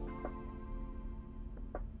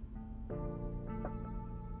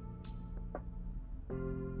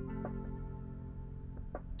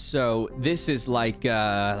 So this is like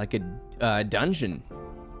a dungeon.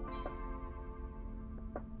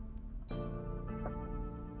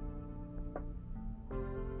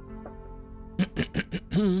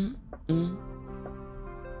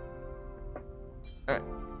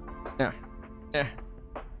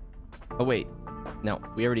 Oh wait, no,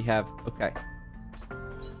 we already have. Okay.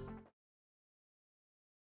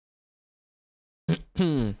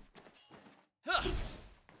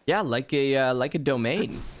 Yeah, like a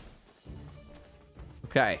domain.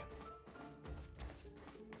 Okay.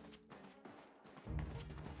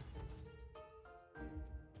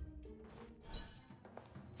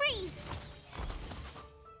 Freeze!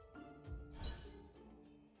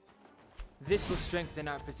 This will strengthen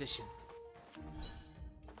our position.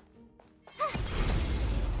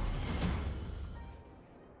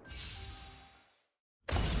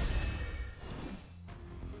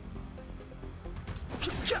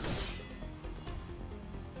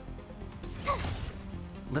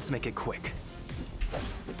 Let's make it quick.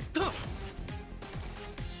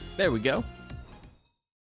 There we go.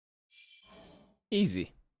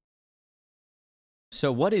 Easy.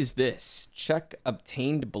 So what is this? Check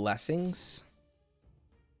obtained blessings.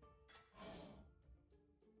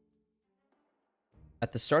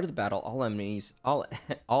 At the start of the battle, all enemies,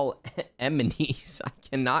 I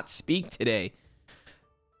cannot speak today.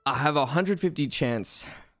 I have a 150 chance.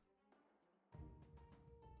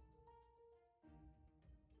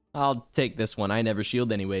 I'll take this one. I never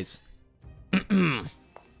shield anyways.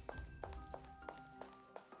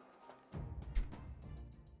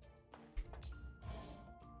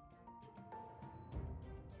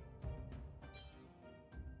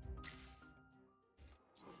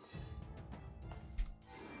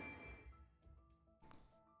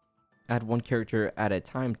 Add one character at a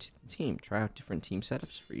time to the team. Try out different team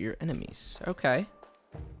setups for your enemies. Okay.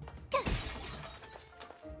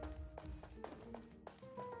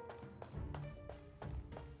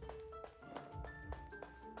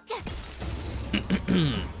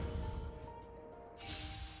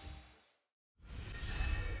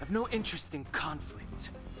 I've no interest in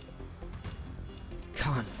conflict.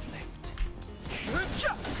 Conflict.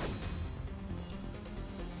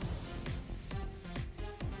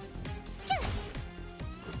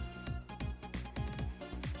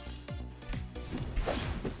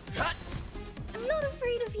 I'm not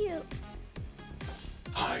afraid of you.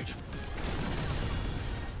 Hide.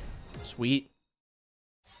 Sweet.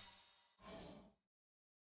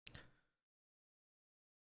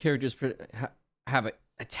 Characters have an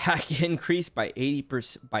attack increase by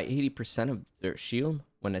 80% of their shield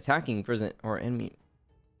when attacking present or enemy.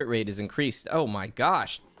 Crit rate is increased. Oh my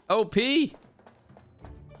gosh. OP.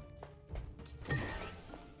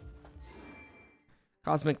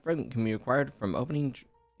 Cosmic Fragment can be acquired from opening.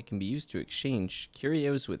 It can be used to exchange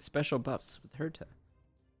curios with special buffs with Herta.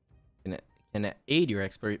 Can aid your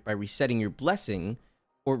exploit by resetting your blessing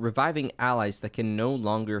or reviving allies that can no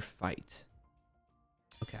longer fight.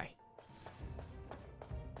 Okay.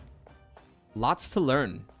 Lots to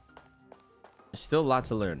learn. There's still a lot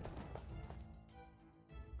to learn.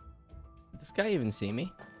 Did this guy even see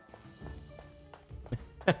me?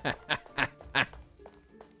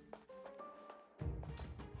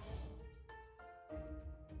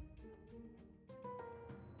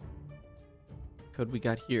 Code we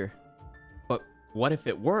got here. But what if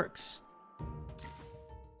it works?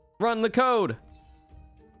 Run the code!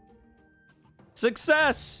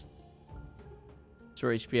 Success!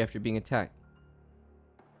 Restore HP after being attacked.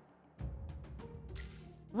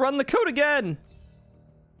 Run the code again!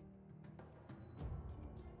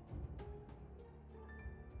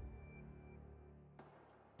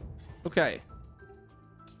 Okay.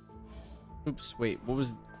 Oops, wait, what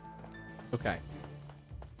was... Okay.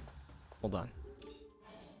 Hold on.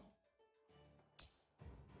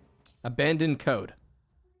 Abandoned code.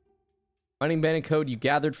 Finding abandoned code you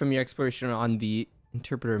gathered from your exploration on the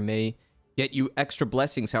interpreter may get you extra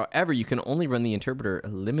blessings. However, you can only run the interpreter a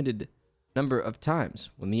limited number of times.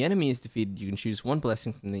 When the enemy is defeated, you can choose one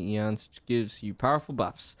blessing from the eons, which gives you powerful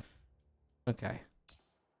buffs. Okay.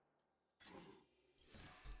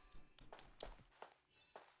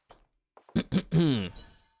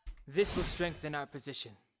 This will strengthen our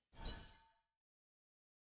position.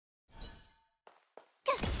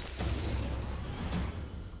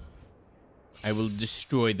 I will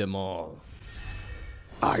destroy them all.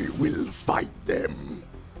 I will fight them.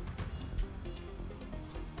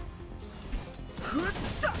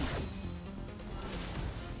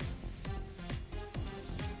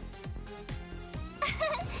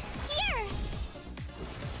 Here!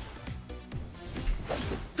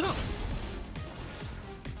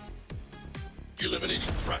 Eliminating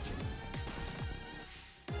threat.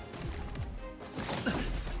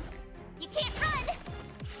 You can't run!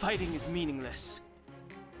 Fighting is meaningless.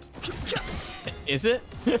 Is it?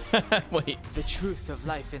 Wait. The truth of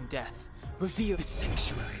life and death. Reveal the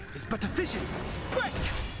sanctuary is but a vision. Break!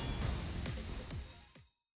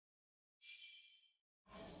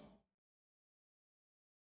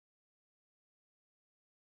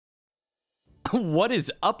 What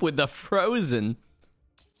is up with the frozen?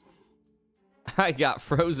 I got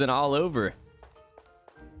frozen all over.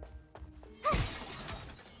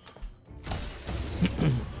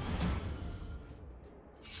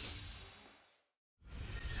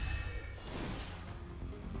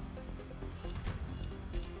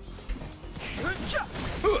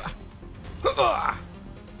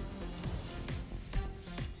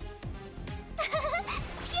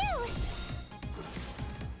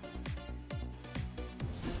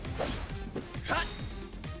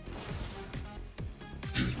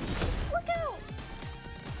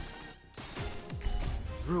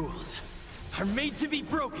 Rules are made to be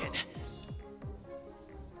broken.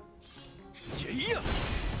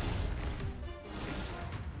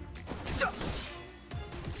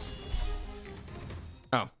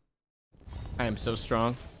 Oh. I am so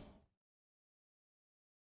strong.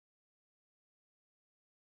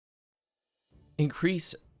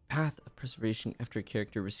 Increase path of preservation after a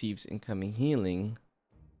character receives incoming healing.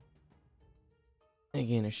 I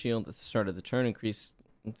gain a shield at the start of the turn. Increase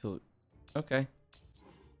until... Okay.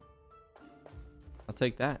 I'll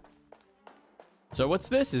take that. So what's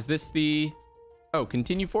this? Is this the... Oh,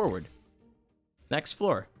 continue forward. Next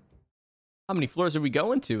floor. How many floors are we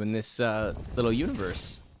going to in this little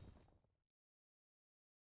universe?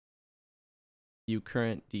 View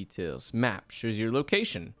current details. Map shows your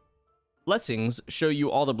location. Blessings show you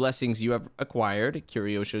all the blessings you have acquired.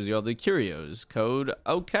 Curio shows you all the curios. Code,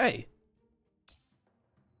 okay.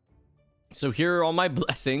 So here are all my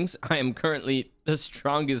blessings. I am currently the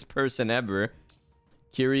strongest person ever.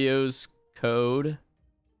 Curios, code.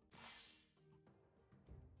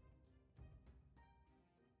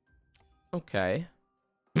 Okay.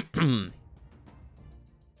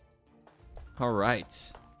 All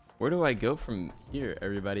right. Where do I go from here,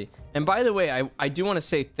 everybody? And by the way, I do want to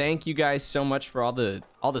say thank you guys so much for all the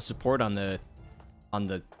support in the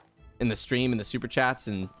stream and the super chats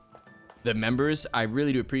and the members. I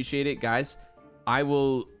really do appreciate it, guys. I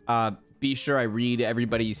will be sure I read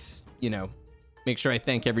everybody's, make sure I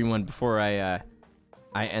thank everyone before I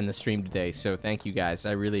end the stream today. So thank you guys.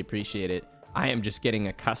 I really appreciate it. I am just getting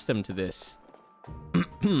accustomed to this.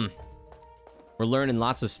 We're learning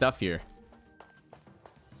lots of stuff here.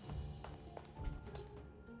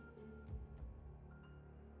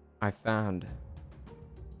 I found.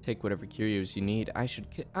 Take whatever curios you need. I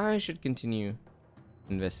should continue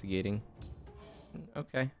investigating.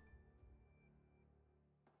 Okay.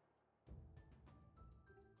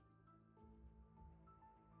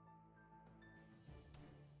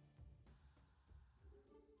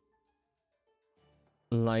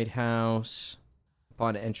 Lighthouse.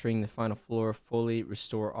 Upon entering the final floor, fully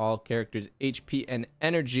restore all characters' HP and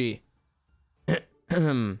energy.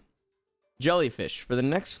 Jellyfish. For the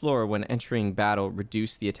next floor, when entering battle,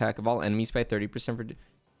 reduce the attack of all enemies by 30%. For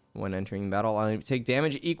when entering battle, all enemies take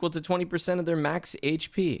damage equal to 20% of their max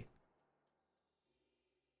HP.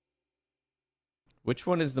 Which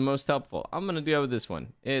one is the most helpful? I'm going to go with this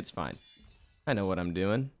one. It's fine. I know what I'm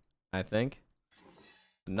doing, I think.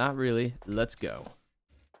 But not really. Let's go.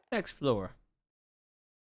 Next floor.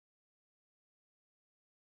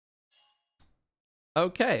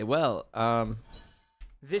 Okay, well,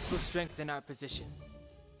 This will strengthen our position.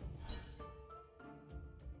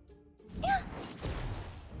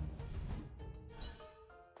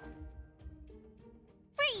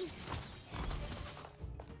 Freeze!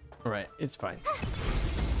 Alright, it's fine.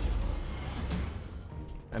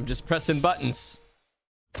 I'm just pressing buttons.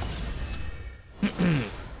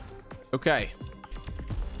 Okay.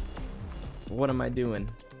 What am I doing?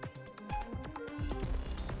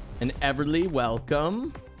 And Everly,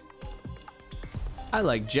 welcome. I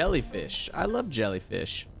like jellyfish. I love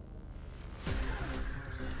jellyfish.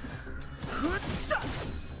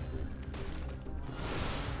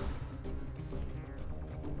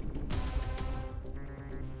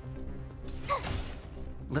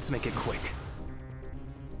 Let's make it quick.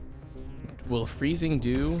 Will freezing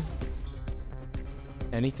do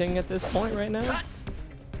anything at this point right now?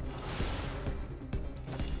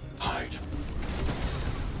 Hide.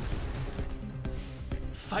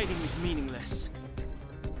 Fighting is meaningless.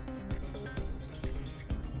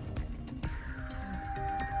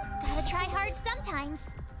 Gotta try hard sometimes.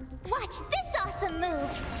 Watch this awesome move.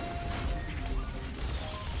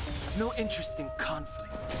 No interest in conflict.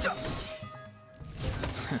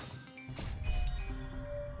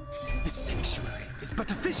 The sanctuary is but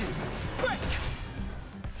a vision. Break!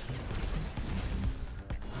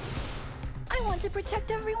 I want to protect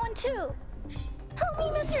everyone too. Help me,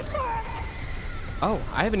 Mr. Clark. Oh,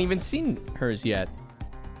 I haven't even seen hers yet.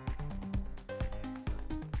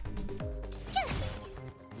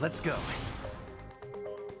 Let's go.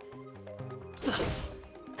 I'm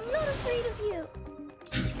not afraid of you.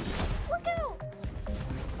 Look out!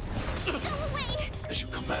 Go away! As you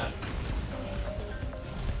command.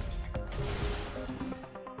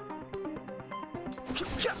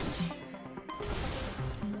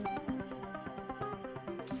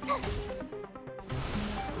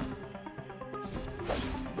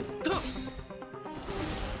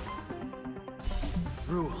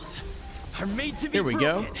 Rules are made to be Here we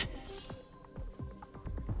go. broken.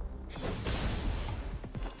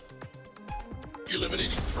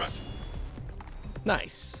 Eliminating threat.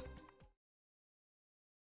 Nice.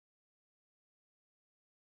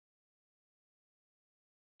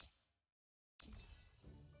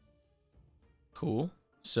 Cool.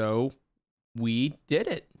 So we did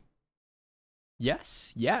it.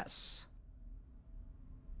 Yes, yes.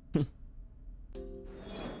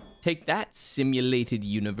 Take that, simulated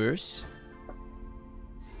universe.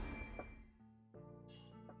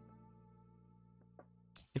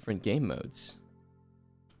 Different game modes.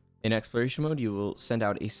 In exploration mode, you will send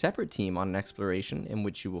out a separate team on an exploration in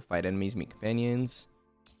which you will fight enemies, meet companions.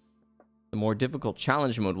 The more difficult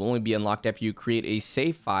challenge mode will only be unlocked after you create a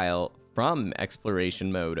save file from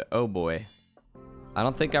exploration mode. Oh boy. I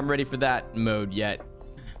don't think I'm ready for that mode yet.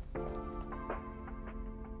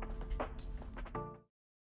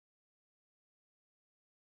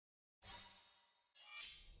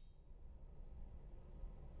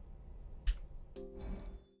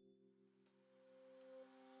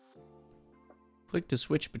 Click to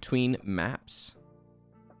switch between maps.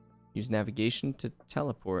 Use navigation to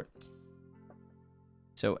teleport.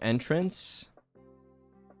 So entrance.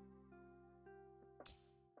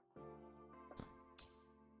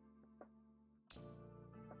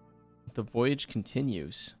 The voyage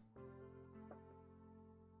continues.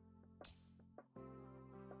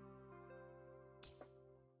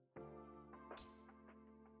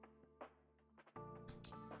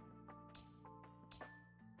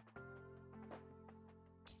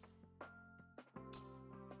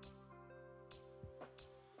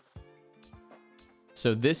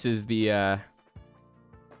 So this is the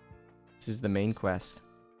main quest.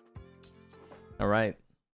 All right.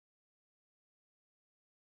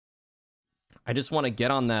 I just want to get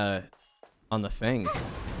on the thing.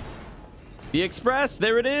 The Express,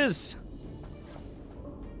 there it is.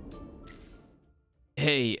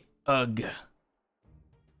 Hey, ugh.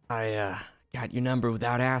 I got your number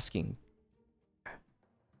without asking.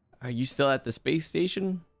 Are you still at the space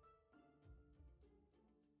station?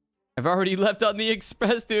 I've already left on the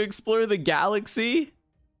Express to explore the galaxy.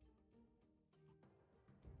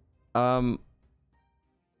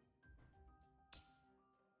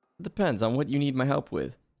 Depends on what you need my help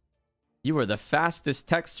with. You are the fastest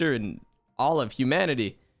texter in all of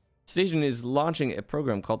humanity. The station is launching a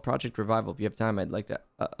program called Project Revival. If you have time, I'd like to...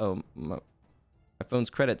 my phone's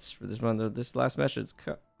credits for this month. This last message.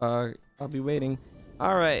 I'll be waiting.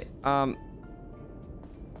 All right.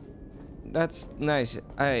 That's nice.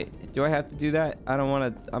 Do I have to do that? I don't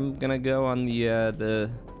want to. I'm gonna go on the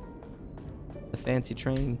fancy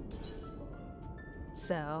train.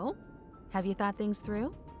 So, have you thought things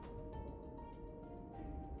through?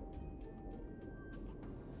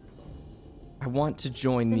 I want to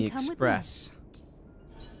join Then the come with me. Express.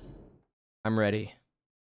 I'm ready.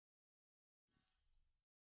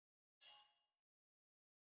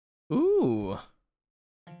 Ooh.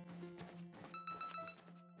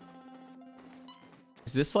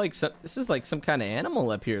 Is this like some? This is like some kind of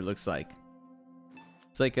animal up here. It looks like.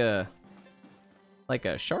 It's like a like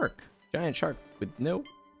a shark. Giant shark with no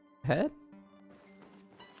head?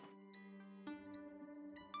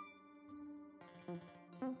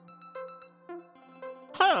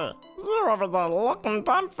 Hey, you over there looking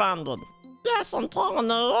dumbfounded. Yes, I'm talking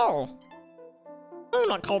to you.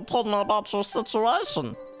 Himiko told me about your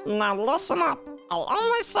situation. Now listen up. I'll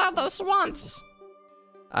only say this once.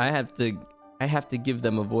 I have to give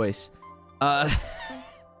them a voice.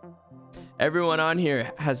 Everyone on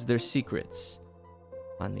here has their secrets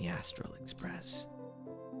on the Astral Express.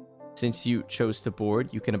 Since you chose to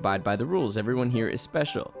board, you can abide by the rules. Everyone here is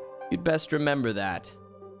special. You'd best remember that.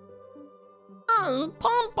 Hey,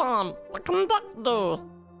 Pom Pom, the conductor.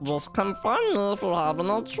 Just come find me if you're having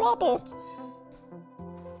no trouble.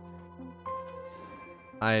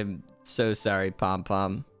 I'm so sorry, Pom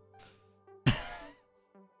Pom.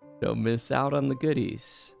 Don't miss out on the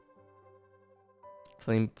goodies.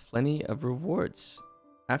 Claim plenty of rewards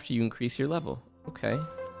after you increase your level. Okay.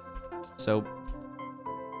 So,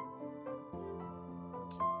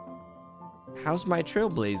 how's my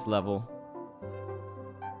Trailblaze level?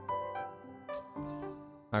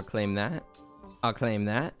 I'll claim that. I'll claim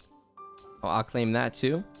that. Oh, I'll claim that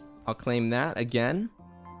too. I'll claim that again.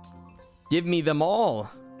 Give me them all.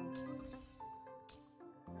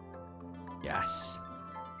 Yes.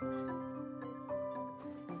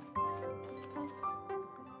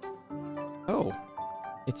 Oh,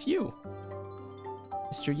 it's you,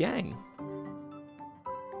 Mr. Yang.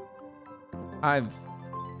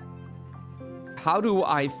 How do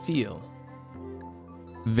I feel?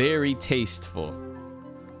 Very tasteful.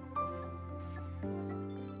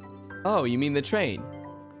 Oh, you mean the train?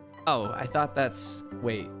 Oh, I thought that's...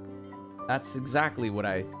 Wait. That's exactly what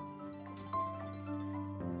I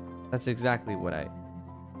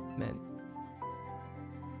meant.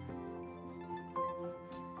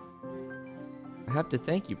 I have to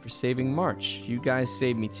thank you for saving March. You guys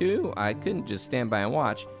saved me too. I couldn't just stand by and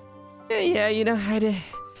watch. Yeah, you know, I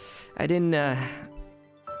didn't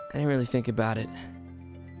really think about it.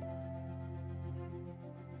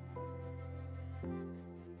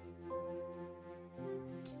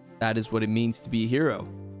 That is what it means to be a hero.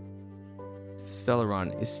 If the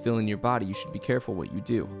Stellaron is still in your body, you should be careful what you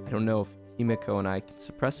do. I don't know if Himiko and I can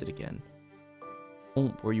suppress it again.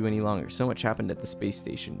 Won't bore you any longer. So much happened at the space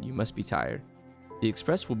station. You must be tired. The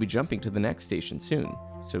express will be jumping to the next station soon,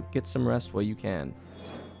 so get some rest while you can.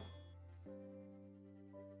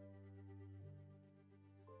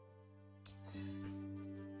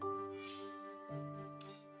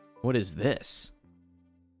 What is this?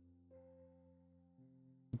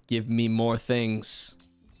 Give me more things.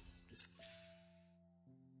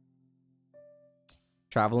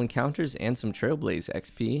 Travel encounters and some Trailblaze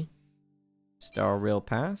XP. Star Rail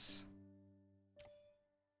Pass.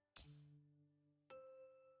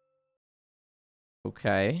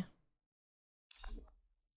 Okay.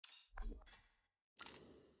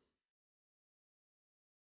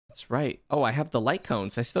 That's right. Oh, I have the light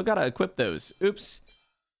cones. I still gotta equip those. Oops.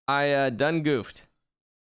 I done goofed.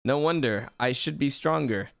 No wonder. I should be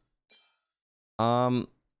stronger. Alright,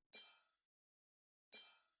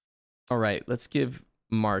 let's give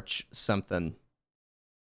March something.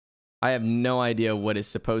 I have no idea what is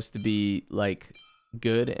supposed to be, like,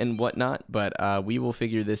 good and whatnot, but we will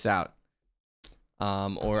figure this out.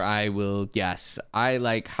 Or I will guess. I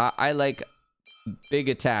like big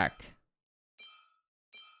attack.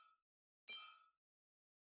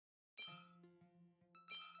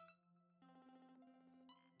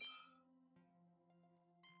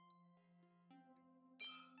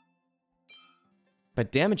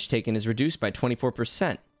 But damage taken is reduced by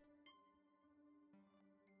 24%.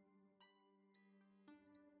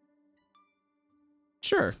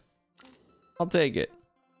 Sure. I'll take it.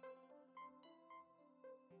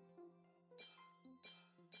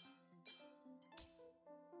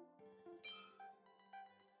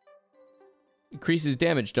 Increases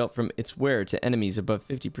damage dealt from its wearer to enemies above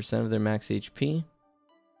 50% of their max HP.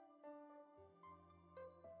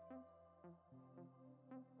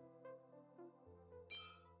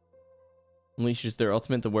 Unleashes their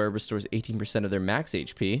ultimate. The wearer restores 18% of their max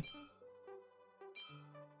HP.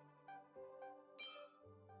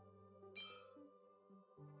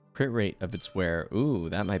 Crit rate of its wearer. Ooh,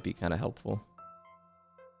 that might be kind of helpful.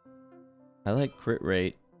 I like crit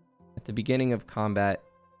rate. At the beginning of combat,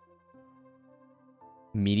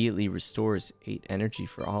 immediately restores 8 energy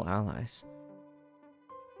for all allies.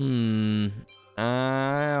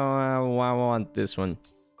 I want this one.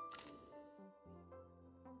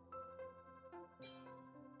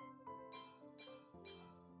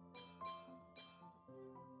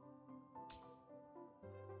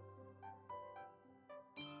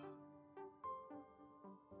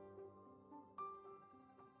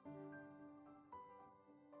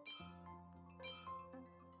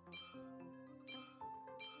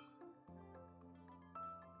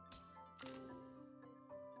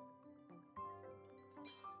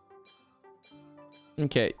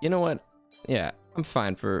 Okay, you know what? Yeah, I'm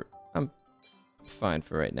fine for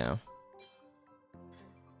right now.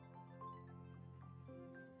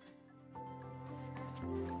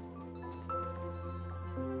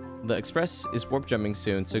 The Express is warp jumping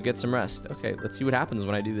soon, so get some rest. Okay, let's see what happens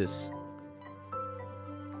when I do this.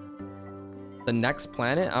 The next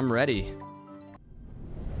planet, I'm ready.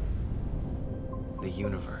 The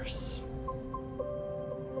universe.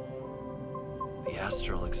 The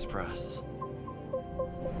Astral Express.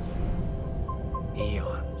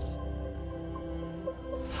 Eons.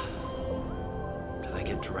 Did I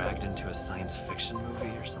get dragged into a science fiction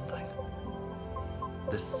movie or something?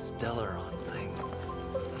 This Stellaron thing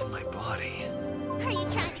in my body. Are you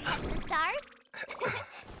trying to catch the stars?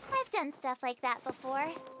 I've done stuff like that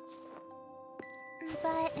before.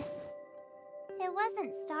 But it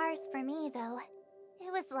wasn't stars for me, though.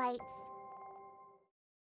 It was lights.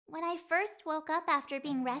 When I first woke up after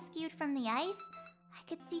being rescued from the ice, I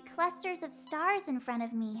could see clusters of stars in front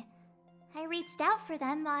of me. I reached out for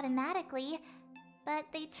them automatically, but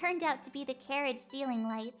they turned out to be the carriage ceiling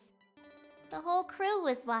lights. The whole crew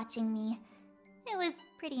was watching me. It was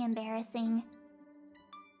pretty embarrassing.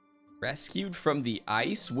 Rescued from the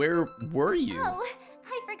ice? Where were you? Oh,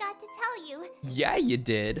 I forgot to tell you. Yeah, you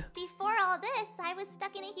did. Before all this, I was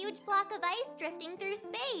stuck in a huge block of ice drifting through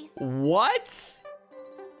space. What?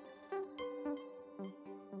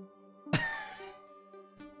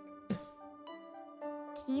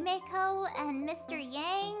 Himeko and Mr.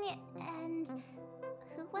 Yang and...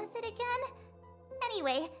 who was it again?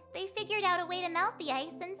 Anyway, they figured out a way to melt the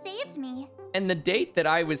ice and saved me. And the date that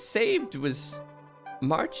I was saved was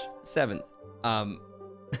March 7th.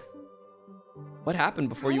 What happened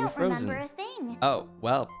before you were frozen? I don't remember a thing. Oh,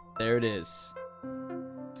 well, there it is.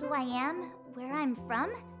 Who I am, where I'm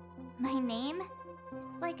from, my name.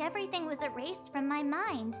 It's like everything was erased from my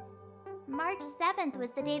mind. March 7th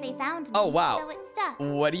was the day they found me, Oh, wow. so it stuck.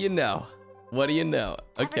 What do you know? What do you know?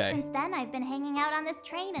 Okay. Ever since then, I've been hanging out on this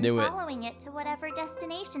train and following it to whatever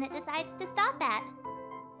destination it decides to stop at.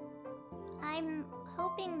 I'm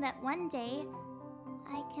hoping that one day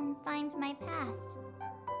I can find my past.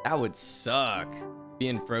 That would suck.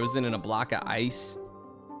 Being frozen in a block of ice,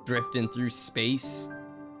 drifting through space.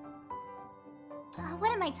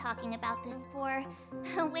 What am I talking about this for?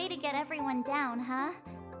 A way to get everyone down, huh?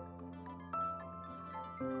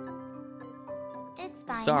 It's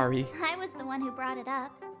fine. Sorry. I was the one who brought it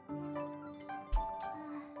up.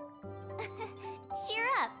 Cheer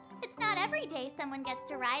up. It's not every day someone gets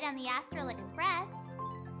to ride on the Astral Express.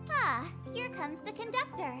 Ah, here comes the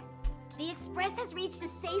conductor. The Express has reached a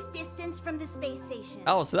safe distance from the space station.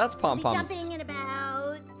 Oh, so that's Pom We'll be Pom's. jumping in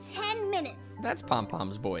about 10 minutes. That's Pom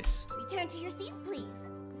Pom's voice. Return to your seats, please.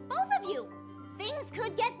 Both of you. Things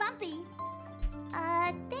could get bumpy.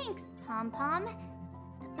 Thanks, Pom Pom.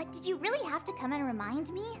 But did you really have to come and remind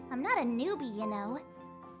me? I'm not a newbie, you know.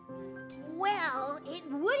 Well, it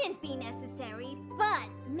wouldn't be necessary, but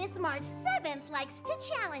Miss March 7th likes to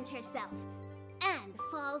challenge herself and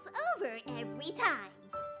falls over every time.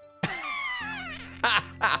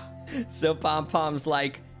 So Pom Pom's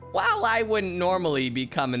like, well, I wouldn't normally be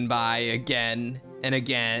coming by again and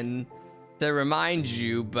again to remind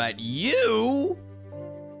you, but you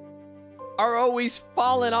are always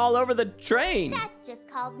falling all over the train. That's just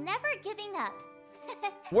called never giving up.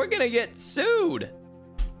 We're gonna get sued.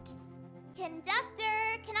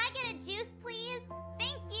 Conductor, can I get a juice, please?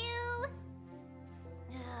 Thank you.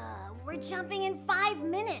 We're jumping in 5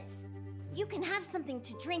 minutes. You can have something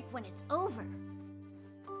to drink when it's over.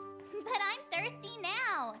 But I'm thirsty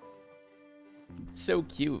now. So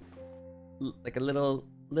cute. Like a little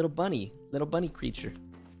bunny creature.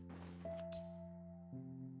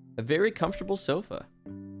 A very comfortable sofa.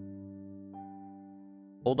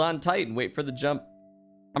 Hold on tight and wait for the jump.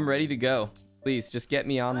 I'm ready to go. Please, just get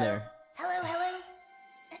me on there. Hello, hello.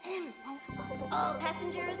 All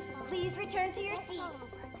passengers, please return to your seats.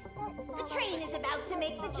 The train is about to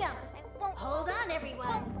make the jump. Hold on,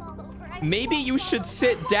 everyone. Maybe you should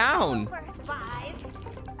sit down. 5,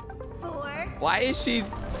 4. Why is she...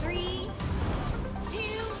 3, 2.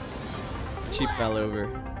 She fell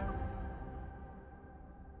over.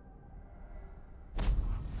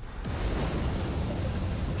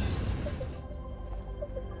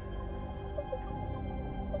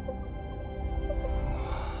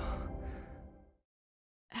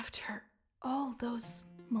 After all those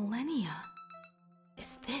millennia,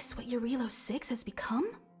 is this what Eurilo 6 has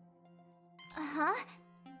become? Uh-huh.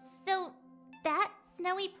 So, that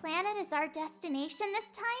snowy planet is our destination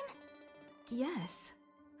this time? Yes.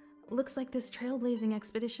 Looks like this trailblazing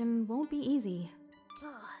expedition won't be easy.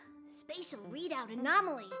 Spatial readout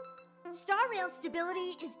anomaly. Star rail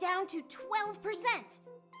stability is down to 12%.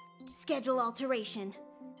 Schedule alteration.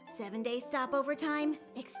 7-day stopover time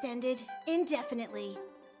extended indefinitely.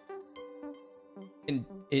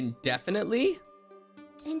 Indefinitely?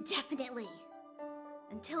 Indefinitely.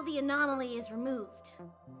 Until the anomaly is removed.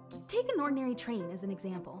 Take an ordinary train as an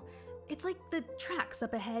example. It's like the tracks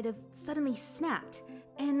up ahead have suddenly snapped,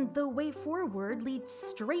 and the way forward leads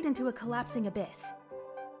straight into a collapsing abyss.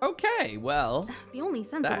 Okay, well... The only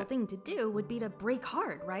sensible thing to do would be to brake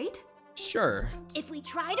hard, right? Sure. If we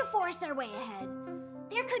try to force our way ahead,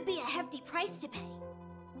 there could be a hefty price to pay.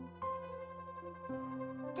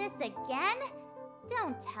 This again?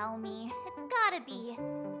 Don't tell me. It's gotta be.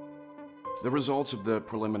 The results of the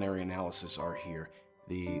preliminary analysis are here.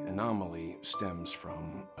 The anomaly stems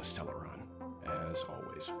from a stellaron, as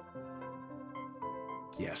always.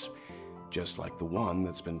 Yes, just like the one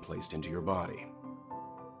that's been placed into your body.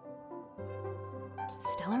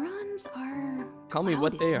 Stellarons are Tell me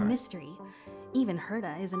what they a are. mystery. Even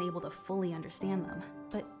Herta isn't able to fully understand them,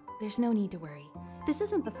 but there's no need to worry. This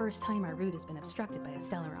isn't the first time our route has been obstructed by a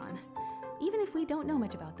stellaron. Even if we don't know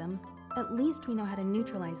much about them, at least we know how to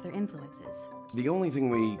neutralize their influences. The only thing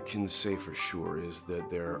we can say for sure is that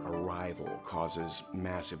their arrival causes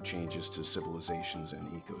massive changes to civilizations and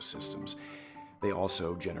ecosystems. They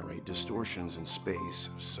also generate distortions in space,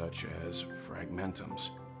 such as fragmentums.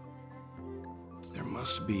 There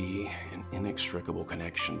must be an inextricable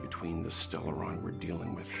connection between the stellaron we're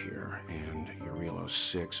dealing with here and Eurelos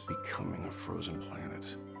 6 becoming a frozen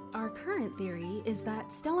planet. Our current theory is that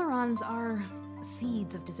stellarons are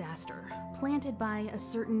seeds of disaster, planted by a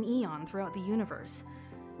certain eon throughout the universe.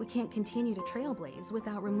 We can't continue to trailblaze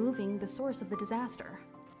without removing the source of the disaster.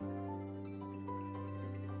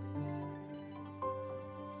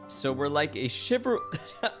 So we're like a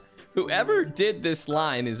Whoever did this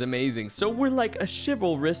line is amazing. So we're like a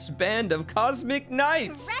chivalrous band of cosmic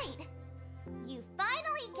knights. Right! You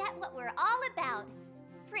finally get what we're all about.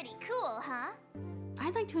 Pretty cool, huh?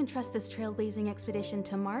 I'd like to entrust this trailblazing expedition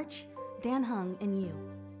to March, Dan Hung, and you.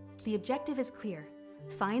 The objective is clear.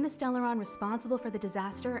 Find the stellaron responsible for the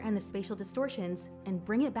disaster and the spatial distortions, and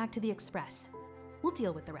bring it back to the Express. We'll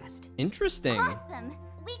deal with the rest. Interesting. Awesome!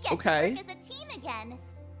 We get to work as a team again.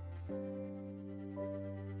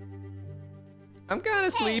 I'm kind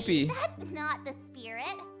of sleepy. That's not the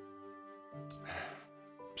spirit.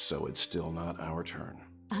 So it's still not our turn.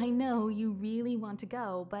 I know you really want to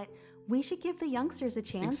go, but we should give the youngsters a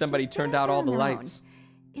chance. I think somebody to turned get out all on the their lights.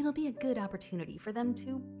 own. It'll be a good opportunity for them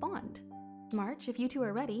to bond. March, if you two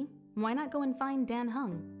are ready, why not go and find Dan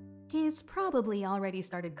Hung? He's probably already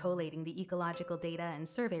started collating the ecological data and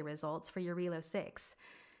survey results for Eurelos 6.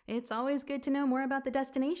 It's always good to know more about the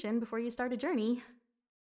destination before you start a journey.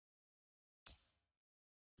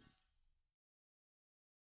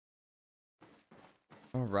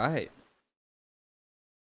 All right.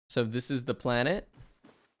 So this is the planet.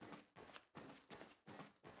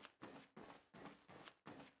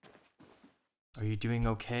 Are you doing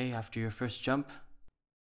okay after your first jump?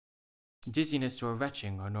 Dizziness or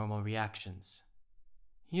retching are normal reactions.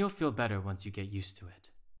 You'll feel better once you get used to it.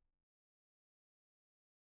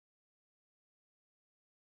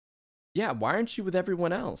 Yeah, why aren't you with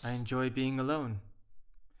everyone else? I enjoy being alone,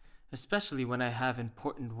 especially when I have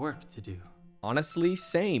important work to do. Honestly,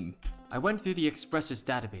 same. I went through the Express's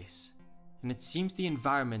database, and it seems the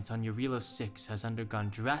environment on Eurelos 6 has undergone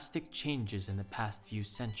drastic changes in the past few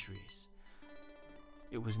centuries.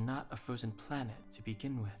 It was not a frozen planet to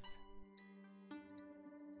begin with.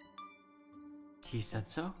 He said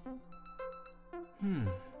so?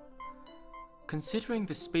 Considering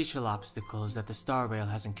the spatial obstacles that the Star Rail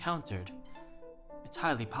has encountered, it's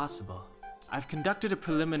highly possible. I've conducted a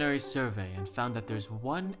preliminary survey and found that there's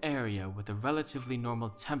one area with a relatively normal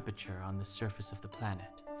temperature on the surface of the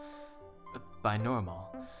planet. By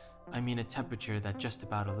normal, I mean a temperature that just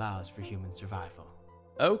about allows for human survival.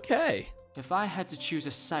 Okay. If I had to choose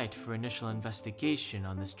a site for initial investigation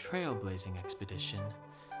on this trailblazing expedition,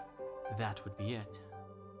 that would be it.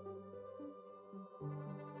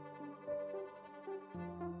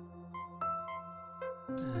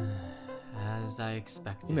 As I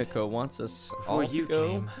expected. Himiko wants us Before all to you go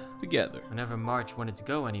came, together. Whenever March wanted to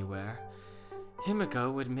go anywhere,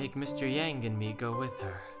 Himiko would make Mr. Yang and me go with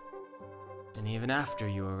her. And even after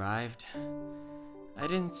you arrived, I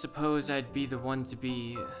didn't suppose I'd be the one to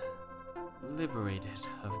be liberated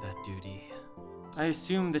of that duty. I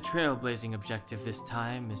assume the trailblazing objective this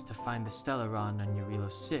time is to find the stellaron on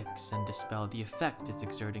Eurelos 6 and dispel the effect it's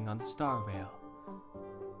exerting on the Star Rail.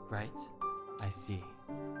 Right? I see.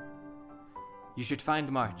 You should find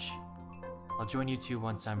March. I'll join you two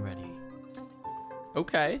once I'm ready.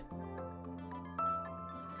 Okay.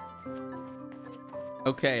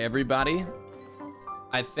 Okay, everybody.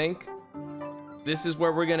 I think this is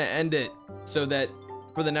where we're gonna end it, so that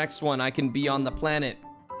for the next one I can be on the planet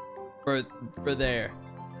for there.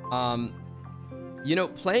 You know,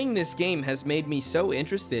 playing this game has made me so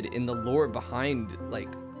interested in the lore behind like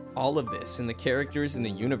all of this and the characters in the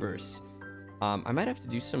universe. I might have to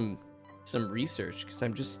do some research because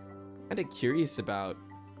I'm just kind of curious about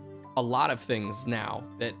a lot of things now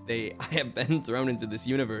that I have been thrown into this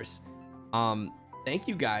universe. Thank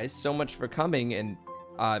you guys so much for coming, and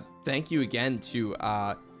thank you again to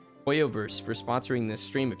HoYoverse for sponsoring this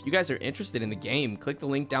stream. If you guys are interested in the game, click the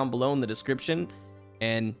link down below in the description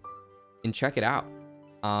and check it out.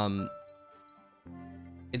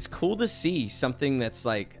 It's cool to see something that's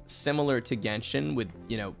like similar to Genshin with,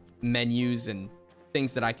 you know, menus and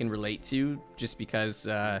things that I can relate to, just because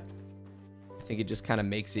I think it just kind of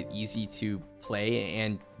makes it easy to play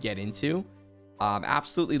and get into.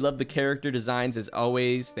 Absolutely love the character designs as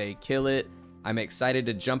always. They kill it. I'm excited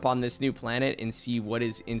to jump on this new planet and see what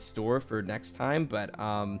is in store for next time. But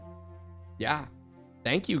yeah,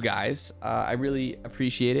 thank you guys. I really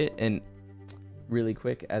appreciate it. And really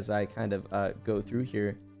quick, as I kind of go through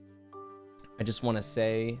here, I just want to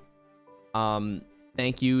say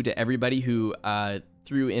thank you to everybody who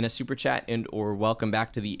threw in a super chat and or welcome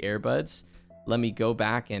back to the Airbuds. Let me go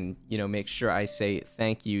back and, you know, make sure I say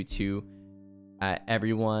thank you to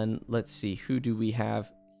everyone. Let's see, who do we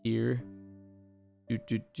have here? Let's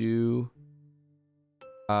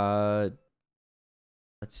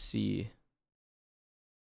see.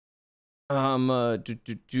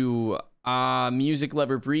 Music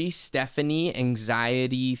Lover Bree, Stephanie,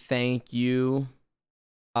 Anxiety, thank you.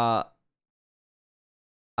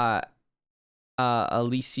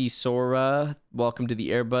 Alici Sora, welcome to the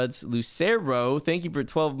Airbuds. Lucero, thank you for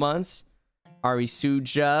 12 months.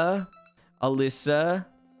 Arisuja, Alyssa,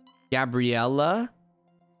 Gabriella,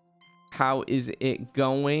 how is it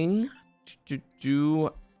going?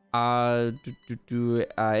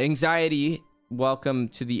 Anxiety, welcome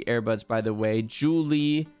to the Airbuds, by the way.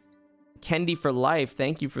 Julie, Kendi for Life,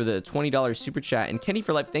 thank you for the $20 super chat. And Kendi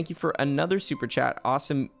for Life, thank you for another super chat.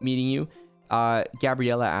 Awesome meeting you.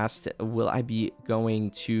 Gabriella asked, will I be going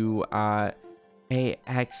to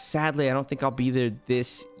AX? Sadly, I don't think I'll be there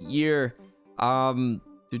this year.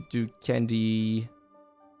 Kendi,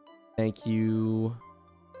 thank you.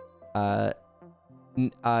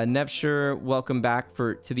 Nevshire, welcome back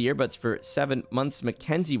to the Earbuds for 7 months.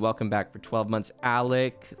 Mackenzie, welcome back for 12 months.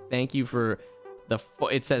 Alec, thank you for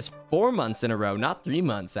it says 4 months in a row, not 3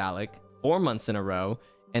 months, Alec. 4 months in a row.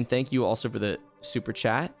 And thank you also for the super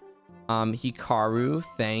chat. Hikaru,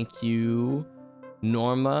 thank you.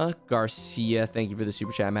 Norma Garcia, thank you for the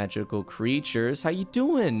super chat. Magical Creatures, how you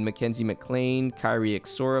doing? Mackenzie McLean, Kyrie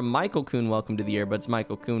Exora, Michael Kuhn, welcome to the Earbuds.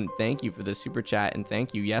 Michael Kuhn, thank you for the super chat, and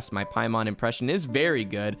thank you. Yes, my Paimon impression is very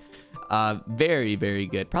good. Very, very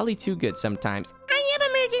good. Probably too good sometimes. I have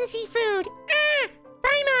emergency food.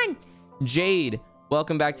 Paimon. Jade,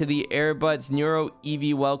 welcome back to the Airbuds. Neuro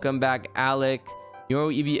Evie, welcome back. Alec,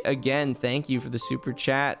 Neuro Evie again, thank you for the super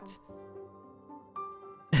chat.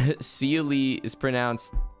 Sealy is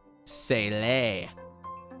pronounced Sele.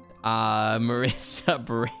 Marissa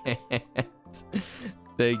Brandt,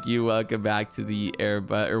 thank you. Welcome back to the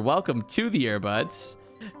welcome to the Airbuds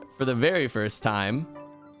for the very first time.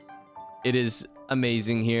 It is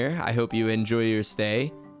amazing here. I hope you enjoy your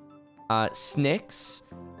stay. Snicks,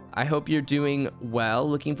 I hope you're doing well.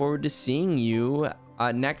 Looking forward to seeing you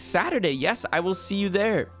next Saturday. Yes, I will see you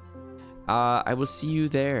there. I will see you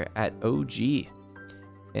there at OG.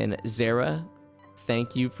 And Zara,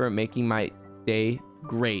 thank you for making my day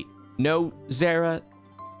great. No, Zara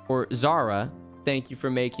or Zara, thank you for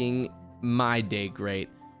making my day great.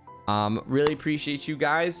 Really appreciate you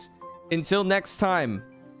guys. Until next time,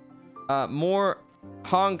 more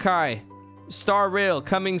Honkai Star Rail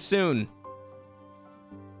coming soon.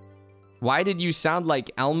 Why did you sound like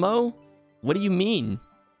Elmo? What do you mean?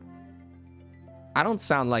 I don't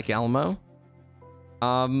sound like Elmo.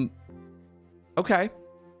 Okay.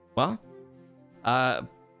 Well,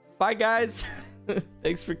 bye guys.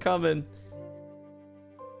 Thanks for coming.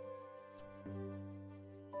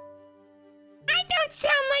 I don't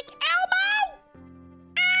sound like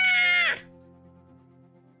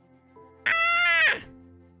Elmo.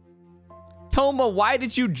 Toma, why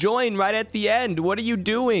did you join right at the end? What are you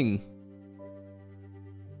doing?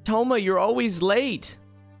 Toma, you're always late.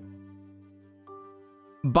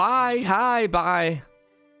 Bye. Hi, bye.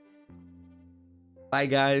 Bye,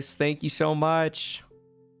 guys. Thank you so much.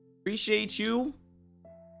 Appreciate you.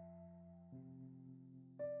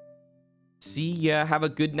 See ya. Have a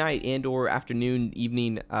good night and or afternoon,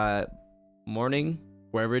 evening, morning.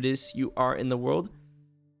 wherever it is you are in the world.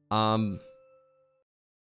 I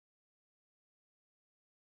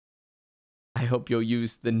hope you'll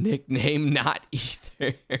use the nickname, not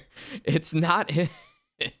Aether. It's not him.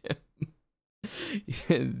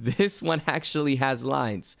 This one actually has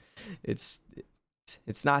lines. It's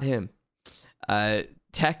not him.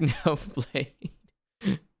 Technoblade.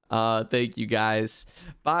 Thank you guys.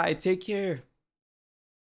 Bye. Take care.